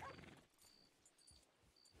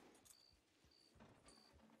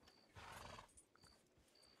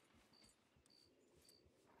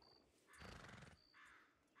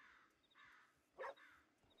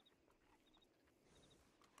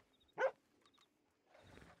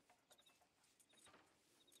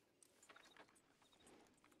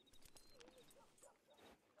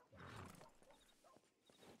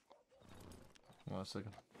 Hold on a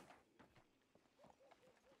second.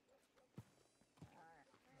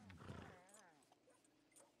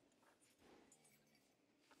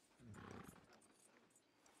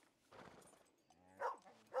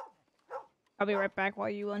 I'll be right back while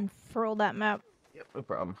you unfurl that map. Yep, no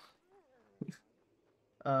problem.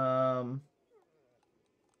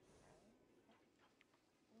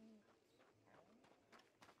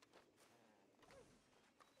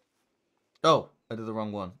 Oh, I did the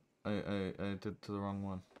wrong one. I did to the wrong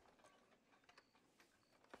one.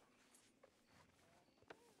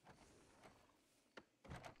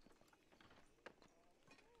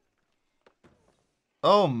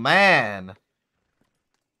 Oh man.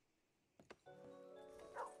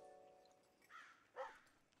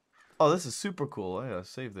 Oh, this is super cool. I gotta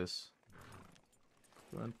save this.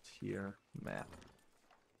 Frontier map.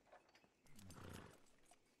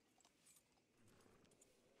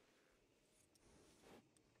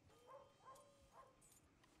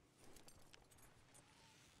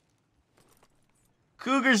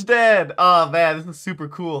 Cougar's dead! Oh man, this is super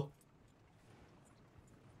cool.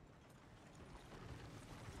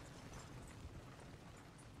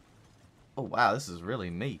 Oh wow, this is really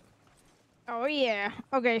neat. Oh yeah.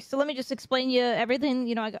 Okay, so let me just explain you everything.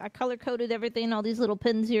 You know, I color coded everything, all these little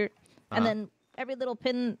pins here, and then every little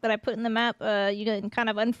pin that I put in the map, you can kind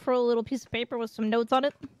of unfurl a little piece of paper with some notes on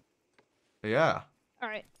it. Yeah. All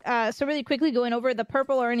right. So really quickly going over the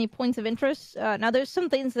purple are any points of interest. Now there's some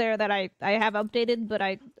things there that I have updated, but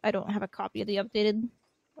I don't have a copy of the updated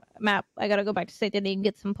map. I gotta go back to St. Denis and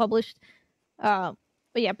get some published.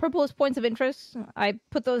 But yeah, purple is points of interest. I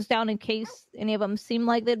put those down in case any of them seem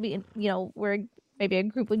like they'd be, you know, where maybe a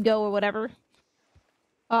group would go or whatever.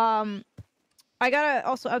 I gotta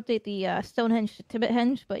also update the Stonehenge to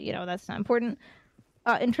Tibbethenge, but you know that's not important.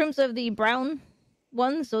 In terms of the brown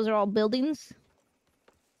ones, those are all buildings.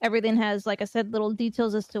 Everything has, like I said, little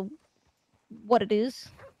details as to what it is.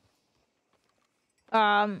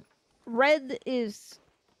 Red is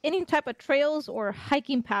any type of trails or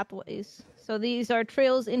hiking pathways. So these are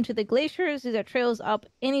trails into the glaciers. These are trails up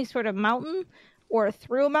any sort of mountain, or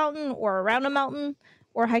through a mountain, or around a mountain,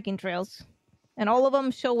 or hiking trails. And all of them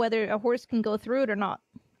show whether a horse can go through it or not.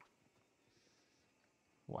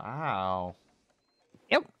 Wow.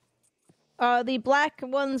 Yep. The black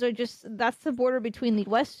ones are just, that's the border between the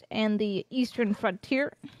west and the eastern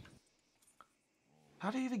frontier. How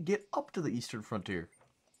do you even get up to the eastern frontier?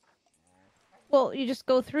 Well, you just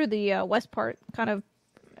go through the west part, kind of,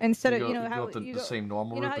 instead of, you know, you how go up the same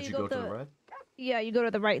normal route, but you go to the right? Yeah, you go to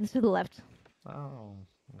the right and to the left. Oh,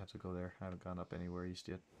 I have to go there. I haven't gone up anywhere east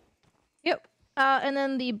yet. Yep. And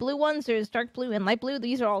then the blue ones, there's dark blue and light blue.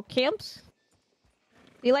 These are all camps.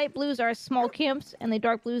 The light blues are small camps, and the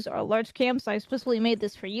dark blues are large camps. I specifically made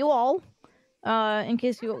this for you all, in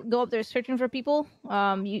case you go up there searching for people.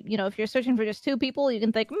 You know, if you're searching for just 2 people, you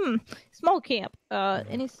can think, small camp.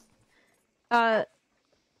 It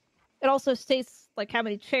also states like how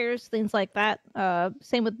many chairs, things like that.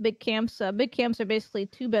 Same with big camps. Big camps are basically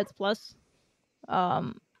 2 beds plus.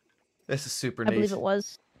 This is super I neat. believe it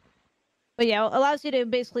was. But yeah, it allows you to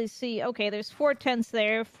basically see, okay, there's 4 tents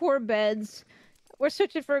there, 4 beds. We're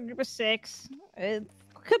searching for a group of 6. It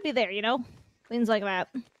could be there, you know? Things like that.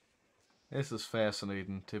 This is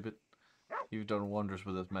fascinating, Tibbet. You've done wonders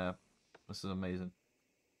with this map. This is amazing.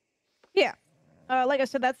 Yeah. Like I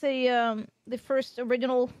said, that's the first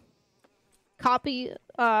original copy.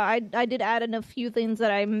 I did add in a few things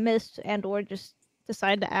that I missed and or just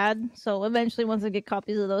decided to add. So eventually, once I get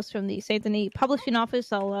copies of those from the St. Denis Publishing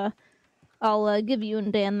Office, I'll give you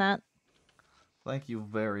and Dan that. Thank you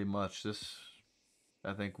very much. This,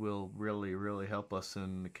 I think, will really, really help us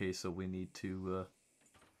in the case that we need to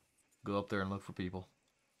go up there and look for people.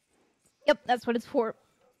 Yep, that's what it's for.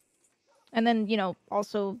 And then, you know,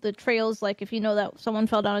 also the trails, like if you know that someone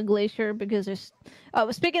fell down a glacier because there's...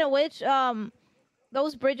 speaking of which,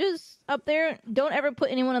 those bridges up there, don't ever put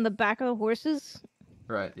anyone on the back of the horses.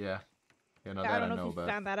 Right, yeah. Yeah, no, Yeah, that I don't know if you about.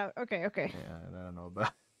 found that out. Okay. Yeah, that I know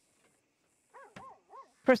about.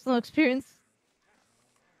 Personal experience.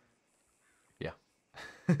 Yeah.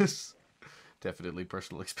 Definitely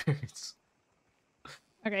personal experience.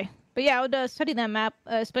 Okay. But yeah, I would study that map,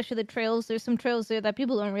 especially the trails. There's some trails there that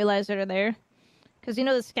people don't realize that are there. Because you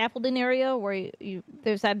know the scaffolding area where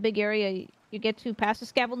there's that big area you get to past the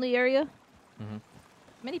scaffolding area? Mm-hmm.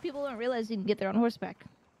 Many people don't realize you can get there on horseback.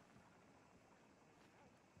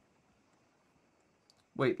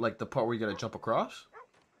 Wait, like the part where you gotta jump across?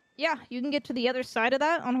 Yeah, you can get to the other side of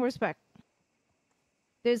that on horseback.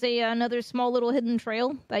 There's another small little hidden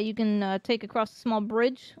trail that you can take across a small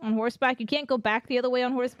bridge on horseback. You can't go back the other way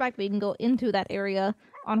on horseback, but you can go into that area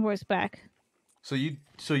on horseback. So you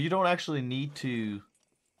don't actually need to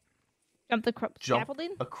Jump the jump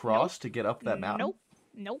scaffolding? across to get up that mountain? Nope.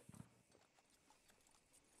 Nope.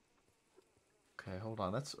 Okay, hold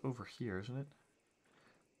on. That's over here, isn't it?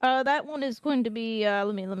 That one is going to be,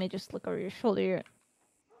 let me just look over your shoulder here.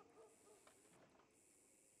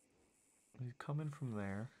 You come in from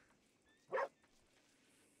there.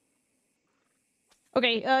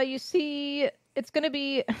 Okay, you see, it's gonna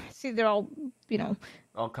be, see, they're all, you know,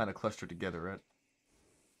 All kind of clustered together, right?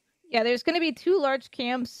 yeah, there's gonna be 2 large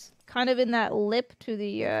camps kind of in that lip to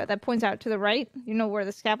the, that points out to the right. You know where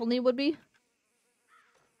the scaffolding would be?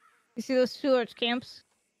 You see those 2 large camps?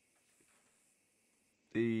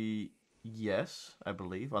 Yes, I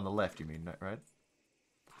believe. On the left, you mean, right?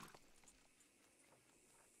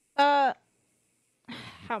 How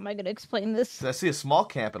am I gonna explain this? I see a small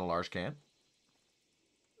camp and a large camp.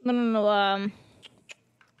 No,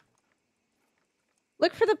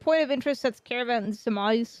 look for the point of interest that's Caravan's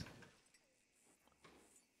demise.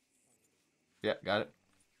 Yeah, got it.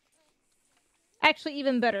 Actually,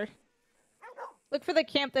 even better. Look for the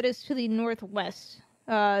camp that is to the northwest.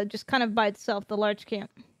 Just kind of by itself, the large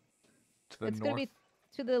camp. To the It's north. gonna be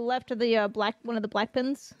to the left of the one of the black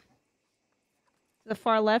pins. To the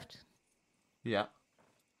far left. Yeah.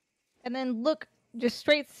 And then look just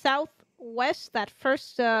straight southwest, that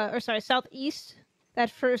first, southeast, that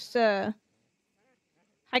first,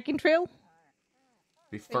 hiking trail.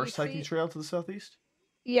 The first hiking trail to the southeast?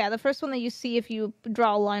 Yeah, the first one that you see if you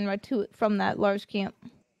draw a line right to it from that large camp.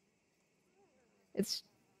 It's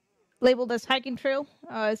labeled as hiking trail.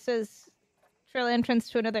 It says trail entrance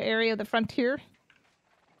to another area of the frontier.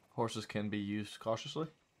 Horses can be used cautiously?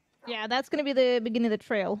 Yeah, that's gonna be the beginning of the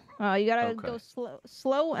trail. You gotta go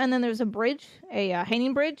slow, and then there's a bridge, a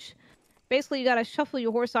hanging bridge. Basically, you gotta shuffle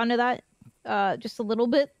your horse onto that, just a little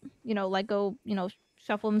bit. You know, like go,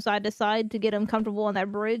 shuffle them side to side to get them comfortable on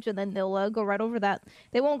that bridge, and then they'll go right over that.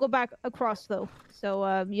 They won't go back across though,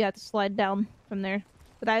 so you have to slide down from there.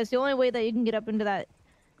 But that is the only way that you can get up into that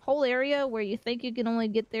whole area where you think you can only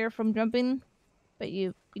get there from jumping, but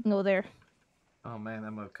you can go there. Oh man,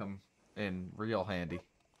 that might come in real handy.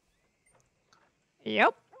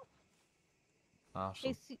 Yep.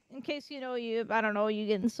 Awesome. In case you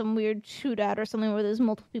get in some weird shootout or something where there's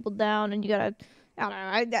multiple people down and you gotta, I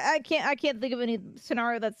don't know, I can't think of any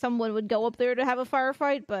scenario that someone would go up there to have a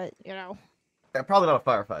firefight, but Yeah, probably not a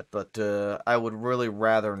firefight, but I would really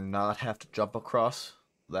rather not have to jump across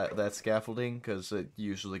that scaffolding because it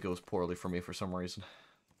usually goes poorly for me for some reason.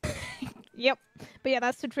 Yep. But yeah,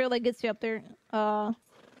 that's the trail that gets you up there. And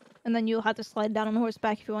then you'll have to slide down on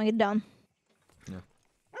horseback if you want to get down. Yeah.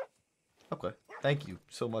 Okay. Thank you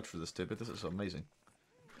so much for this tidbit. This is amazing.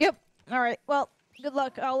 Yep. All right. Well, good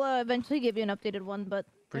luck. I'll eventually give you an updated one, but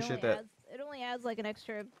Appreciate that. It only adds like an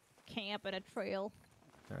extra camp and a trail.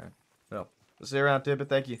 All right. Well, see you around, tidbit.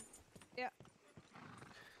 Thank you. Yeah.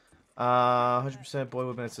 100% Boyd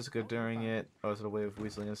would have been assisted during it. Oh, is it a way of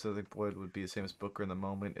weaseling it? So I think Boyd would be the same as Booker in the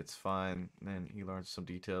moment. It's fine. Then he learns some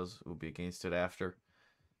details. Will be against it after.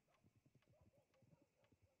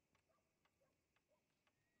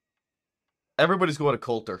 Everybody's going to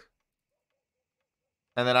Coulter.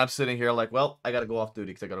 And then I'm sitting here like, well, I got to go off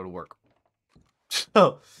duty because I got to go to work.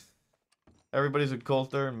 So, everybody's in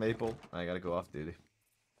Coulter and Maple. I got to go off duty.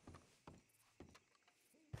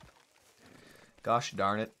 Gosh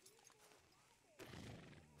darn it.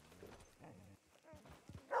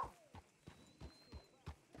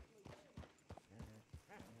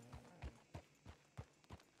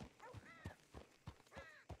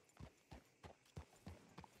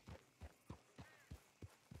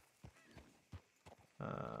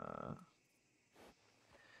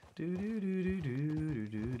 Do do do do do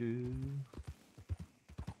do do.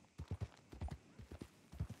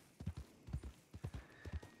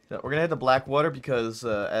 So we're gonna head to Blackwater because,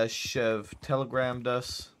 as Chev telegrammed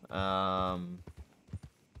us,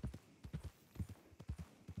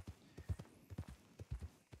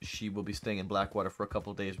 she will be staying in Blackwater for a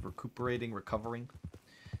couple of days, recovering.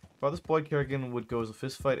 Father Boyd Kerrigan would go as a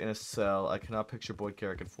fistfight in a cell. I cannot picture Boyd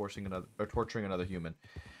Kerrigan torturing another human.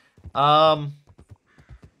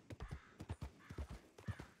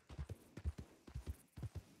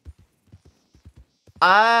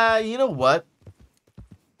 You know what?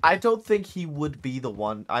 I don't think he would be the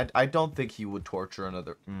one. I don't think he would torture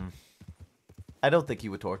another. I don't think he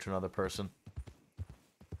would torture another person.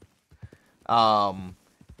 But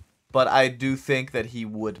I do think that he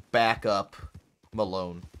would back up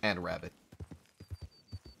Malone and Rabbit.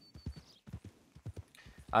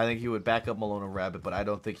 I think he would back up Malone and Rabbit, but I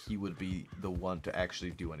don't think he would be the one to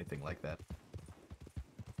actually do anything like that.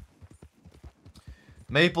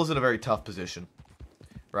 Maple's in a very tough position,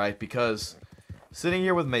 right? Because sitting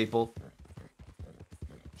here with Maple,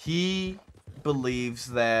 he believes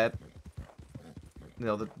that, you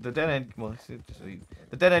know, the Dead End, well,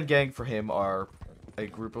 the Dead End Gang for him are a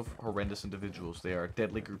group of horrendous individuals. They are a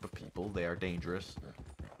deadly group of people. They are dangerous,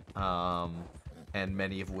 and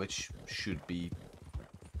many of which should be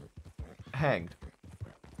hanged,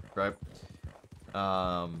 right?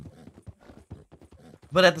 But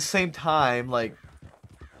at the same time, like,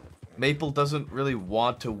 Maple doesn't really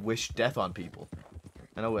want to wish death on people.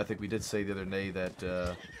 I think we did say the other day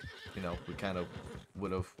that, you know, we kind of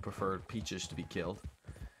would have preferred Peaches to be killed.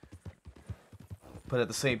 But at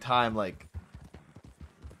the same time, like,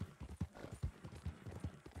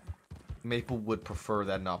 Maple would prefer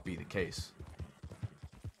that not be the case.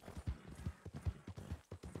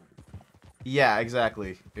 Yeah,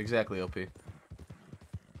 exactly. Exactly, OP.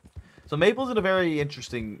 So Maple's in a very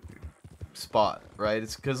interesting spot, right?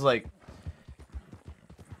 It's because, like,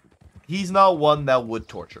 he's not one that would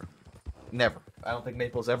torture. Never. I don't think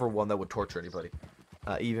Maple's ever one that would torture anybody.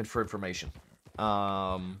 Even for information.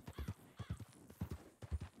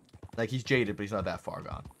 Like, he's jaded, but he's not that far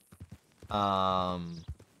gone.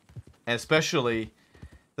 And especially,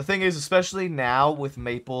 the thing is, especially now with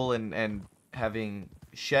Maple and having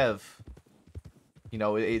Chev, you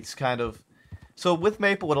know, it's kind of... So with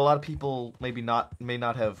Maple, what a lot of people may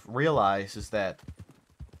not have realized is that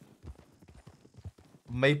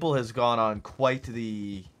Maple has gone on quite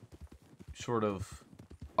the sort of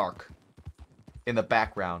arc in the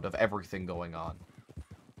background of everything going on,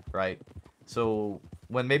 right? So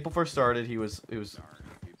when Maple first started, he was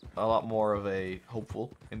a lot more of a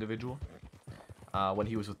hopeful individual. When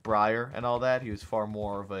he was with Briar and all that, he was far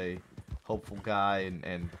more of a hopeful guy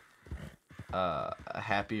and a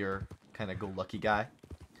happier, kind of go-lucky guy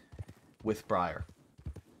with Briar.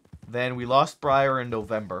 Then we lost Briar in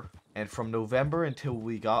November, and from November until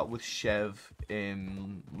we got with Chev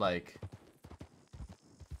in, like,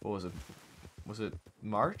 what was it? Was it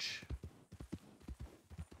March?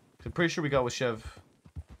 I'm pretty sure we got with Chev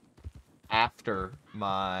after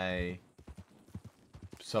my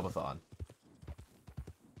subathon.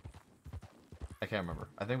 I can't remember.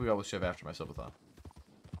 I think we got with Chev after my subathon.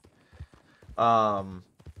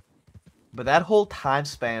 But that whole time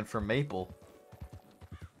span for Maple,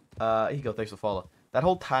 here you go, thanks for the follow. That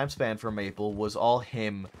whole time span for Maple was all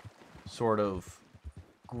him sort of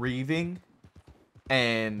grieving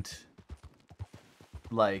and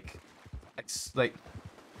like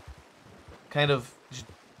kind of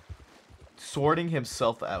sorting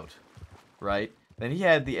himself out, right? Then he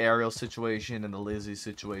had the Ariel situation and the Lizzie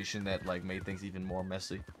situation that like made things even more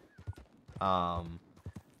messy.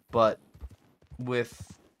 But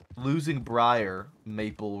with losing Briar,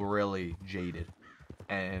 Maple really jaded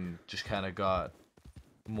and just kind of got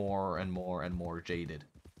more and more and more jaded.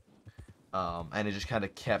 And it just kind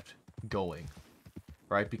of kept going,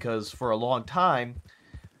 right? Because for a long time,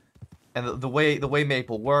 and the way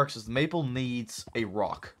Maple works is Maple needs a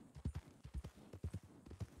rock,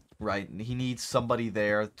 right? He needs somebody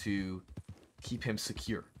there to keep him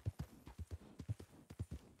secure.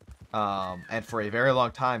 And for a very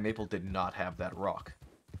long time, Maple did not have that rock.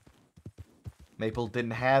 Maple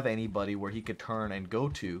didn't have anybody where he could turn and go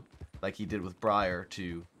to, like he did with Briar,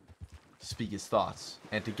 to speak his thoughts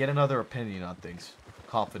and to get another opinion on things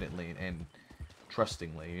confidently and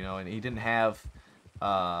trustingly, you know. And he didn't have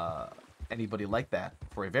anybody like that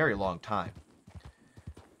for a very long time.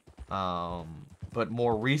 But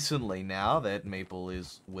more recently, now that Maple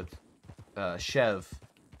is with Chev,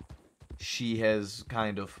 she has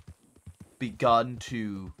kind of begun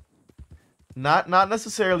to not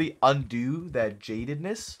necessarily undo that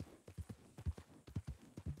jadedness,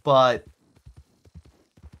 but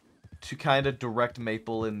to kind of direct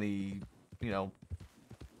Maple in the, you know,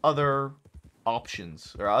 other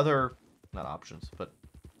options, or other, not options, but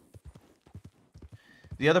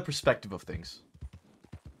the other perspective of things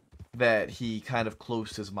that he kind of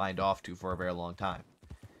closed his mind off to for a very long time.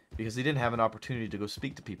 Because he didn't have an opportunity to go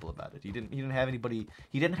speak to people about it. He didn't have anybody,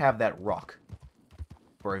 he didn't have that rock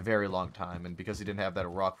for a very long time, and because he didn't have that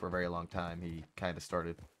rock for a very long time, he kind of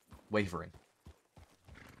started wavering.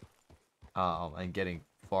 And getting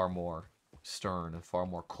far more stern and far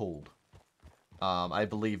more cold. I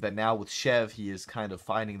believe that now with Chev, he is kind of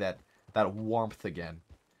finding that warmth again.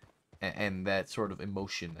 And that sort of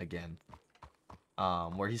emotion again.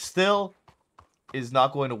 Where he still is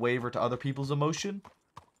not going to waver to other people's emotion,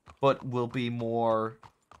 but will be more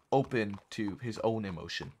open to his own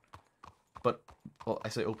emotion. But, well, I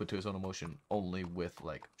say open to his own emotion only with,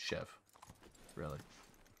 like, Chev. Really.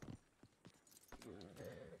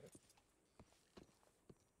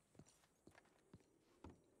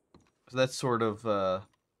 that's sort of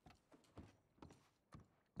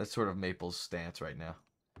Maple's stance right now.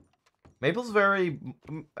 Maple's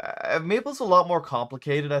Maple's a lot more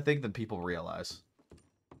complicated, I think, than people realize.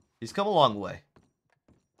 He's come a long way.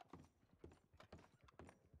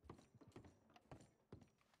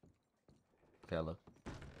 Hello.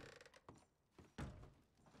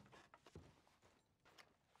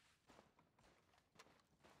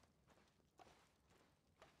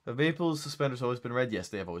 Have Maple's suspenders always been red? Yes,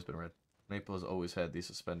 they have always been red. Maple has always had these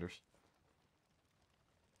suspenders.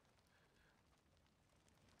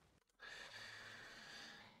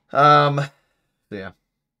 Yeah.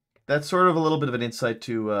 That's sort of a little bit of an insight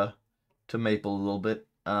to Maple a little bit.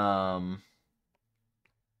 So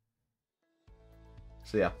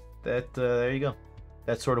yeah, there you go.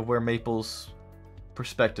 That's sort of where Maple's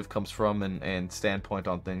perspective comes from and standpoint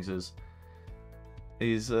on things is.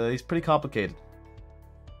 He's pretty complicated.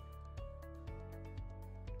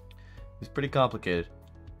 He's pretty complicated.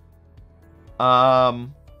 We're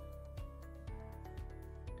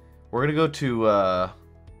gonna go to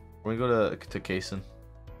Kaysen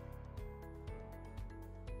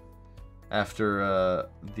after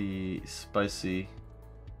the spicy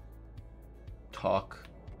talk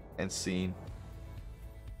and scene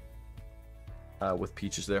with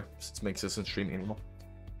Peaches there, since Minx isn't streaming anymore.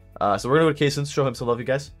 So we're gonna go to Kaysen, show him some love, you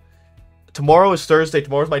guys. Tomorrow is Thursday.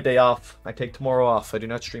 Tomorrow's my day off. I take tomorrow off. I do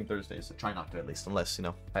not stream Thursdays. I try not to, at least, unless, you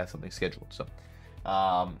know, I have something scheduled. So,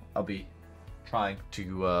 I'll be trying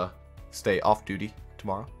to stay off duty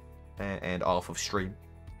tomorrow and off of stream.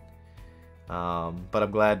 But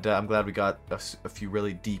I'm glad we got a few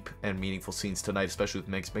really deep and meaningful scenes tonight, especially with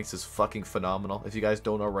Minx. Minx is fucking phenomenal. If you guys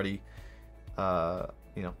don't already,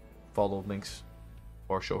 you know, follow Minx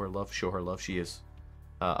or show her love. Show her love. She is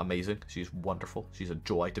amazing. She's wonderful. She's a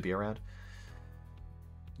joy to be around.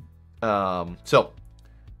 So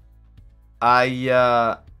I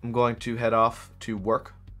am going to head off to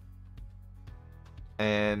work,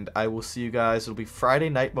 and I will see you guys. It'll be Friday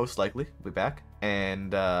night most likely. We'll be back,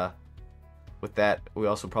 and with that, we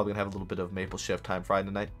also probably gonna have a little bit of Maple Chef time Friday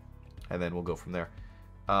night, and then we'll go from there.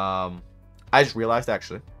 I just realized,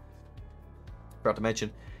 actually, forgot to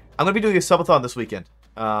mention, I'm gonna be doing a subathon this weekend.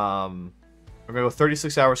 I'm gonna go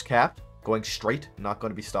 36 hours capped, going straight, not going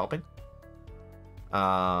to be stopping.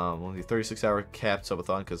 Only 36-hour capped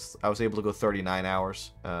subathon because I was able to go 39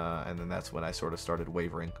 hours, and then that's when I sort of started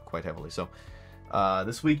wavering quite heavily. So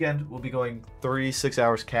this weekend we'll be going 36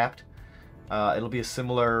 hours capped. It'll be a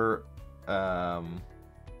similar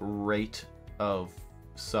rate of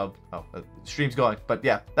streams going, but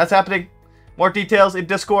yeah, that's happening. More details in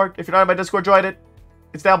Discord. If you're not in my Discord, join it.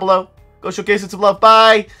 It's down below. Go showcase it some love.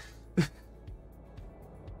 Bye.